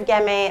history of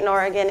Gamay in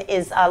Oregon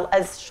is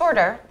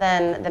shorter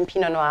than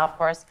Pinot Noir, of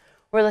course.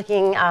 We're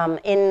looking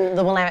in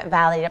the Willamette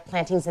Valley at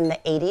plantings in the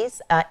 80s,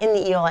 in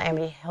the Eola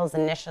Amity Hills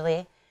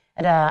initially,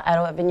 at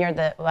a vineyard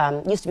that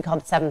used to be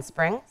called Seven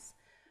Springs.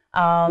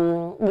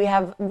 We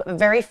have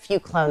very few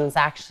clones,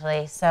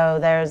 actually. So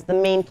there's the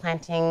main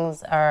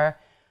plantings are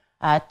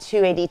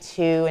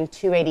 282 and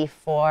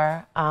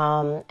 284,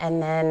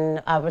 and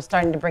then we're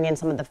starting to bring in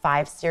some of the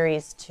 5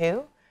 series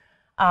too.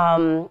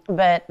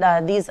 But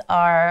these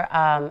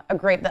are a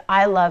grape that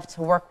I love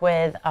to work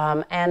with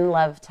and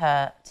love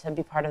to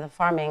be part of the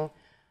farming.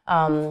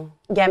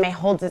 Gamay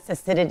holds its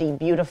acidity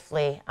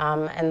beautifully,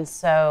 and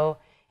so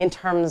in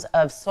terms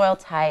of soil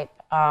type,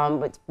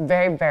 it's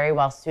very, very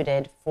well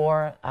suited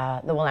for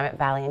the Willamette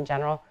Valley in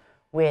general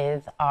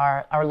with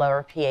our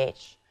lower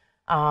pH,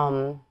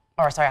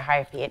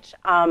 higher pH.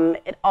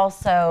 It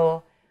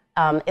also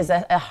is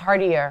a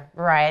hardier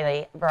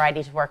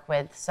variety to work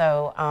with,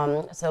 so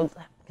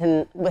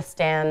can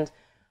withstand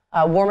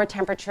warmer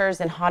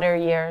temperatures in hotter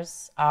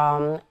years,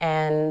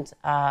 and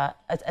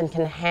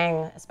can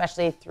hang,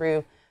 especially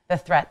through the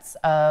threats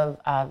of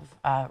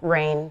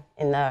rain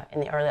in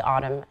the early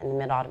autumn and the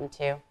mid-autumn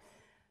too.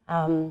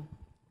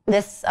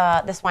 This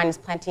wine is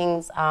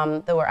plantings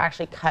that were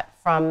actually cut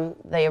from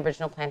the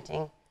original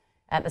planting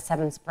at the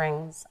Seven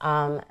Springs,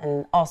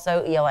 and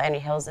also Eola Amity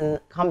Hills in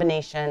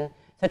combination,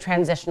 so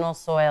transitional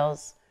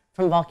soils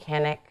from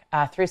volcanic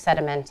through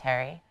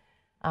sedimentary.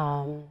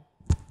 I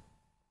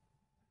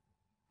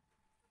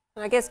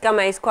guess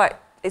Gamay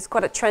is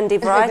quite a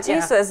trendy variety,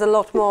 so there's a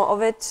lot more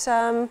of it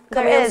coming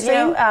there is,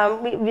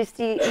 upstream. We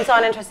saw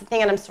an interesting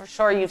thing, and I'm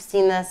sure you've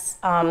seen this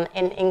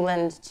in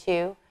England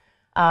too,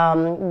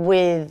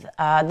 with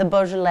the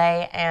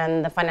Beaujolais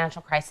and the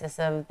financial crisis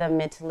of the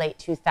mid to late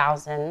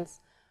 2000s,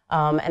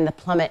 and the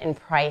plummet in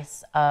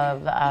price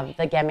of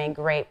the Gamay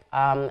grape,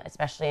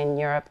 especially in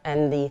Europe,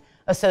 and the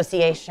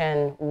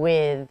association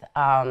with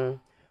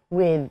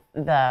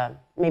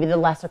maybe the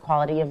lesser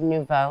quality of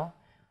Nouveau.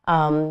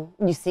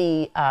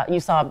 You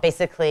saw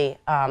basically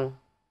sort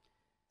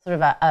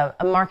of a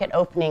market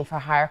opening for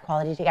higher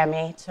quality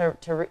Gamay to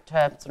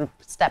sort of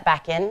step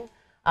back in,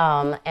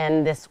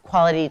 and this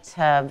quality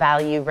to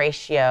value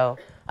ratio,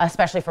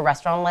 especially for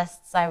restaurant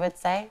lists, I would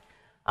say.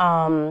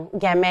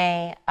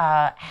 Gamay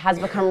has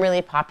become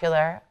really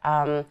popular.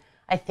 I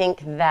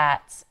think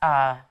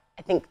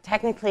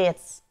technically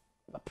it's,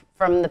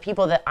 from the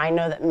people that I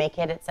know that make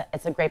it,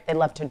 it's a grape they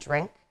love to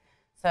drink.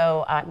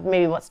 So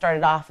maybe what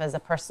started off as a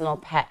personal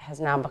pet has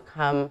now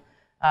become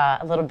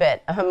a little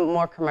bit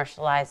more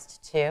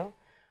commercialized too.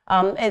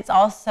 It's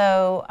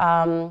also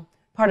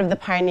part of the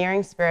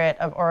pioneering spirit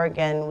of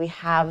Oregon. We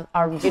have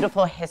our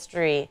beautiful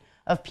history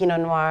of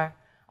Pinot Noir,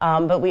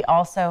 but we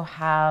also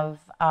have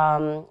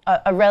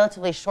a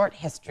relatively short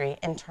history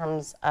in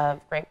terms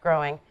of grape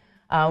growing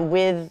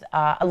with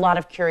a lot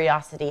of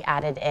curiosity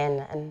added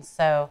in. And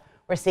so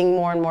we're seeing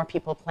more and more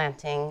people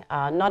planting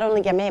not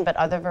only Gamay, but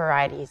other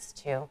varieties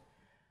too.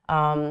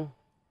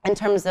 In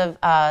terms of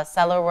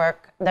cellar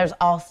work, there's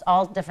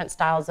all different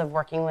styles of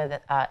working with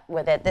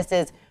it. This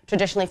is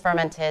traditionally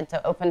fermented,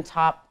 so open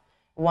top,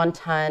 1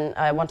 ton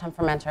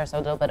fermenter, so a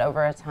little bit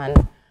over a ton.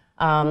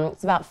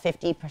 It's about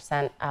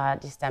 50%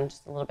 destemmed,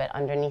 just a little bit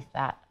underneath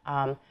that.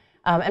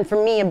 And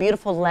for me, a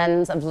beautiful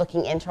lens of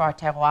looking into our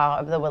terroir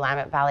of the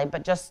Willamette Valley,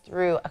 but just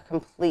through a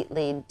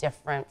completely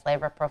different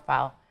flavor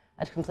profile,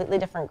 a completely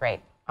different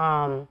grape.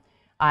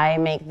 I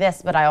make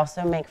this, but I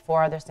also make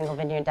 4 other single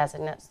vineyard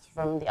designates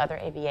from the other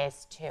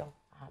AVAs too.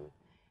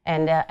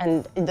 And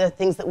the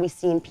things that we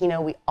see in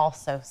Pinot, we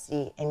also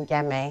see in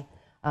Gamay,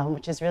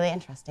 which is really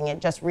interesting. It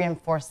just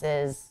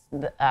reinforces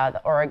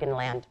the Oregon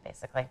land,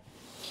 basically.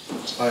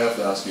 I have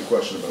to ask you a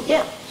question about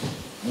that.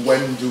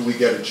 When do we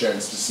get a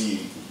chance to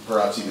see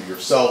perhaps either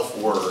yourself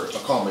or a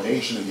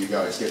combination of you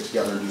guys get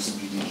together and do some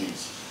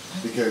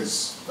PTGs?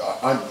 Because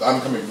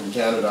I'm coming from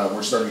Canada and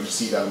we're starting to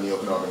see that in the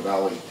Okanagan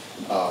Valley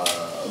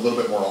a little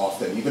bit more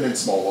often, even in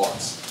small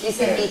lots. You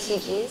said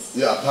BTGs?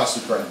 Yeah,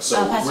 Pastor Trend.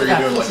 So we're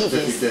doing like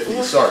PTGs.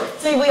 50-50. Sorry.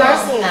 So we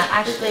are seeing that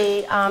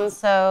actually.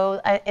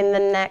 So in the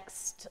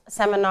next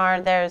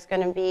seminar, there's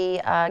going to be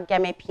a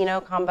Gamay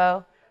Pinot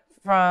combo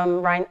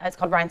from it's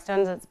called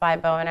Rhinestones. It's by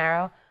Bow and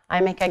Arrow. I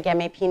make a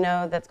Gamay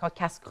Pinot that's called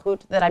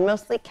Casse-Croûte that I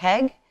mostly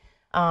keg,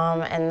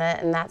 and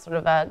that's sort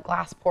of a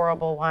glass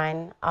pourable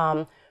wine.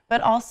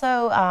 But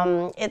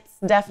also, it's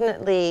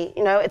definitely,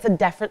 it's a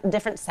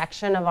different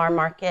section of our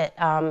market.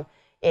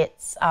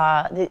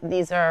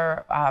 These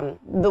are,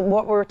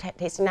 what we're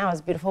tasting now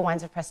is beautiful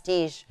wines of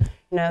prestige,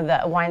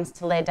 the wines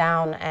to lay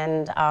down,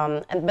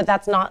 but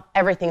that's not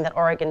everything that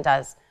Oregon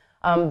does.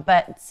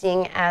 But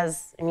seeing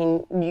as,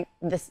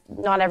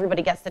 not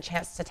everybody gets the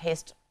chance to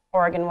taste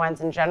Oregon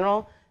wines in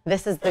general,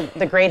 this is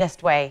the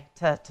greatest way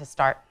to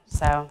start.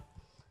 So,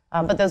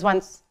 but those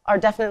wines are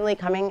definitely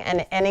coming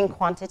and in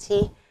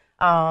quantity.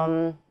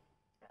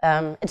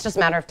 It's just a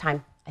matter of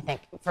time, I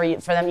think, for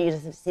them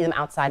to see them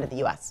outside of the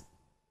U.S.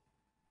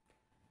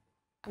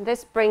 And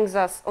this brings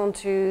us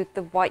onto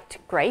the white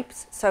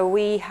grapes. So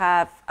we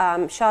have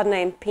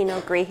Chardonnay and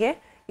Pinot Gris here.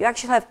 You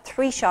actually have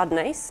 3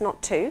 Chardonnays,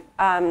 not 2.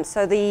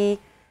 So the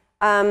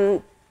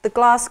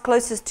glass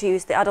closest to you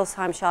is the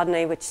Adelsheim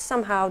Chardonnay, which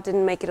somehow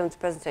didn't make it onto the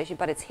presentation,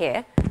 but it's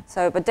here.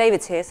 But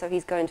David's here, so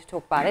he's going to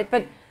talk about it.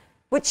 But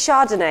with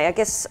Chardonnay, I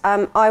guess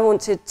I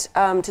wanted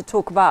to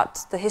talk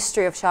about the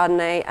history of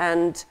Chardonnay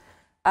and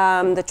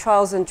the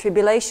trials and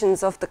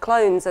tribulations of the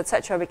clones,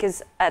 etc.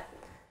 Because at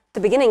the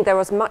beginning there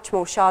was much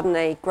more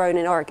Chardonnay grown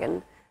in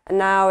Oregon, and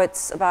now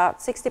it's about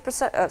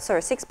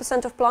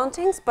 6% of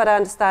plantings. But I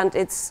understand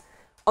it's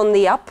on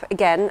the up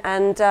again.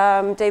 And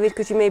David,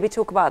 could you maybe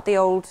talk about the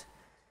old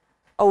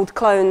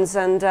clones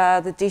and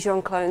the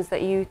Dijon clones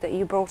that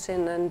you brought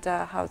in and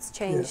how it's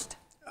changed?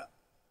 Yeah.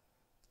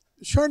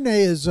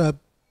 Chardonnay is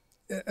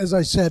as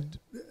I said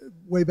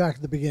way back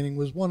at the beginning,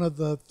 was one of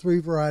the 3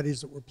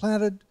 varieties that were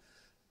planted,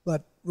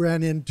 but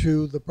ran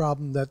into the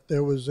problem that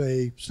there was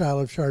a style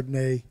of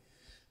Chardonnay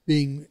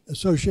being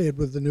associated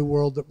with the New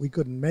World that we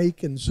couldn't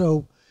make. And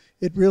so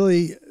it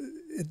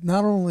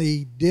not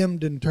only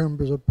dimmed in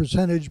terms of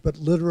percentage, but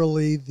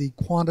literally the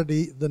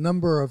quantity, the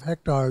number of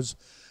hectares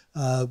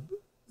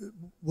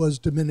was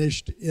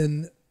diminished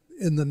in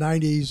the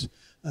 90s,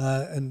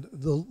 and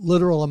the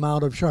literal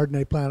amount of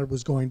Chardonnay planted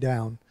was going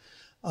down.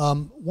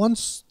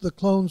 Once the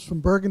clones from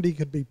Burgundy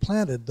could be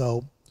planted,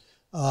 though,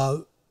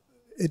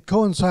 it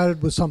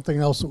coincided with something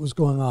else that was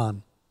going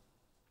on.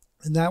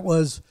 And that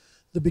was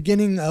the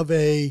beginning of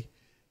a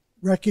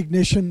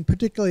recognition,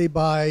 particularly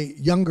by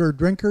younger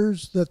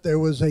drinkers, that there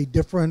was a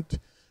different,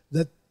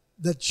 that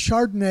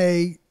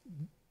Chardonnay,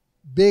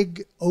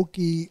 big,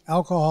 oaky,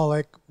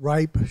 alcoholic,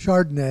 ripe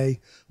Chardonnay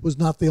was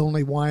not the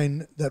only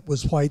wine that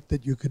was white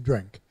that you could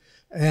drink.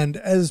 And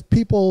as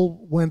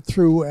people went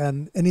through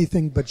an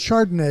anything but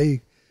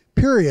Chardonnay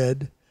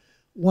period,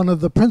 one of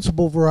the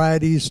principal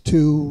varieties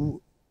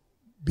to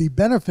be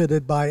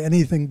benefited by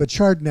anything but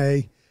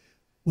Chardonnay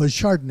was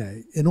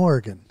Chardonnay in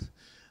Oregon.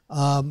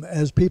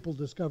 As people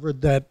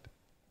discovered that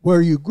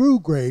where you grew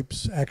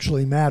grapes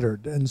actually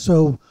mattered. And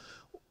so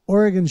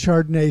Oregon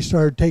Chardonnay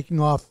started taking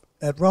off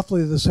at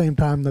roughly the same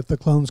time that the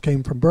clones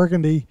came from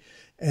Burgundy.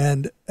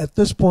 And at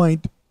this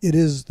point, it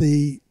is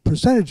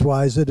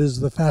percentage-wise, it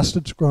is the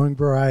fastest growing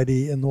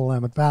variety in the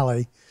Willamette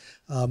Valley.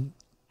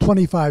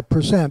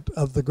 25%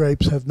 of the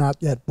grapes have not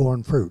yet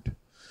borne fruit.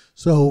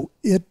 So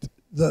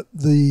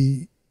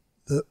the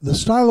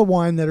style of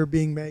wine that are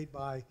being made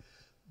by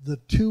the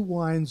 2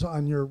 wines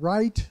on your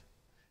right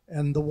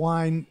and the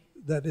wine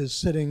that is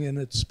sitting in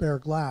its spare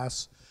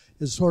glass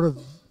is sort of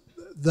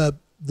the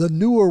the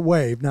newer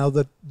wave. Now,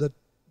 the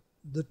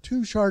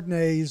two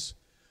Chardonnays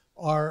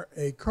are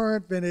a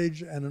current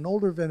vintage and an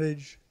older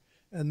vintage,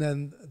 and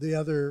then the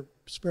other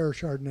spare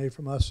Chardonnay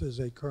from us is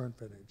a current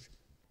vintage.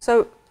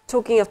 So,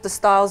 talking of the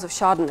styles of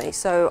Chardonnay,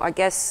 so I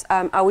guess,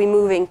 are we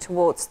moving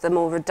towards the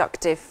more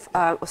reductive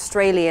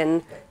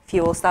Australian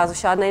fuel styles of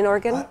Chardonnay in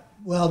Oregon?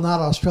 Well, not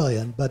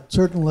Australian, but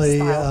certainly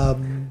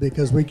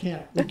because we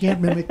can't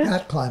mimic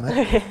that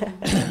climate.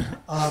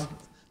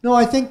 No,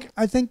 I think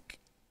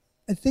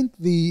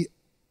the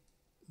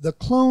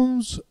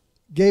clones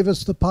gave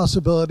us the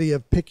possibility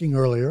of picking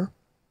earlier,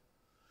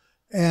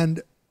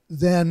 and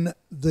then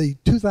the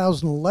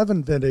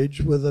 2011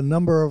 vintage with a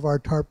number of our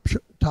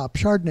top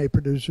Chardonnay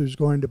producers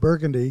going to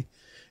Burgundy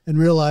and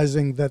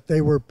realizing that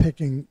they were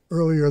picking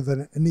earlier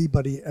than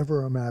anybody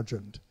ever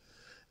imagined.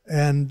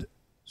 And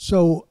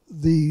so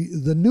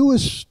the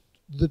newest,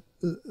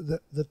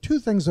 the two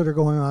things that are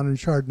going on in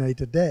Chardonnay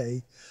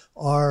today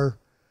are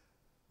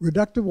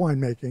reductive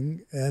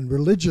winemaking and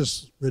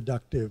religious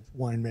reductive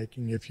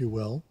winemaking, if you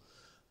will,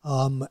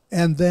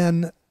 and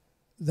then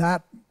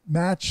that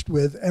matched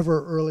with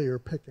ever earlier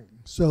picking,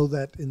 so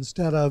that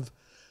instead of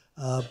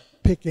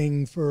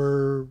picking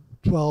for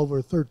 12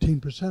 or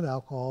 13%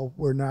 alcohol,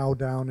 we're now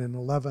down in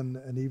 11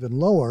 and even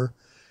lower,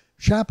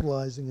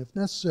 chaptalizing if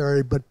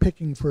necessary, but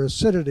picking for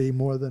acidity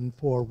more than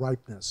for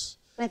ripeness.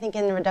 I think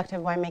in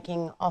reductive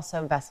winemaking,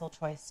 also vessel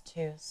choice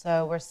too.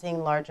 So we're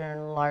seeing larger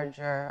and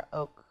larger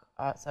oak,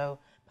 so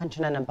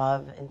puncheon and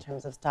above in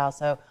terms of style.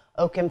 So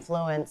oak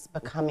influence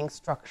becoming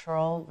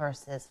structural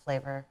versus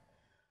flavor.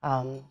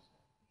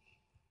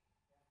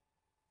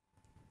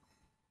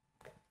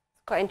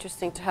 Quite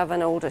interesting to have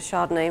an older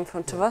Chardonnay in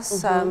front of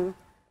us.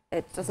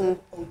 It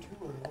doesn't.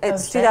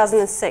 It's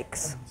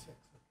 2006.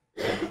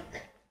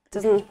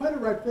 Doesn't. Quite a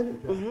ripe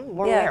vintage.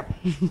 Yeah.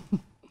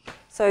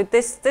 So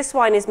this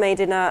wine is made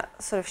in a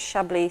sort of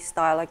Chablis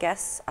style, I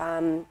guess.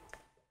 50%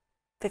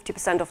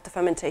 of the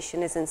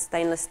fermentation is in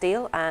stainless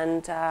steel,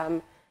 and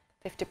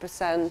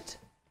 50%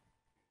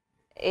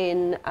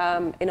 in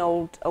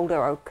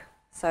older oak.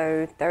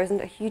 So there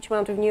isn't a huge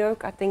amount of new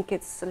oak. I think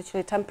it's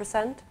literally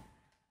 10%.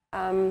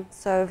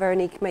 So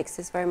Veronique makes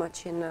this very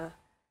much in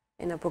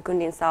a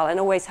Burgundian style, and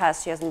always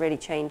has. She hasn't really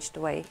changed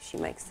the way she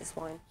makes this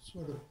wine.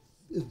 Sort of,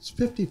 it's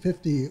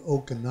 50-50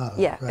 oak and not oak,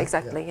 yeah, right?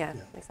 exactly. Yeah,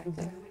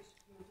 exactly.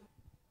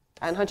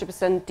 And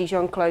 100%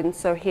 Dijon clone.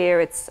 So here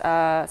it's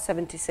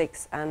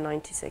 76 and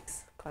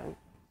 96 clone.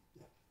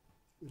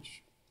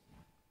 Which,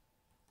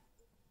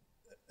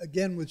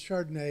 again, with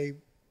Chardonnay,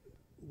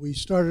 we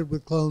started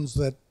with clones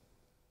that,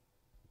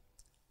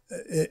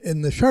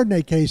 in the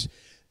Chardonnay case,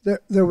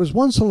 there was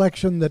one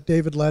selection that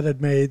David Lett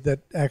had made that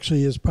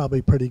actually is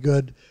probably pretty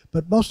good,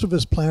 but most of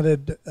us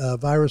planted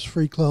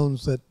virus-free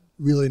clones that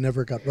really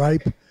never got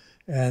ripe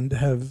and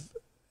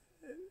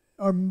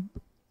are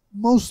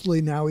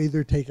mostly now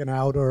either taken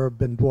out or have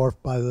been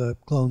dwarfed by the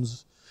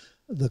clones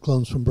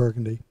from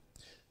Burgundy.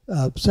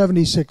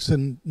 76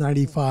 and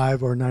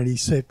 95 or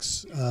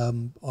 96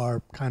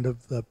 are kind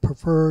of the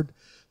preferred.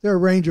 There are a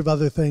range of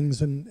other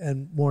things,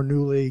 and more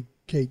newly,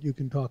 Kate, you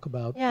can talk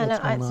about. Yeah,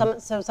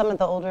 some of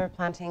the older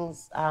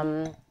plantings.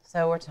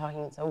 So we're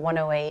talking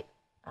 108,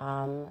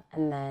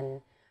 and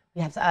then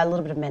we have a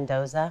little bit of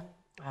Mendoza,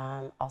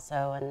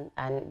 also,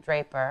 and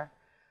Draper,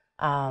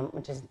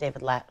 which is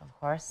David Lett, of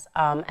course,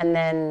 and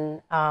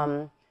then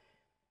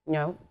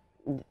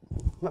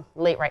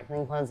late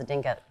ripening clones that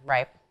didn't get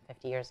ripe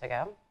 50 years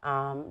ago,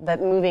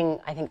 but moving,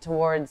 I think,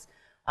 towards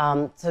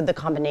so the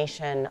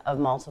combination of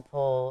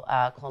multiple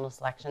clonal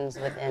selections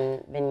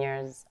within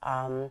vineyards.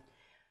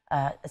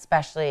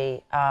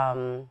 Especially,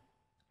 I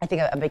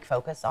think a big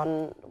focus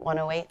on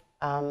 108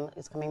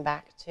 is coming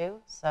back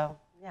too. So,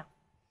 yeah.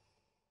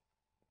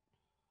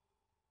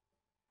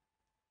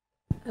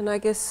 And I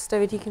guess,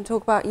 David, you can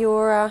talk about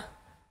your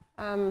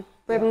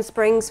Ribbon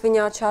Springs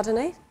Vineyard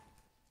Chardonnay.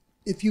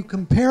 If you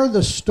compare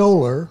the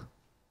Stoller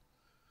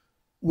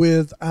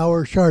with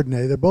our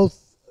Chardonnay,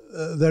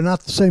 they're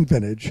not the same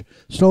vintage.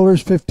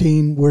 Stoller's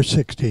 15, we're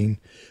 16.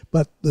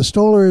 But the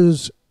Stoller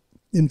is,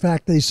 in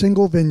fact, a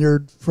single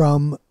vineyard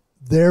from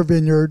their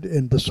vineyard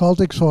in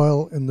basaltic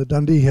soil in the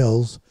Dundee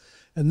Hills.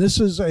 And this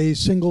is a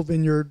single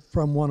vineyard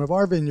from one of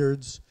our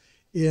vineyards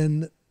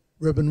in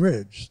Ribbon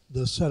Ridge,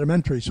 the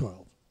sedimentary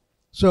soil.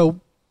 So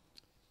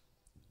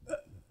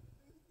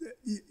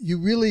you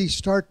really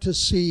start to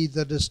see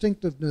the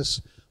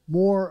distinctiveness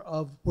more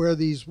of where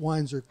these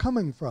wines are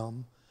coming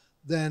from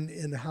than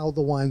in how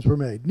the wines were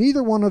made.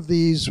 Neither one of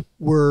these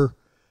were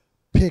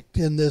picked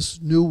in this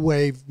new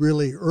wave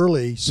really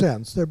early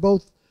sense. They're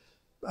both,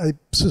 I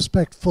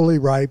suspect, fully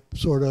ripe,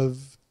 sort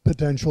of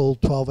potential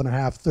 12 and a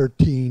half,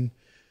 13,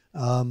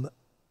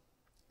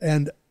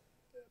 and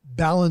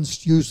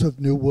balanced use of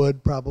new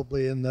wood,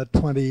 probably in the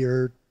 20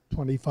 or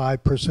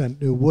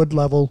 25% new wood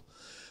level.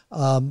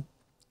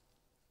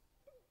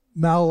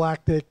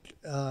 Malolactic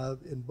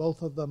in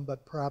both of them,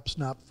 but perhaps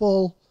not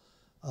full.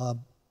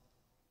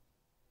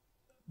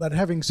 But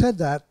having said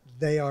that,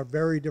 they are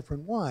very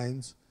different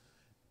wines,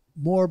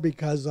 more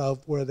because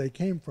of where they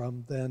came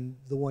from than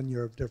the 1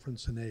 year of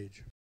difference in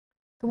age.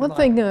 The one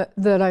thing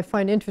that I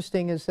find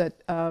interesting is that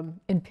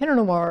in Pinot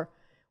Noir,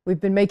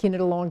 we've been making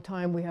it a long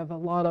time. We have a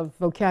lot of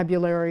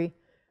vocabulary.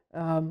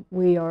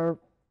 We are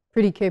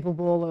pretty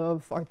capable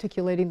of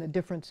articulating the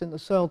difference in the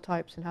soil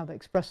types and how they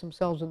express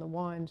themselves in the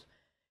wines.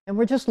 And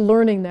we're just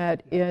learning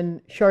that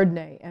in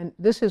Chardonnay. And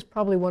this is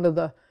probably one of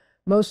the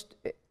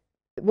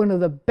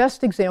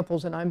best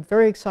examples, and I'm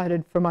very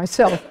excited for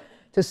myself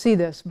to see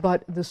this,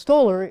 but the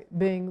Stoller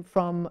being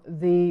from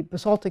the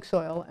basaltic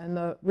soil and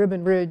the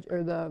Ribbon Ridge,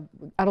 or the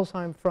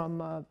Adelsheim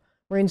from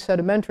marine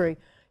sedimentary,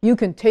 you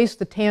can taste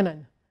the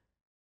tannin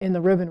in the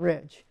Ribbon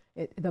Ridge.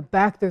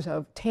 There's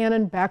a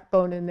tannin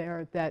backbone in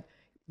there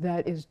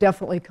that is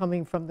definitely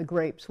coming from the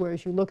grapes,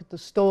 whereas you look at the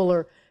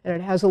Stoller and it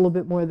has a little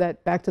bit more of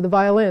that, back to the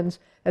violins,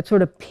 that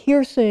sort of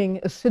piercing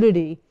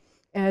acidity.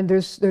 And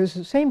there's the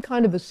same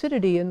kind of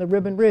acidity in the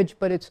Ribbon Ridge,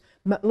 but it's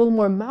a little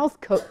more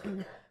mouth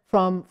coating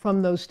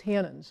from those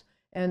tannins.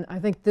 And I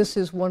think this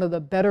is one of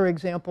the better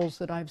examples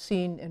that I've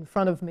seen in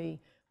front of me,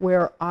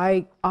 where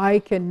I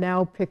can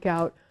now pick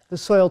out the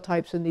soil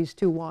types in these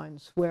two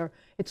wines, where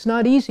it's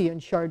not easy in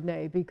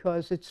Chardonnay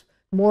because it's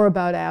more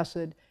about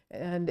acid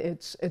and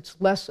it's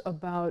less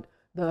about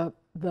the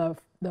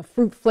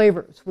fruit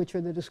flavors, which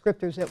are the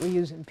descriptors that we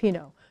use in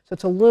Pinot. So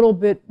it's a little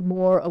bit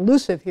more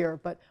elusive here,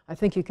 but I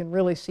think you can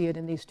really see it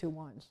in these two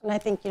wines. And I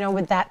think,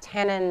 with that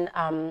tannin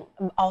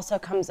also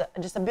comes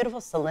just a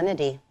beautiful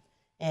salinity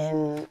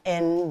in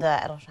the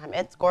Adelsheim.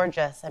 It's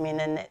gorgeous. I mean,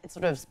 and it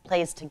sort of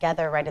plays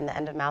together right in the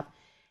end of mouth.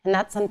 And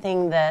that's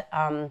something that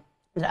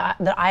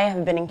that I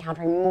have been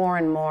encountering more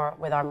and more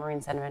with our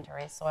marine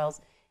sedimentary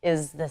soils,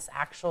 is this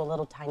actual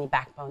little tiny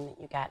backbone that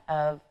you get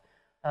of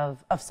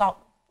salt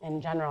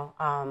in general,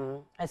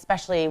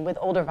 especially with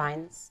older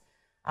vines.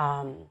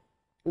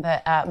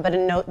 But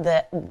a note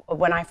that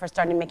when I first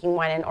started making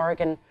wine in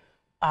Oregon,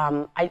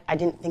 I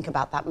didn't think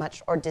about that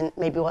much, or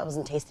maybe I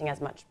wasn't tasting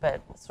as much,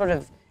 but sort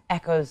of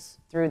echoes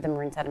through the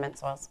marine sediment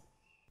soils.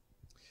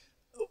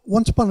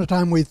 Once upon a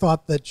time, we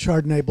thought that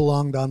Chardonnay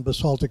belonged on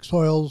basaltic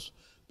soils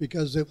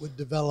because it would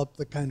develop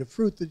the kind of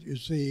fruit that you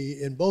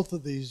see in both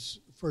of these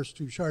first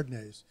two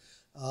Chardonnays,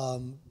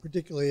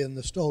 particularly in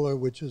the Stoller,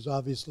 which is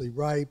obviously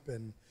ripe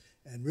and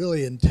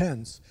really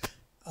intense.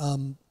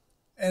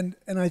 And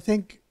I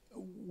think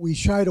we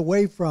shied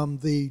away from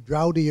the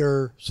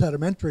droughtier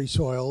sedimentary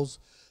soils,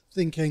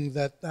 thinking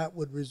that that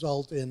would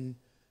result in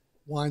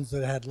wines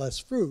that had less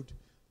fruit.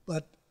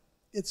 But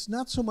it's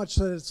not so much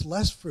that it's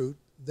less fruit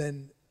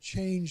than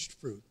changed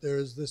fruit. There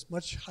is this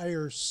much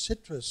higher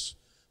citrus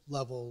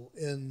level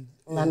in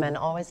lemon,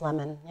 always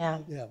lemon, yeah.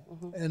 Yeah,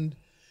 and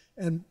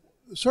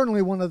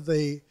certainly one of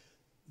the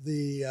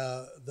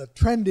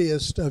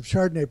trendiest of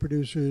Chardonnay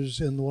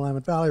producers in the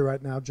Willamette Valley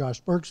right now,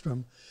 Josh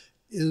Bergstrom,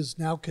 is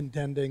now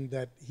contending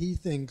that he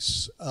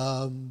thinks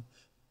that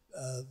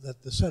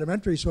the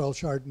sedimentary soil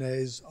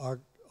Chardonnays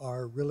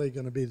are really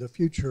going to be the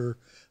future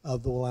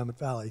of the Willamette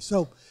Valley.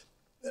 So,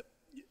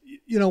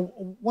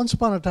 once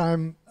upon a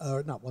time,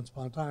 not once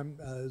upon a time,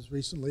 as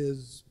recently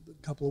as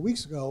a couple of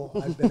weeks ago,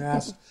 I've been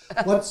asked,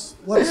 what's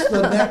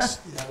the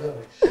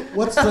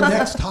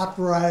next hot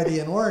variety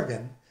in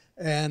Oregon?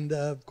 And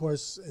of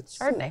course, it's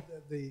Chardonnay.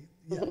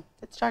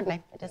 It's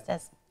Chardonnay. It just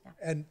is.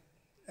 Yeah.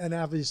 And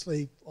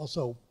obviously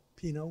also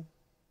Pinot,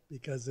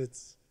 because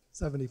it's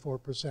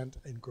 74%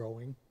 and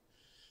growing.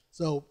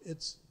 So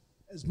it's,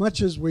 as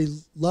much as we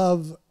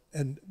love,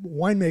 and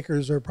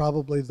winemakers are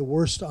probably the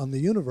worst on the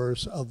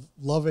universe of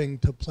loving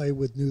to play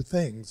with new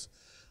things,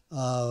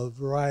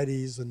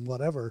 varieties and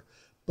whatever,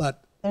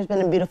 but there's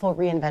been a beautiful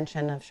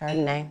reinvention of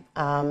Chardonnay,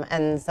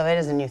 and so it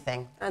is a new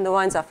thing. And the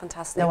wines are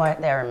fantastic.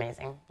 They're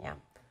amazing, yeah.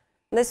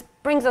 This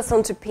brings us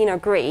on to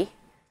Pinot Gris,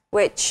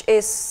 which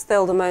is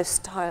still the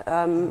most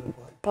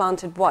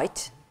planted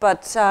white,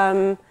 but...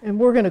 and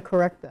we're going to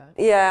correct that.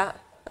 Yeah,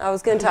 I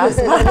was going to ask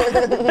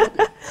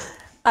that.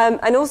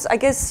 And also, I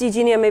guess,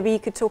 Eugenia, maybe you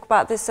could talk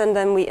about this and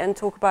then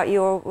talk about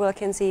your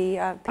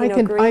Wilkinson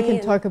Pinot Gris. I can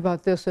talk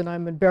about this, and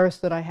I'm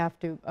embarrassed that I have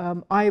to.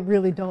 I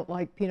really don't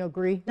like Pinot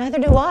Gris. Neither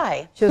do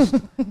I. Just,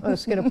 I'm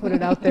just going to put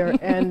it out there.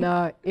 And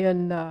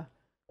in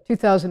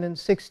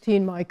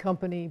 2016, my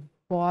company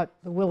bought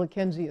the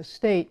Wilkinson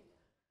estate,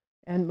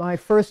 and my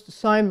first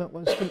assignment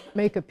was to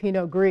make a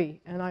Pinot Gris,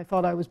 and I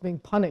thought I was being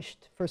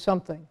punished for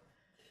something.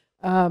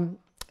 But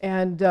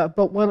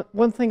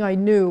one thing I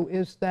knew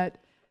is that,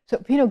 so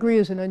Pinot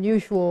Gris is an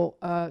unusual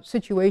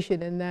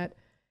situation in that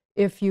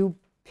if you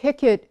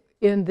pick it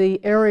in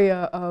the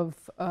area of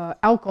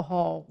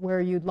alcohol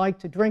where you'd like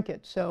to drink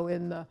it, so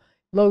in the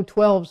low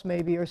 12s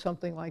maybe or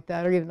something like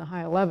that, or even the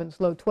high 11s,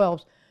 low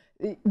 12s,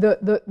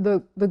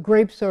 the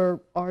grapes are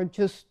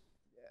just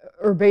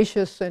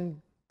herbaceous, and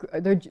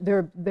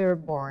they're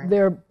boring.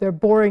 They're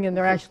boring, and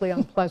they're actually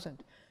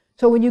unpleasant.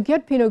 So when you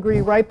get Pinot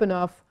Gris ripe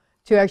enough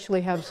to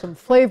actually have some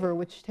flavor,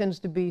 which tends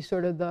to be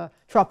sort of the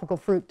tropical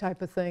fruit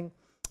type of thing,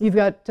 you've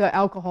got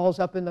alcohols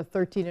up in the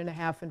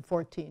 13.5 and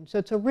 14. So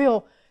it's a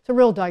real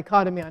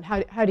dichotomy on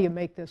how do you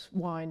make this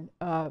wine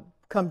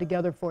come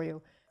together for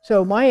you.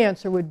 So my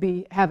answer would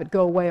be have it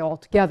go away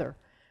altogether.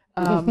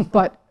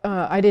 But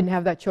I didn't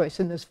have that choice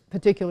in this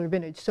particular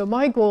vintage. So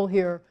my goal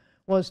here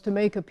was to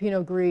make a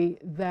Pinot Gris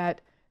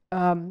that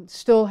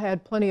still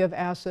had plenty of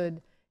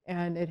acid,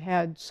 and it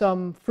had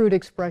some fruit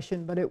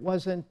expression, but it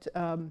wasn't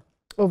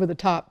over the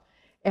top.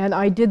 And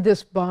I did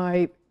this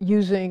by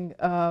using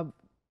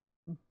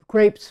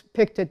grapes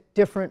picked at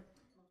different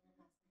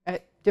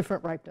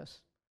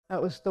ripeness.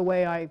 That was the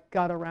way I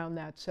got around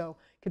that. So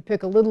I could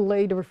pick a little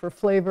later for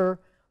flavor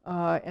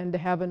and to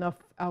have enough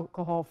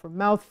alcohol for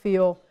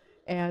mouthfeel,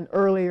 and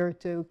earlier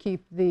to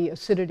keep the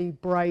acidity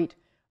bright.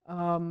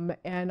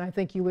 And I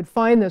think you would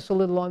find this a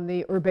little on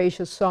the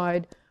herbaceous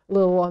side, a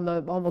little on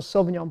the almost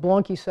Sauvignon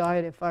Blanc-y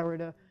side if I were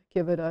to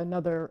give it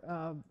another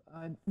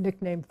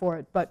nickname for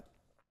it. But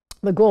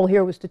the goal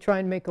here was to try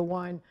and make a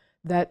wine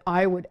that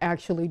I would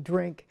actually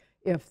drink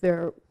if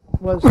there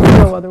was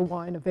no other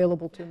wine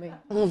available to me.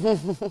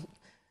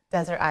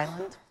 Desert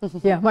Island.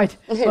 Yeah, my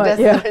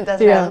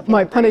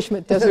Island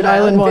punishment desert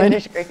island wine.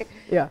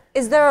 Yeah.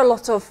 Is there a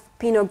lot of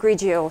Pinot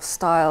Grigio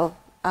style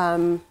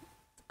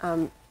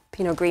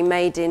Pinot Gris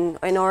made in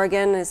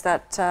Oregon? Is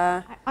that?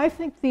 I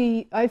think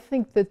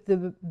that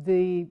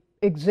the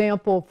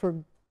example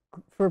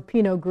for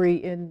Pinot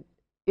Gris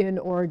in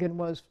Oregon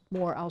was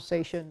more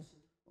Alsatian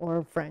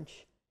or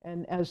French.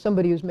 And as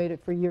somebody who's made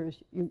it for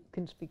years, you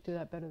can speak to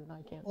that better than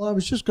I can. Well, I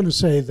was just going to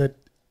say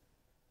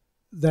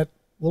that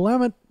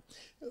Willamette,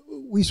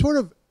 we sort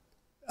of,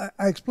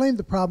 I explained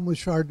the problem with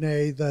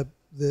Chardonnay,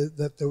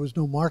 that there was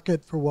no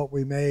market for what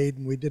we made,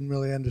 and we didn't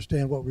really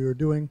understand what we were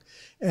doing.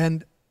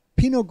 And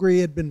Pinot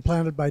Gris had been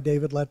planted by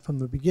David Lett from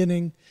the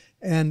beginning,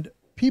 and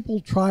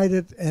people tried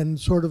it and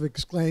sort of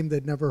exclaimed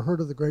they'd never heard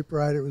of the grape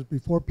variety. It was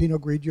before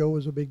Pinot Grigio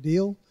was a big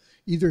deal,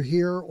 either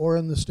here or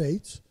in the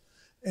States.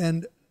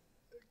 And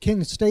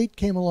King Estate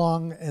came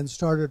along and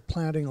started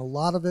planting a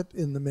lot of it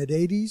in the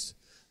mid-'80s,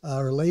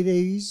 or late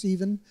 80s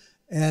even,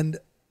 and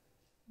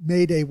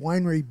made a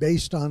winery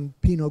based on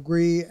Pinot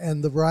Gris,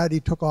 and the variety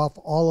took off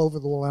all over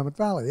the Willamette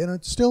Valley. And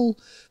it's still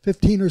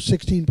 15 or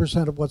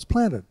 16% of what's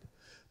planted.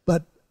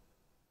 But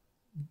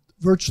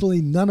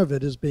virtually none of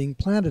it is being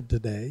planted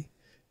today.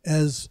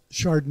 As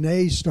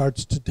Chardonnay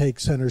starts to take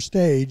center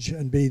stage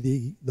and be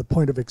the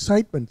point of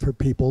excitement for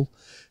people,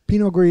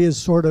 Pinot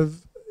Gris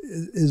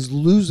is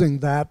losing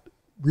that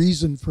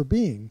reason for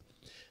being.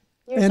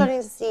 You're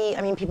starting to see,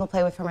 I mean, people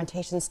play with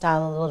fermentation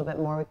style a little bit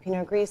more with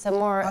Pinot Gris, some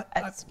more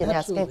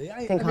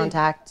skin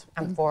contact,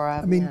 amphora.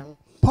 I mean,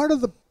 part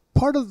of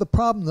the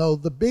problem, though,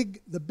 the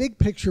big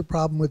picture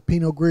problem with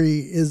Pinot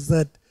Gris is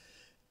that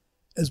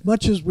as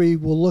much as we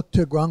will look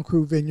to Grand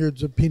Cru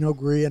vineyards of Pinot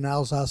Gris and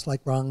Alsace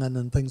like Rangen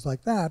and things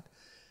like that,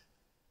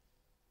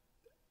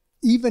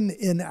 even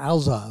in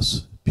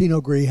Alsace,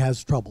 Pinot Gris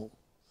has trouble,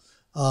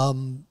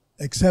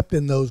 except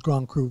in those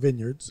Grand Cru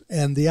vineyards.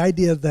 And the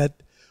idea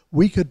that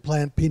we could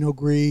plant Pinot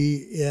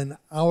Gris in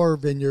our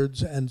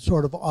vineyards and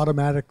sort of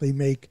automatically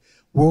make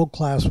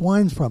world-class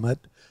wines from it,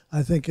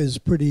 I think is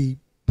pretty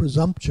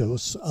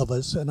presumptuous of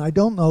us. And I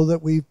don't know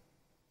that we've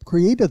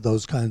created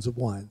those kinds of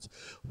wines.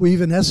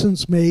 We've in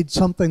essence made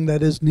something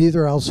that is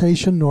neither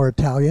Alsatian nor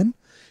Italian.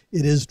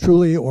 It is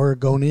truly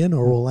Oregonian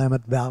or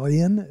Willamette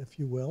Valleyan, if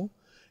you will.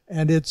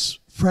 And it's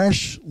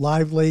fresh,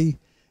 lively,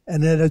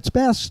 and at its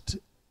best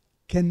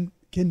can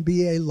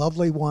be a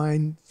lovely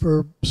wine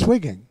for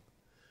swigging.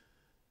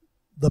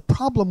 The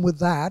problem with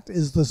that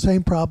is the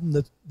same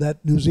problem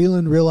that New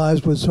Zealand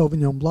realized with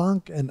Sauvignon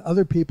Blanc and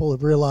other people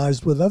have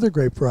realized with other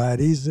grape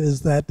varieties,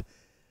 is that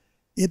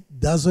it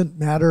doesn't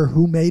matter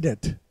who made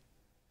it.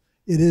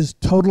 It is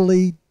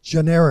totally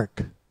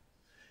generic.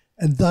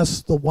 And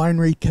thus the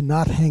winery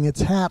cannot hang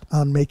its hat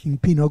on making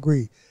Pinot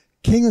Gris.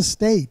 King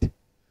Estate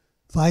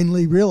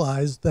finally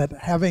realized that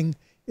having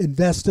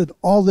invested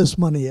all this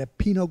money at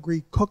Pinot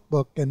Gris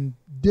cookbook and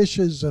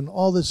dishes and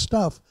all this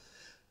stuff,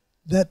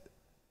 that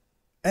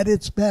at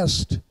its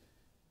best,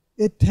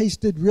 it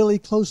tasted really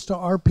close to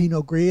our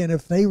Pinot Gris, and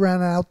if they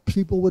ran out,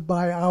 people would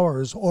buy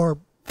ours, or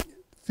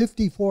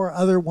 54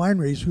 other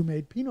wineries who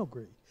made Pinot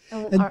Gris.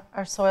 And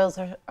our soils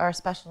are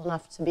special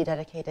enough to be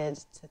dedicated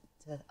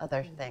to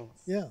other things.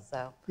 Yeah,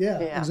 so, yeah.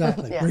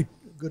 Exactly. Yeah. Great,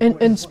 good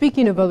And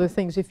speaking of other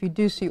things, if you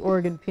do see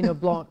Oregon Pinot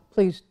Blanc,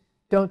 please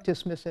don't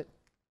dismiss it.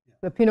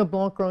 The Pinot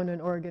Blanc grown in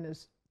Oregon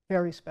is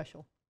very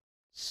special.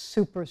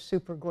 Super,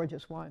 super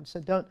gorgeous wine.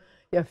 So don't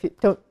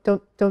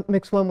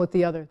mix one with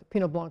the other. The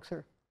Pinot Blancs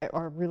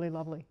are really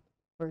lovely,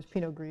 whereas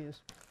Pinot Gris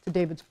is, to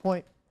David's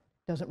point,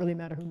 doesn't really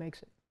matter who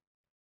makes it.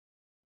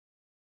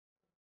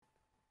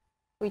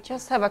 We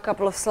just have a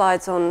couple of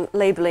slides on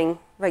labeling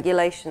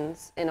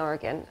regulations in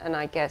Oregon, and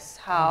I guess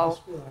how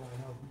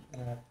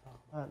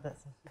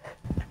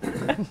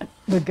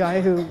The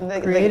guy who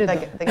created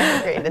them. The guy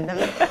who created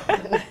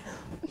them.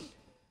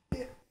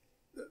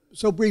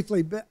 So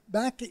briefly,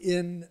 back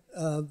in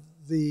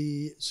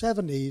the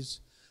 70s,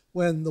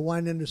 when the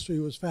wine industry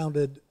was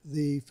founded,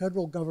 the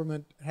federal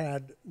government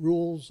had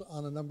rules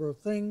on a number of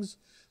things,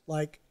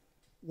 like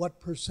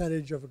what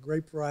percentage of a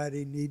grape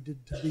variety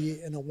needed to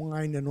be in a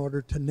wine in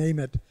order to name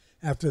it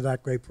after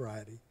that grape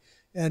variety.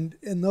 And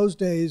in those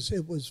days,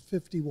 it was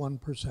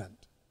 51%.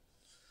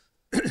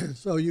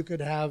 So you could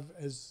have,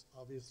 as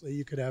obviously,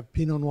 you could have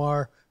Pinot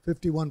Noir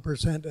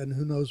 51% and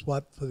who knows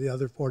what for the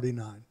other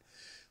 49.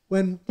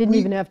 Didn't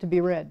even have to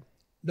be red.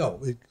 No,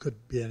 it could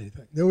be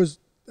anything. It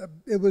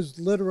was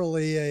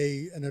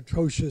literally an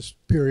atrocious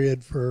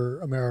period for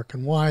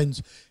American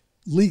wines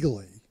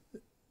legally.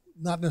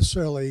 Not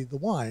necessarily the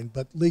wine,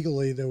 but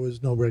legally there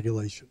was no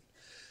regulation.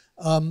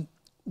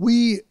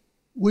 We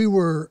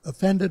were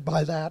offended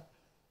by that.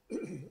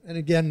 And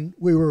again,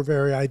 we were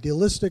very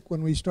idealistic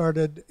when we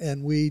started,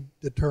 and we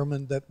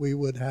determined that we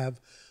would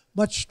have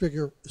much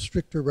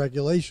stricter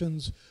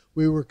regulations.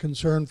 We were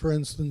concerned, for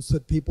instance,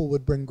 that people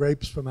would bring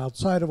grapes from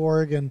outside of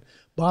Oregon,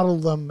 bottle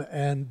them,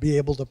 and be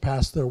able to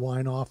pass their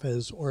wine off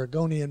as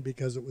Oregonian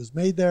because it was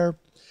made there.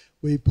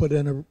 We put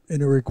in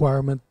a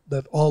requirement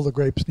that all the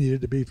grapes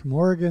needed to be from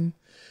Oregon.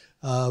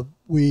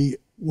 We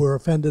were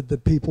offended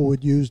that people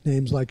would use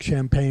names like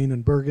Champagne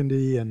and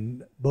Burgundy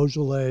and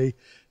Beaujolais,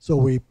 so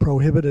we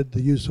prohibited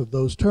the use of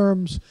those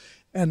terms,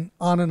 and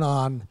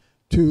on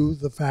to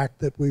the fact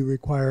that we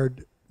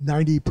required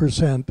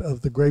 90%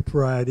 of the grape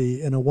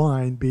variety in a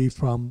wine be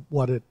from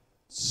what it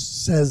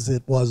says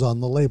it was on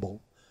the label.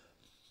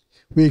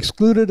 We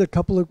excluded a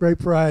couple of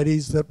grape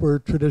varieties that were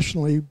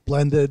traditionally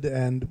blended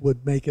and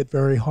would make it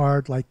very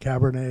hard, like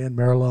Cabernet and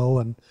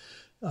Merlot and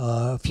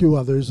a few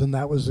others, and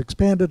that was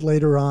expanded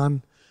later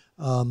on.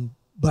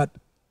 But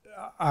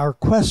our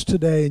quest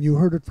today, and you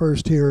heard it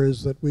first here,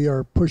 is that we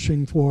are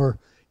pushing for,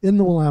 in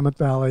the Willamette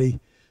Valley,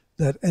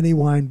 that any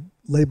wine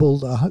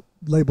labeled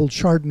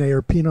Chardonnay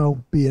or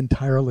Pinot be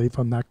entirely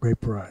from that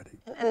grape variety.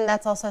 And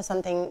that's also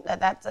something,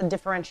 that's a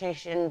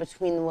differentiation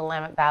between the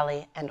Willamette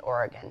Valley and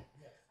Oregon.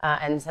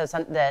 And so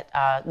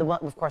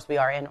of course we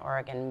are in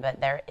Oregon,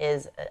 but there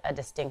is a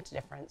distinct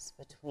difference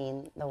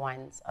between the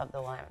wines of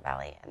the Willamette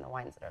Valley and the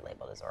wines that are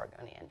labeled as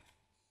Oregonian.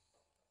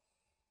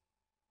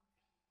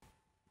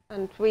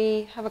 And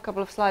we have a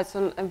couple of slides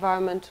on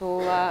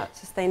environmental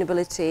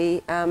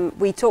sustainability.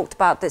 We talked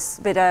about this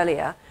a bit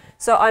earlier,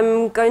 so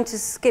I'm going to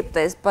skip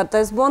this, but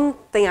there's one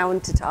thing I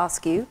wanted to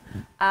ask you,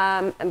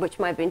 and which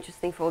might be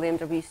interesting for all the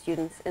MW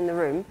students in the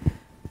room.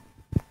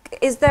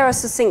 Is there a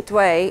succinct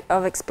way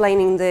of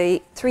explaining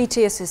the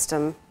three-tier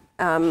system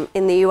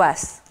in the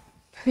US?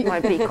 It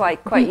might be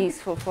quite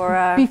useful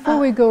for... Before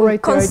we go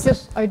right there,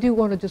 I do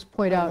want to just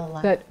point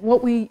out that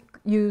what we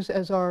use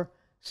as our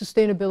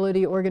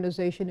sustainability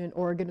organization in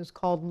Oregon is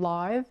called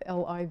LIVE,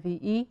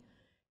 L-I-V-E,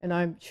 and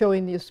I'm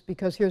showing this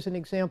because here's an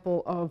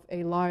example of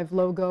a LIVE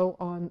logo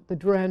on the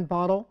Duran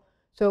bottle.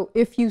 So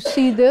if you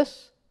see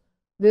this,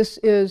 this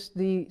is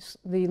the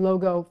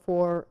logo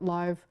for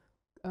LIVE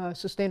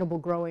sustainable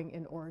growing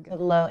in Oregon.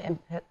 The low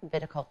input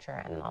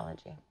viticulture and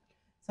enology.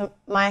 So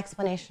my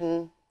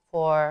explanation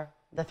for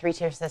the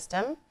three-tier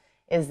system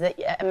is that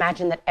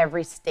imagine that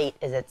every state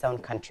is its own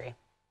country,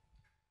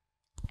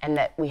 and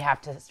that we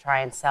have to try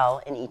and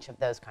sell in each of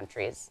those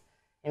countries,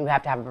 and we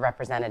have to have a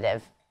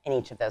representative in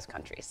each of those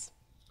countries.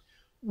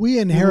 We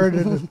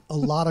inherited a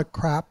lot of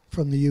crap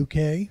from the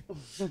UK,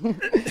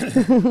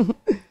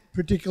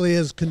 particularly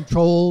as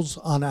controls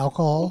on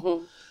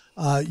alcohol.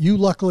 You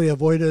luckily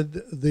avoided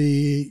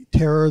the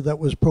terror that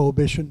was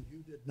Prohibition.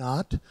 You did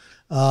not.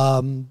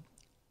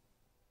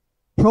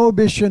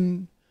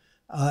 Prohibition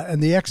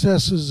and the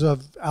excesses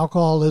of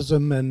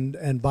alcoholism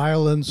and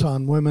violence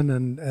on women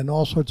and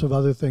all sorts of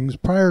other things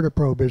prior to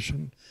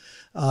Prohibition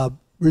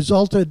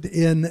resulted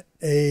in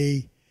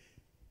a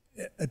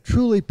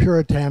truly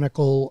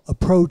puritanical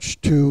approach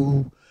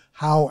to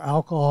how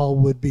alcohol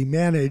would be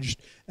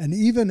managed. And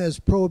even as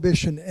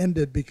Prohibition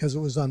ended because it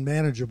was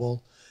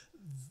unmanageable,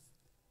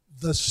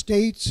 the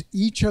states,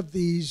 each of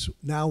these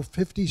now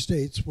 50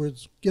 states,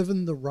 was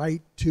given the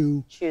right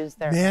to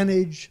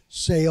manage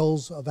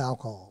sales of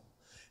alcohol.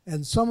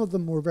 And some of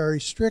them were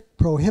very strict,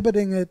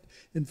 prohibiting it,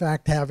 in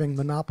fact, having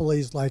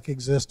monopolies like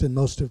exist in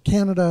most of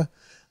Canada.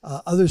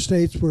 Other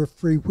states were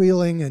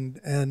freewheeling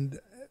and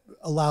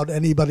allowed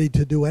anybody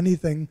to do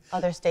anything.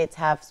 Other states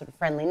have sort of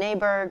friendly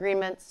neighbor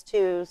agreements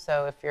too,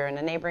 so if you're in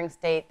a neighboring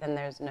state, then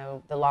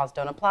the laws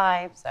don't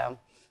apply, so,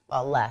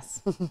 well,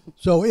 less.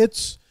 So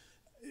it's,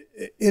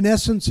 in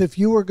essence, if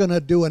you were going to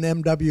do an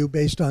MW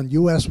based on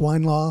US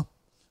wine law,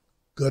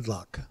 good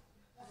luck.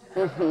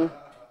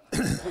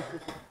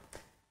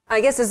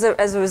 I guess as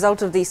a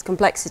result of these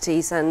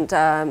complexities and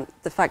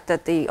the fact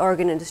that the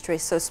Oregon industry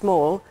is so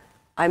small,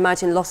 I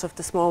imagine lots of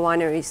the small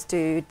wineries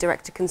do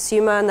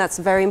direct-to-consumer, and that's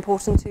very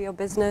important to your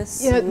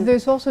business. Yeah,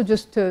 there's also,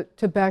 just to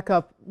back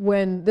up,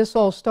 when this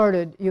all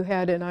started, you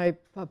had, and I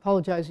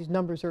apologize, these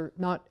numbers are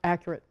not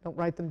accurate, don't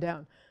write them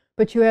down,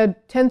 but you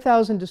had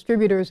 10,000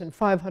 distributors and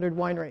 500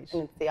 wineries.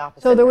 And it's the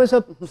opposite. So there was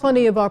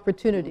plenty of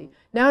opportunity.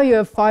 Now you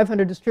have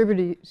 500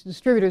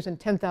 distributors and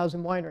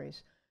 10,000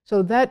 wineries.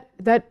 So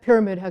that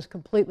pyramid has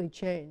completely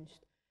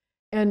changed.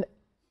 And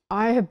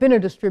I have been a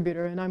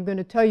distributor, and I'm going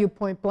to tell you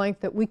point blank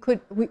that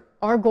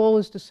our goal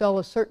is to sell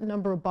a certain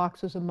number of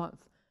boxes a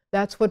month.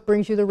 That's what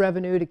brings you the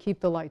revenue to keep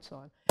the lights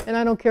on. And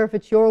I don't care if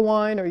it's your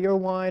wine or your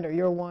wine or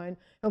your wine.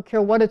 I don't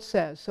care what it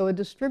says. So a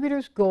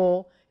distributor's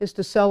goal is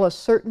to sell a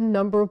certain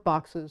number of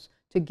boxes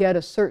to get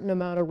a certain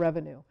amount of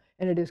revenue.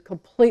 and it is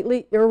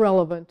completely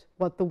irrelevant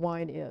what the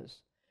wine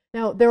is.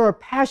 Now, there are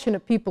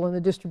passionate people in the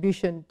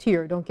distribution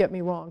tier, don't get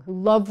me wrong,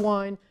 who love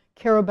wine,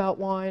 care about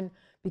wine,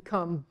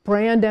 become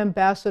brand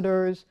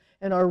ambassadors,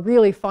 and are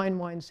really fine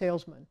wine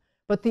salesmen.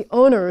 But the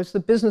owners, the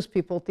business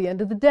people, at the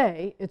end of the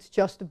day, it's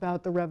just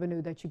about the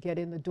revenue that you get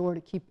in the door to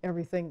keep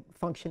everything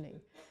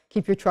functioning,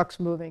 keep your trucks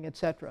moving,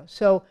 etc.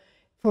 So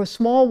for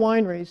small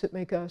wineries that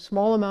make a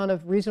small amount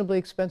of reasonably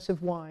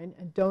expensive wine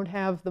and don't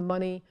have the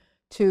money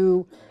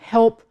to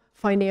help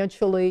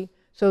financially,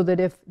 so that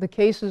if the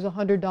case is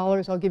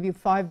 $100, I'll give you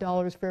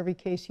 $5 for every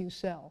case you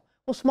sell.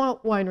 Well, small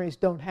wineries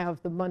don't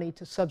have the money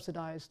to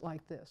subsidize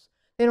like this.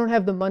 They don't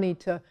have the money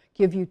to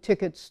give you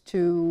tickets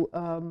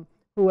to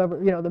whoever,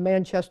 the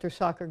Manchester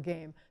soccer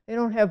game. They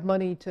don't have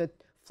money to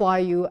fly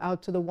you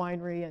out to the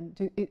winery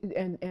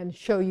and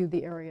show you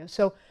the area.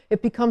 So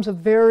it becomes a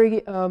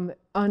very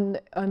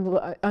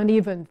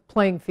uneven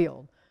playing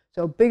field.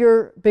 So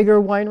bigger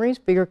wineries,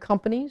 bigger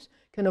companies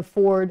can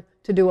afford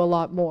to do a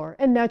lot more,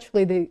 and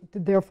naturally they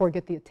therefore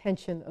get the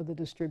attention of the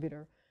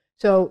distributor.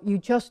 So you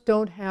just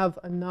don't have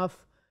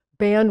enough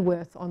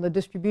bandwidth on the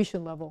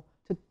distribution level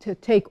to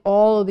take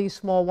all of these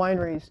small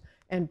wineries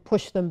and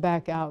push them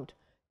back out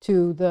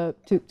to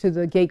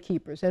the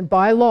gatekeepers. And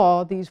by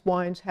law, these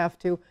wines have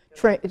to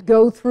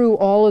go through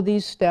all of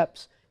these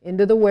steps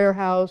into the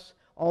warehouse,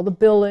 all the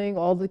billing,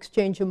 all the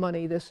exchange of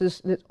money.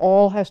 It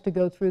all has to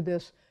go through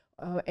this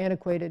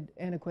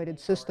antiquated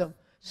system.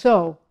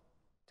 So,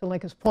 to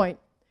Lincoln's point,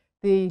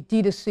 the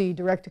D2C,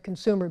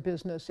 direct-to-consumer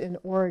business in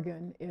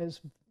Oregon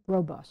is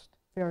robust,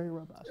 very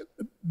robust.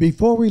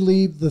 Before we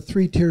leave the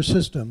three-tier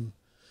system,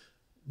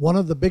 one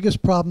of the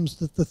biggest problems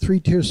that the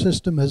three-tier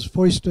system has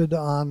foisted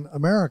on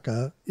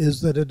America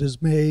is that it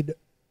has made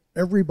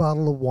every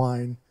bottle of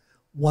wine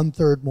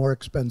 1/3 more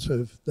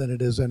expensive than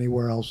it is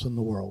anywhere else in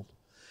the world.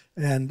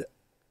 And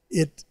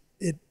it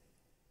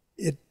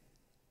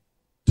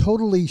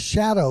totally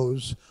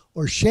shadows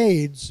or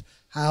shades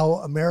how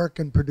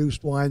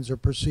American-produced wines are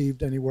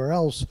perceived anywhere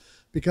else,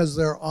 because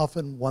they're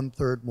often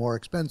 1/3 more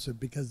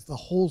expensive, because the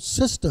whole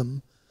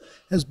system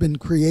has been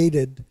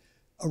created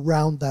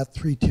around that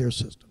three-tier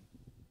system.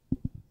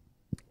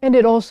 And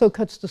it also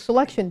cuts the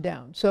selection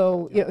down.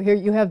 So here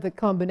you have the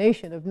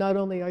combination of not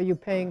only are you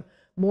paying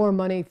more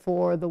money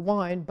for the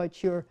wine,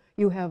 but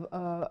you have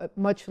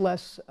much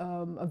less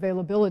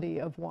availability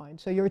of wine.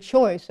 So your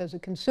choice as a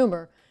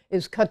consumer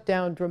is cut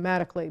down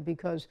dramatically,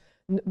 because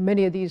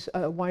many of these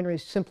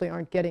wineries simply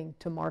aren't getting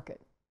to market.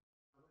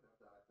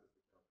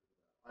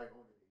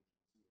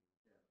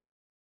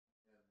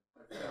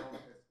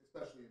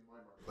 Especially in my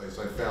marketplace,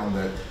 I found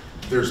that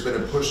there's been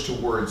a push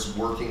towards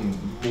working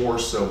more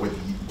so with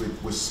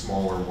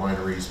smaller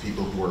wineries,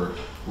 people who are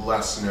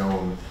less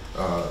known,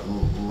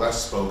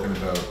 less spoken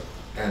about,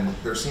 and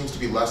there seems to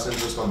be less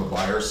interest on the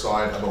buyer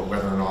side about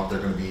whether or not they're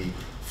going to be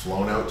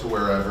flown out to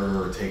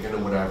wherever or taken to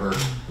whatever.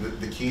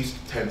 The key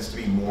tends to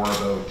be more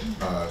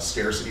about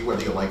scarcity,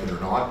 whether you like it or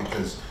not,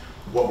 because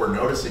what we're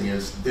noticing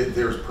is that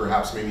there's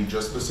perhaps maybe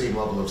just the same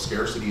level of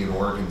scarcity in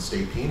Oregon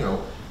State Pinot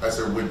as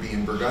there would be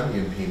in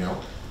Burgundian Pinot,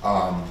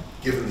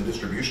 given the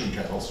distribution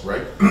channels,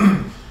 right?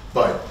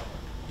 But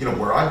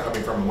where I'm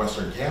coming from in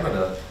Western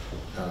Canada,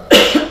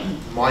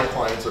 my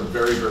clients are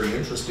very, very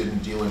interested in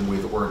dealing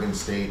with Oregon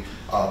State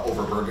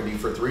over Burgundy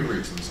for 3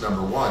 reasons.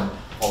 Number one,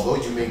 although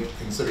you may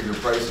consider your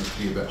prices to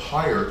be a bit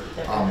higher,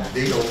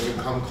 they don't even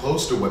come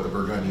close to what the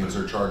Burgundians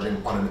are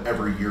charging on an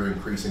every year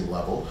increasing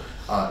level.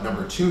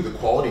 Number two, the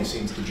quality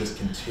seems to just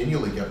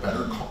continually get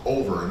better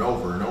over and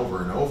over and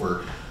over and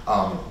over.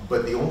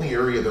 But the only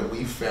area that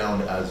we've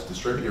found as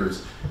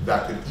distributors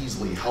that could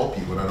easily help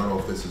you, and I don't know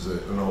if this is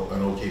an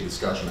okay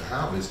discussion to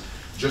have, is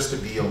just to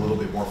be a little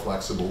bit more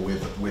flexible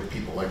with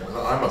people. Like,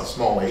 I'm a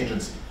small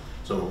agency,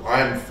 so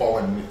I'm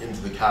falling into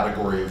the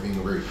category of being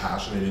a very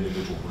passionate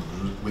individual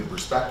with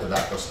respect to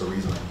that. That's the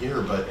reason I'm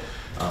here. But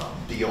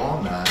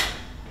beyond that,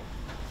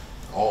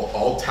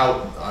 I'll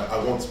tout, I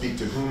won't speak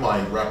to whom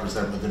I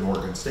represent within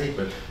Oregon State,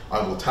 but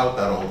I will tout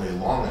that all day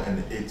long,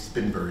 and it's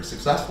been very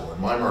successful.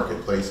 In my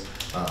marketplace,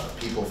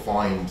 people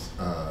find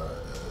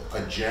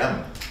a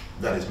gem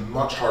that is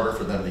much harder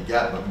for them to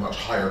get, but much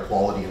higher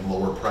quality and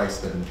lower price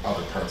than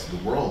other parts of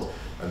the world,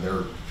 and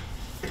they're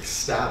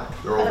ecstatic,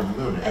 they're over the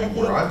moon. And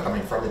where I'm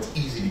coming from, it's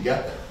easy to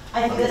get there.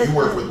 I mean, you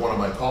work with one of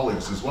my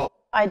colleagues as well.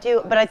 I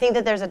do, but I think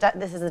that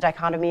this is the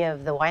dichotomy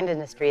of the wine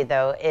industry,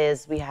 though,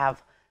 is we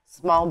have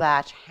small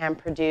batch,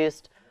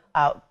 hand-produced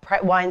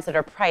wines that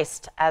are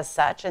priced as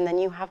such, and then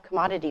you have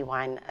commodity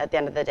wine at the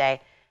end of the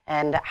day.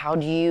 And how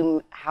do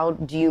you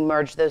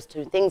merge those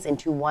two things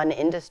into one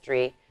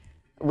industry?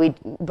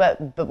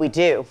 But we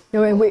do.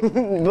 No, and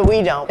but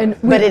we don't.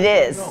 But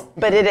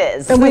it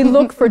is. And we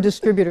look for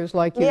distributors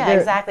like you. Yeah,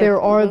 exactly.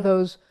 There are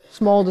those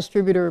small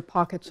distributor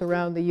pockets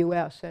around the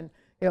U.S. and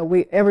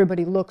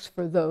everybody looks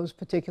for those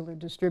particular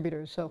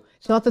distributors. So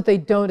it's not that they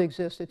don't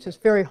exist; it's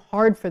just very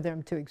hard for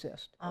them to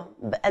exist.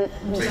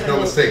 Make no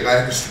mistake, I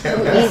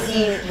understand that. We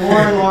see more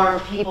and more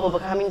people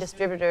becoming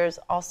distributors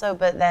also.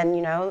 But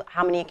then,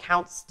 how many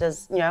accounts do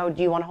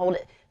you want to hold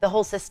it? The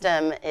whole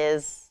system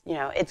is,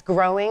 it's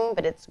growing,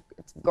 but it's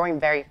it's growing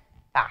very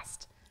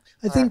fast.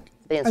 I think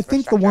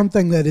the one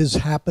thing that is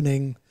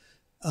happening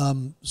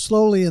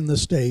slowly in the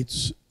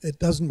States, it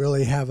doesn't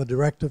really have a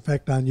direct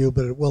effect on you,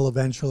 but it will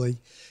eventually,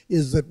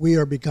 is that we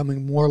are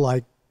becoming more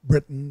like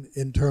Britain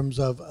in terms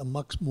of a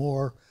much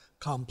more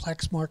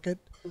complex market.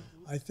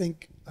 I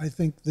think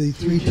the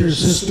three-tier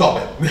system.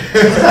 Stop it.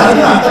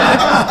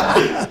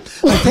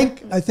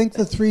 I think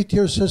the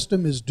three-tier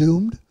system is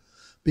doomed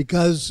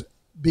because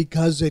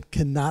it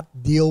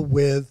cannot deal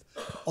with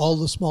all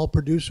the small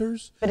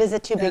producers. But is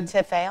it too big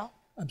to fail?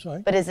 I'm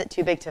sorry? But is it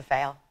too big to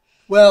fail?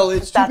 Well,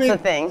 it's That's too big. the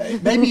thing.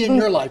 Maybe in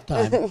your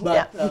lifetime. But,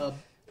 Yeah.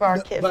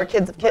 For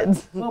kids of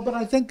kids. Well, but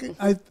I think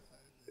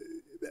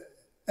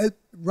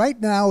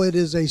right now it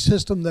is a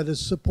system that is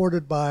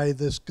supported by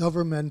this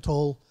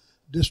governmental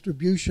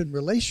distribution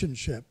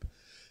relationship.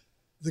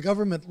 The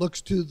government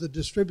looks to the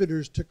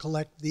distributors to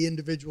collect the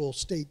individual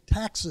state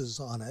taxes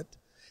on it.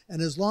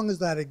 And as long as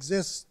that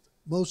exists,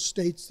 most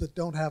states that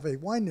don't have a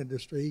wine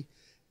industry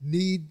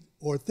need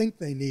or think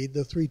they need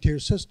the three-tier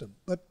system.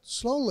 But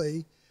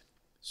slowly,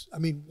 I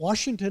mean,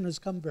 Washington has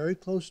come very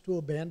close to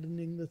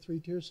abandoning the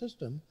three-tier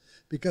system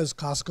because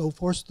Costco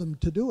forced them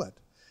to do it.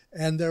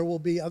 And there will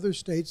be other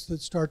states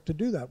that start to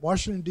do that.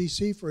 Washington,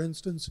 D.C., for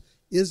instance,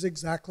 is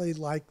exactly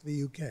like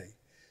the UK.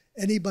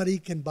 Anybody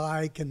can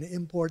buy, can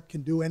import,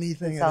 can do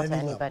anything at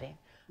any level.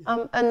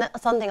 And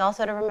something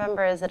also to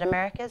remember is that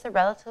America is a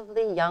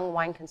relatively young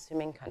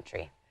wine-consuming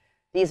country.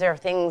 These are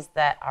things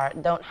that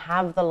don't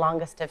have the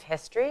longest of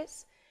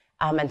histories,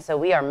 and so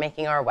we are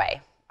making our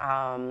way.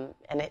 And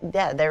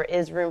there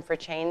is room for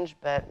change,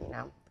 but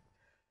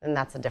and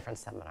that's a different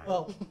seminar.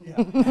 Well, yeah.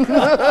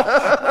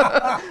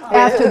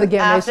 After the Gamay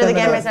seminar. After the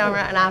Gamay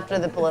seminar and after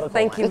the political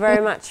Thank you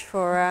very much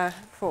for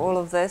all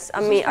of this.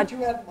 I mean,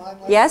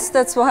 Yes,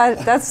 that's why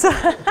that's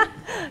a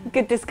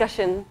good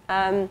discussion.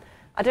 I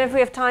don't know if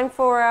we have time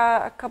for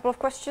a couple of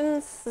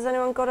questions. Has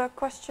anyone got a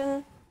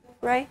question,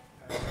 Ray?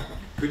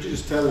 Could you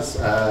just tell us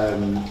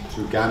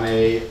through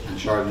Gamay and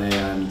Chardonnay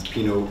and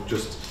Pinot,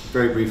 just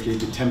very briefly,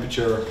 the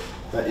temperature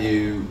that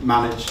you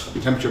manage, the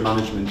temperature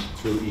management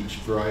through each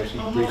variety,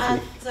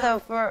 briefly? So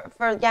for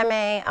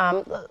Gamay,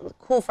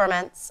 cool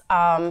ferments,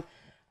 I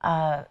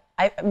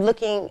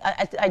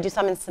do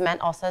some in cement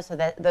also, so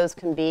that those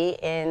can be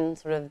in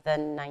sort of the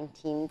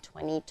 19,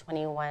 20,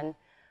 21.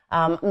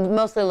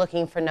 Mostly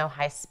looking for no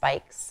high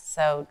spikes,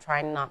 so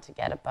trying not to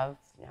get above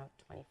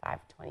 25,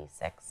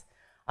 26.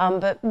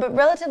 But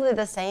relatively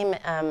the same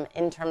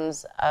in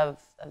terms of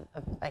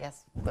I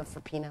guess, for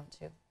Pinot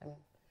too. I mean,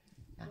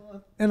 yeah.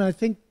 And I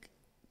think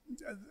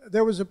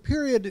there was a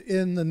period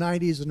in the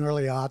 90s and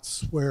early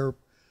aughts where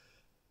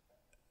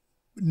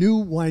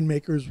new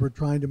winemakers were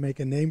trying to make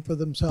a name for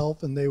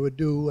themselves, and they would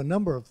do a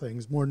number of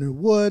things: more new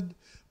wood,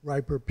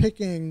 riper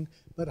picking,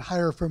 but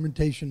higher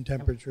fermentation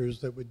temperatures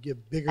that would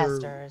give bigger,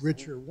 Esters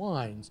richer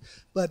wines.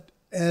 But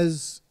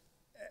as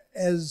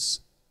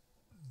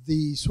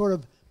the sort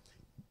of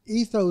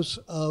ethos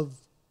of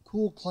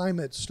cool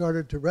climates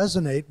started to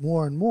resonate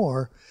more and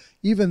more,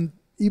 even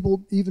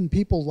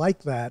people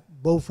like that,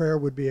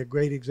 Beaufrère would be a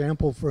great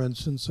example, for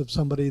instance, of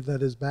somebody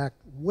that is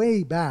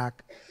way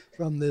back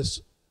from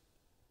this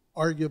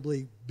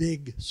arguably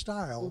big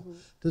style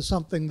to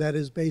something that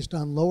is based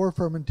on lower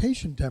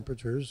fermentation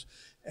temperatures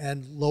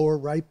and lower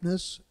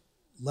ripeness,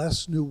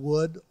 less new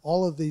wood,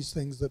 all of these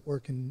things that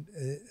work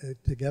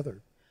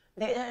together.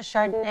 The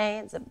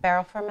Chardonnay is a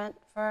barrel ferment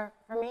for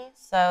me,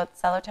 so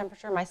cellar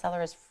temperature. My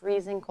cellar is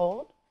freezing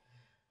cold.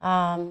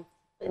 In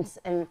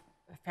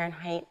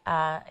Fahrenheit,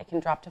 it can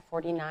drop to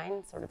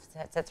 49, sort of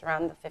sits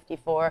around the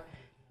 54,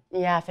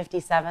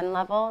 57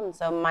 level. And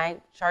so my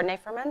Chardonnay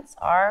ferments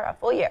are a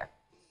full year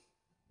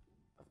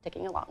of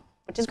ticking along,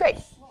 which is great.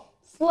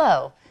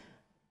 Slow.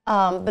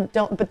 But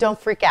don't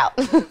freak out.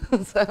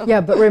 So.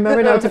 Yeah, but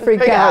remember not to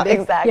freak out.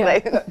 Exactly.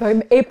 Yeah,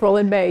 by April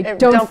and May,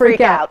 don't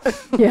freak out.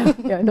 Yeah,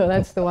 no,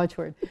 that's the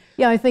watchword.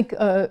 Yeah, I think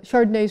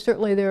Chardonnay,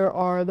 certainly there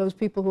are those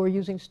people who are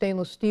using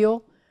stainless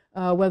steel,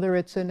 whether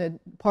it's in a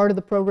part of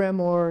the program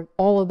or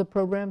all of the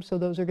program. So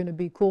those are going to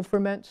be cool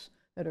ferments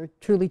that are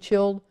truly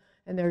chilled,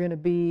 and they're going to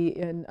be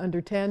in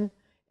under 10.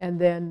 And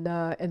then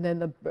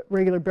the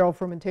regular barrel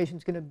fermentation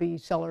is going to be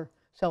cellar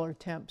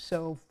temp,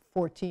 so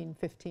 14,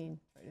 15,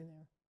 right in there.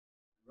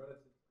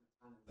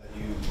 That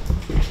you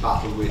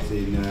battle with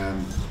in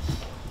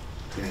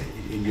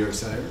your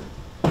cellar,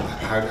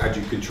 how do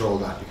you control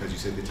that? Because you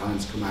said the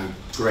tannins come out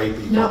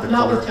grapey, Not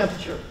with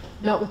temperature.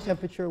 Not with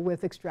temperature,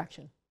 with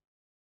extraction.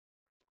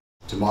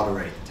 To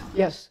moderate the tannins.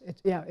 Yes,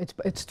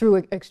 it's through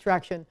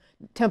extraction.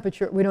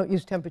 Temperature, we don't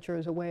use temperature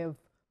as a way of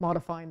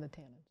modifying the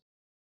tannins.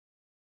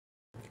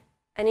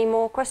 Any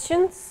more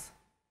questions?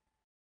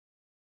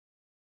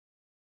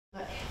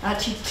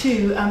 Actually,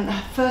 two.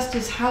 First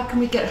is, how can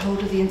we get hold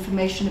of the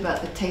information about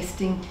the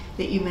tasting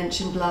that you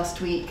mentioned last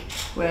week,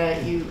 where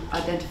you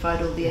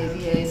identified all the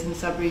AVAs and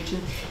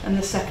sub-regions? And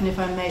the second, if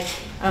I may,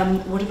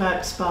 what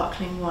about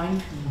sparkling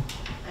wine?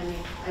 I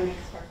make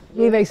sparkling.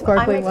 We make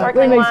sparkling wine.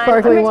 I make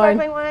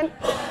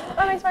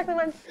sparkling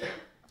wine.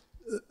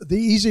 The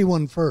easy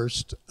one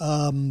first.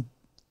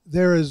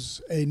 there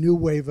is a new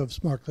wave of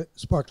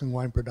sparkling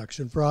wine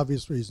production for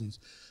obvious reasons.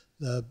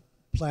 The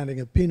planting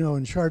of Pinot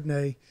and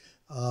Chardonnay.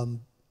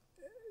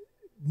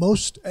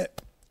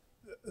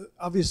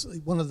 Obviously,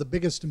 one of the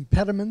biggest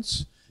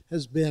impediments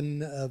has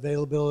been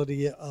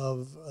availability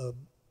of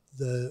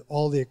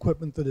all the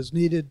equipment that is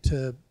needed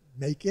to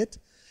make it.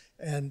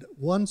 And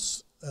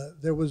once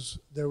there was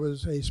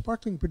a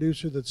sparkling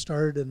producer that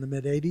started in the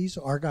mid-'80s,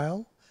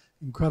 Argyle,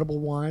 incredible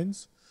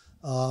wines.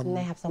 And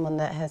they have someone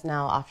that has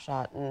now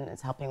offshot and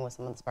is helping with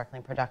some of the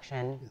sparkling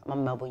production, a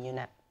mobile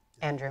unit.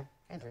 Andrew.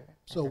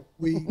 So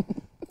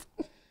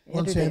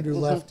once Andrew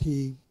left,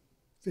 he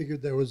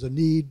figured there was a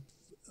need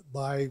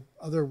by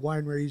other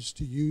wineries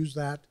to use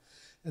that.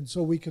 And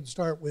so we could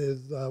start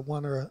with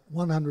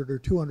 100 or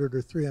 200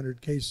 or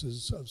 300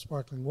 cases of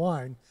sparkling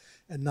wine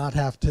and not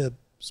have to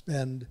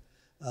spend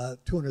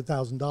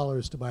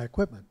 $200,000 to buy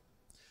equipment.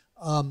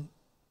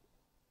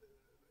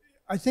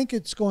 I think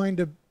it's going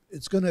to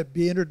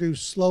be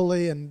introduced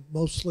slowly and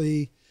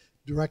mostly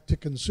direct to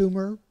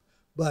consumer,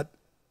 but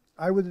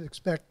I would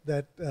expect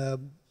that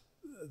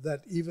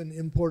that even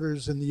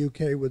importers in the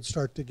UK would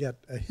start to get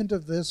a hint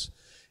of this.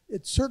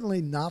 It's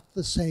certainly not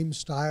the same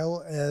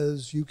style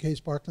as UK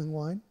sparkling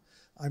wine.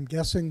 I'm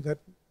guessing that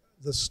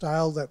the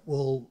style that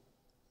will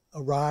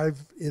arrive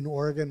in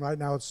Oregon right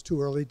now, it's too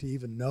early to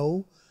even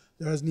know.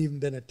 There hasn't even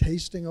been a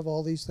tasting of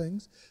all these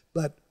things,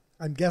 but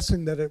I'm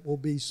guessing that it will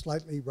be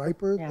slightly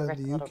riper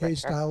than the UK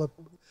style,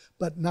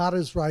 but not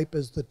as ripe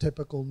as the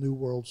typical New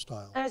World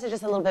style. And it's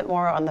just a little bit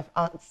more on the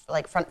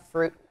like front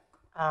fruit,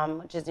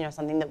 which is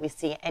something that we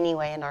see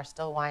anyway in our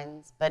still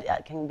wines, but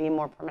it can be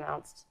more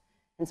pronounced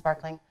in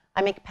sparkling.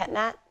 I make Pet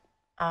Nat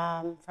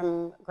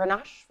from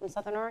Grenache from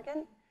Southern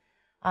Oregon.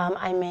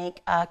 I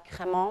make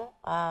Cremant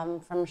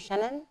from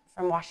Shannon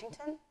from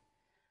Washington.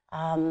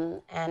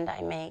 And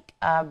I make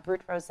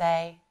Brut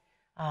Rosé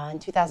in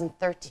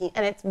 2013.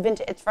 And it's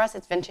vintage. It's for us.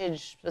 It's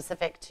vintage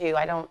specific too.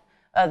 I don't.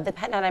 The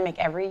Pet Nat I make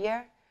every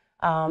year,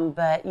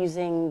 but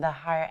using the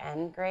higher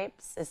end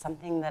grapes is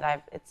something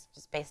that It's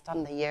just based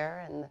on the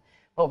year and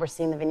what we're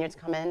seeing the vineyards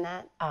come in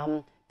at.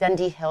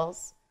 Dundee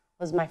Hills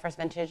was my first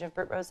vintage of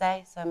Brut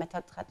Rosé, so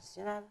méthode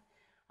traditionnelle.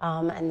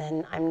 And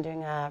then I'm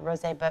doing a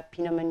rosé, but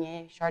Pinot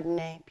Meunier,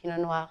 Chardonnay,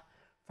 Pinot Noir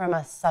from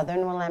a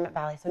southern Willamette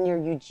Valley, so near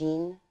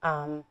Eugene.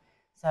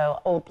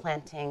 So old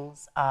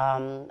plantings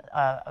of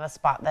a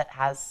spot that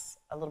has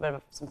a little bit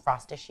of some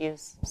frost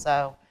issues.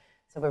 So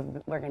we're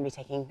going to be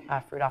taking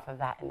fruit off of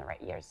that in the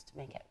right years to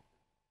make it.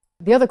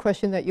 The other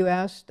question that you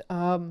asked,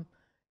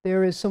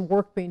 there is some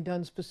work being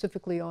done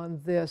specifically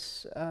on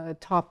this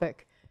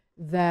topic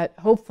that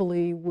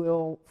hopefully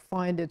will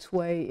find its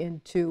way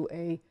into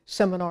a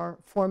seminar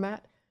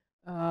format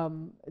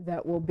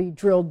that will be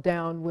drilled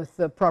down with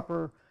the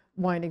proper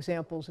wine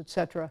examples,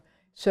 etc.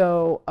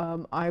 So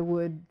I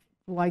would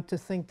like to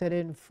think that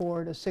in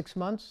 4 to 6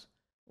 months,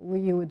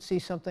 you would see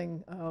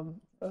something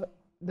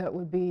that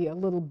would be a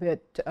little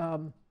bit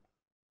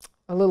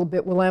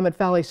Willamette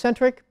Valley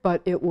centric,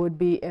 but it would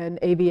be an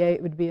AVA.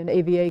 It would be an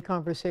AVA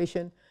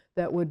conversation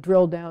that would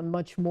drill down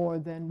much more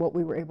than what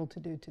we were able to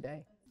do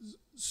today.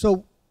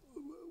 So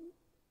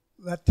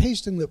that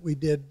tasting that we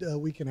did a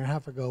week and a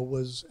half ago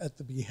was at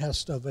the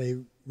behest of a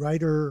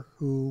writer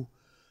who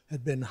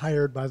had been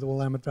hired by the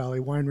Willamette Valley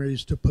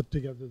wineries to put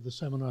together the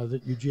seminar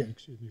that Eugenia,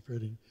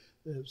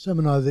 the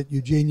seminar that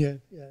Eugenia,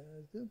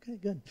 okay,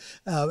 good,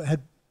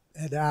 had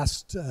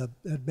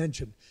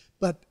mentioned.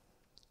 But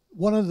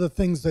one of the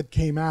things that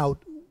came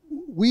out,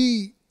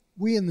 we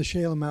in the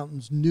Chelan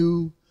Mountains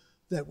knew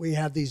that we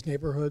had these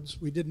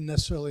neighborhoods. We didn't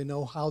necessarily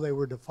know how they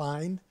were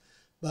defined,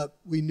 but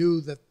we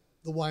knew that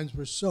the wines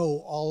were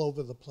so all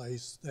over the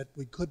place that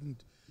we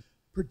couldn't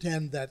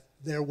pretend that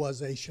there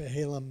was a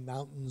Chelan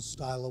Mountains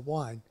style of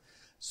wine.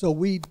 So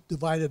we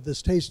divided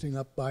this tasting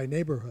up by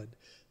neighborhood.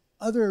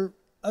 Other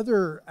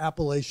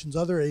appellations,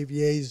 other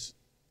AVAs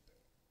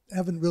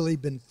haven't really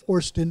been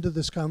forced into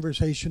this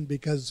conversation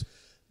because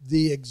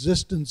the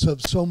existence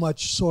of so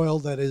much soil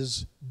that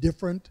is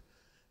different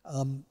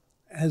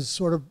has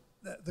sort of,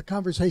 the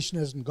conversation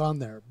hasn't gone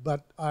there.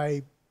 But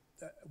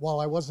while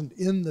I wasn't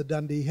in the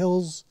Dundee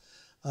Hills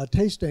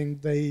tasting,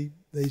 they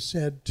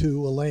said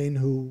to Elaine,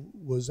 who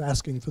was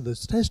asking for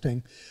this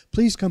tasting,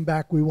 please come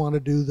back, we want to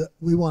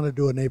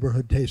do a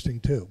neighborhood tasting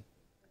too.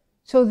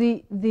 So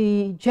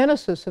the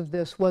genesis of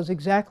this was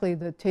exactly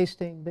the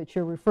tasting that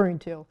you're referring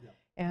to. Yeah.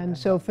 And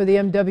so for the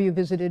MW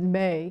visit in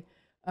May,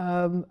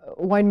 a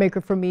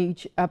winemaker from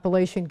each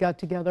appellation got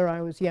together.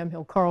 I was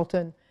Yamhill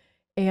Carlton,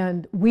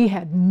 and we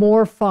had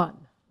more fun.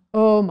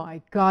 Oh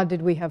my God,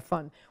 did we have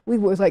fun. We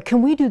was like,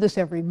 can we do this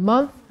every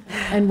month?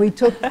 And we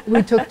took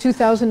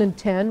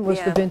 2010 was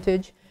the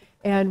vintage,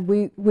 and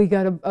we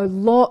got a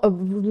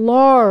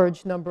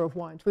large number of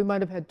wines. We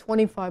might have had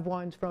 25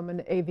 wines from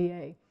an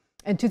AVA.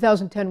 And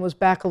 2010 was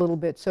back a little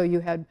bit, so you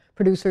had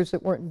producers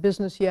that weren't in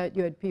business yet.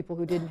 You had people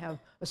who didn't have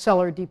a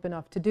cellar deep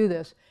enough to do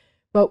this.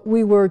 But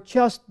we were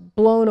just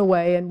blown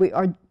away, and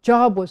our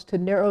job was to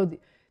narrow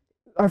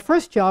our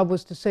first job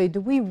was to say, do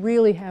we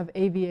really have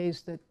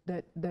AVAs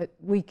that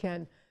we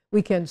can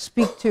we can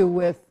speak to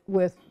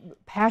with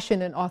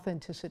passion and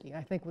authenticity,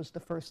 I think was the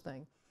first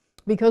thing.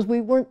 Because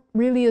we weren't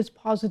really as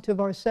positive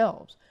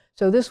ourselves.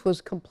 So this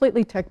was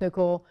completely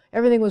technical,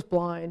 everything was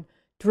blind,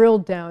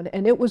 drilled down,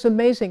 and it was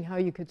amazing how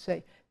you could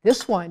say,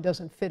 this wine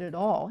doesn't fit at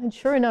all. And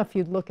sure enough,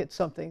 you'd look at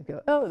something and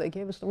go, oh, they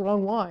gave us the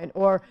wrong wine.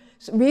 Or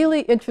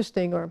really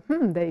interesting, or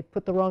they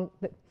put the wrong,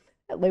 that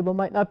label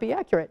might not be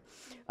accurate.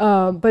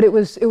 But it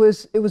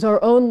was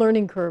our own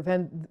learning curve.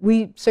 And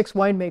we 6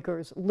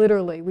 winemakers,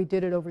 literally, we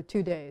did it over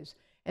 2 days.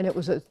 And it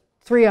was a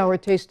 3-hour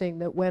tasting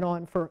that went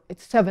on for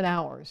 7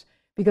 hours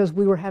because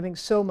we were having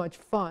so much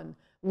fun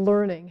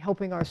learning,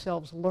 helping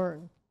ourselves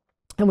learn.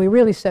 And we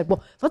really said,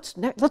 well,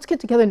 let's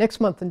get together next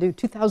month and do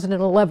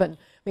 2011. I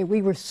mean,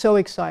 we were so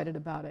excited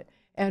about it.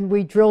 And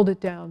we drilled it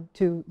down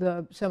to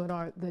the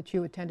seminar that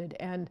you attended.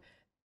 And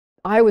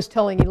I was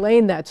telling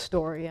Elaine that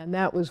story, and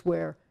that was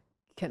where,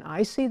 can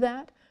I see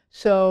that?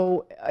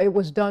 So it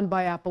was done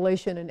by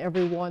appellation, and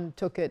everyone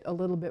took it a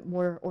little bit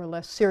more or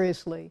less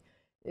seriously.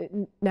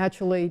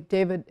 Naturally,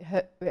 David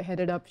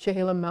headed up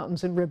Chehalem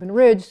Mountains and Ribbon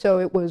Ridge, so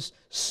it was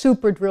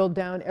super drilled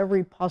down,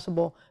 every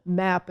possible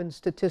map and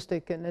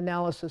statistic and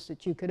analysis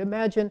that you could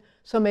imagine.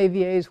 Some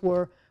AVAs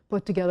were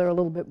put together a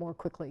little bit more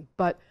quickly.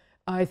 But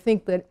I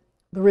think that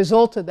the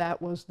result of that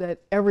was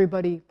that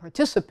everybody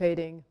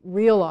participating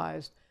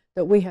realized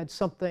that we had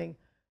something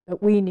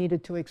that we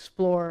needed to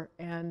explore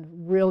and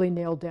really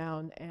nail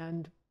down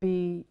and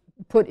be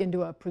put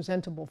into a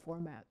presentable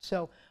format.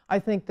 So I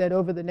think that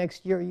over the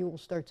next year you will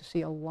start to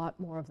see a lot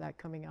more of that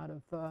coming out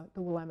of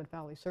the Willamette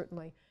Valley,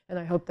 certainly. And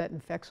I hope that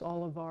infects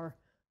all of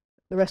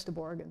the rest of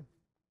Oregon.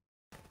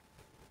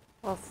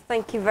 Well,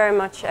 thank you very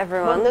much,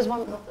 everyone. Well, there's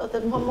one more.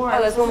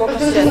 Oh, there's one more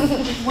question.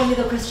 Just one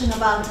little question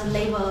about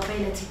labor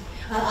availability.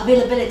 I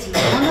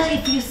wonder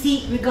if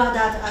you regard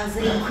that as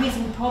an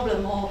increasing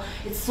problem, or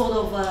it's sort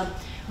of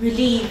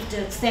relieved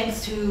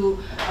thanks to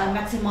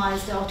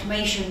maximize the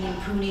automation in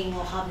pruning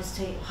or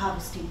harvesting,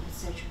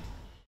 etc.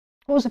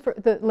 What was it for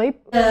the labor?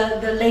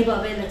 The labor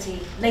availability.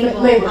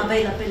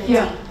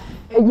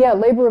 Yeah,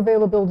 labor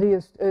availability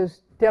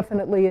is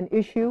definitely an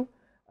issue.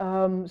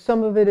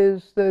 Some of it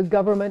is the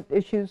government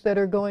issues that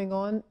are going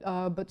on,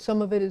 but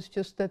some of it is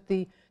just that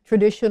the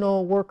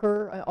traditional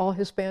worker, all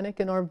Hispanic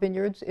in our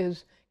vineyards,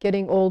 is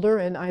getting older,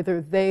 and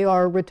either they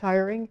are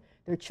retiring,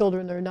 their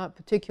children are not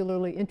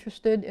particularly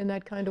interested in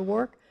that kind of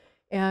work,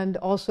 and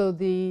also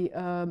the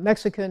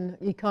Mexican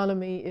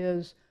economy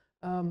is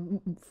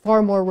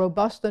far more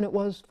robust than it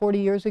was 40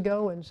 years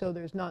ago, and so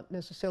there's not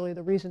necessarily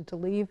the reason to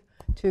leave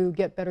to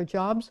get better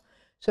jobs.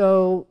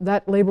 So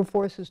that labor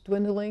force is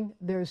dwindling.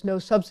 There's no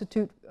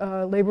substitute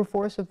labor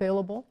force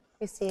available.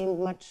 We see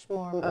much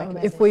more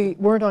if we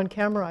weren't on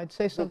camera, I'd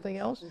say something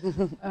else.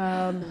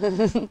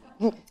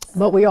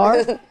 But we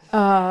are.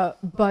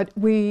 But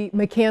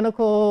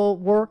mechanical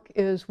work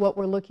is what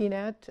we're looking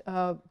at.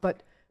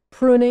 But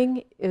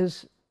pruning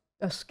is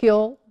a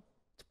skill.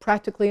 It's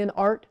practically an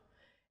art.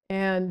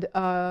 And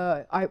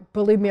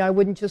believe me, I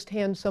wouldn't just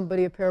hand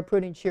somebody a pair of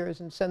pruning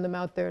shears and send them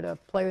out there to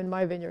play in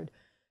my vineyard.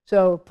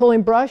 So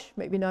pulling brush,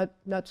 maybe not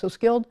so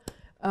skilled,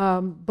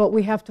 but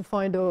we have to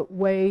find a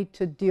way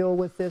to deal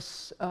with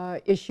this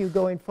issue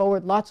going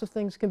forward. Lots of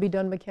things can be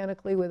done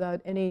mechanically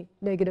without any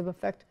negative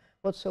effect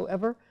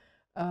whatsoever,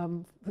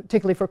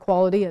 particularly for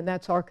quality, and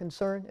that's our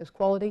concern, is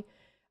quality.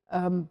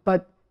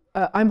 But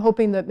I'm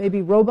hoping that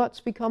maybe robots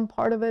become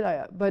part of it,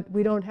 but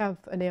we don't have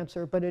an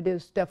answer, but it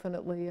is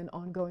definitely an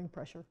ongoing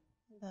pressure.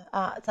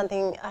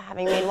 Something,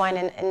 having made wine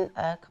in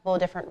a couple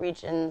of different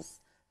regions,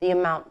 the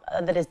amount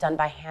that is done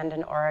by hand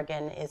in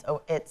Oregon is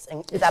it's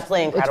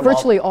absolutely incredible. It's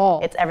virtually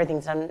all.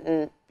 Everything's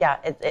done.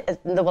 It's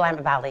in the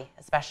Willamette Valley,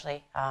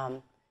 especially.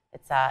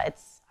 It's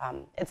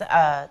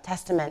a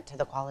testament to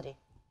the quality,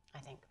 I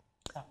think.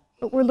 So.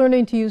 But we're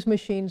learning to use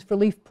machines for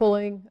leaf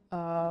pulling.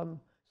 A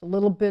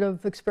little bit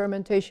of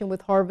experimentation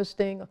with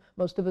harvesting.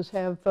 Most of us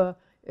have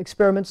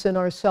experiments in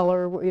our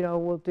cellar.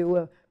 We'll do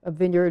a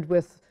vineyard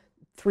with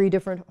 3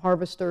 different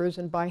harvesters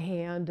and by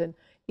hand, and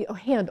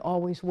hand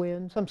always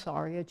wins. I'm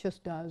sorry, it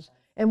just does.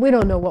 And we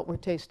don't know what we're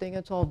tasting.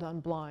 It's all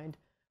done blind.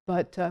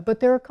 But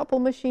there are a couple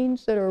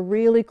machines that are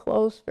really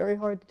close, very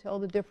hard to tell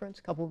the difference.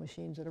 A couple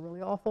machines that are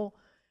really awful.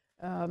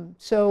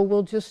 So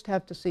we'll just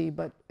have to see.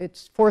 But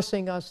it's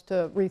forcing us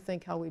to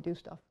rethink how we do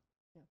stuff.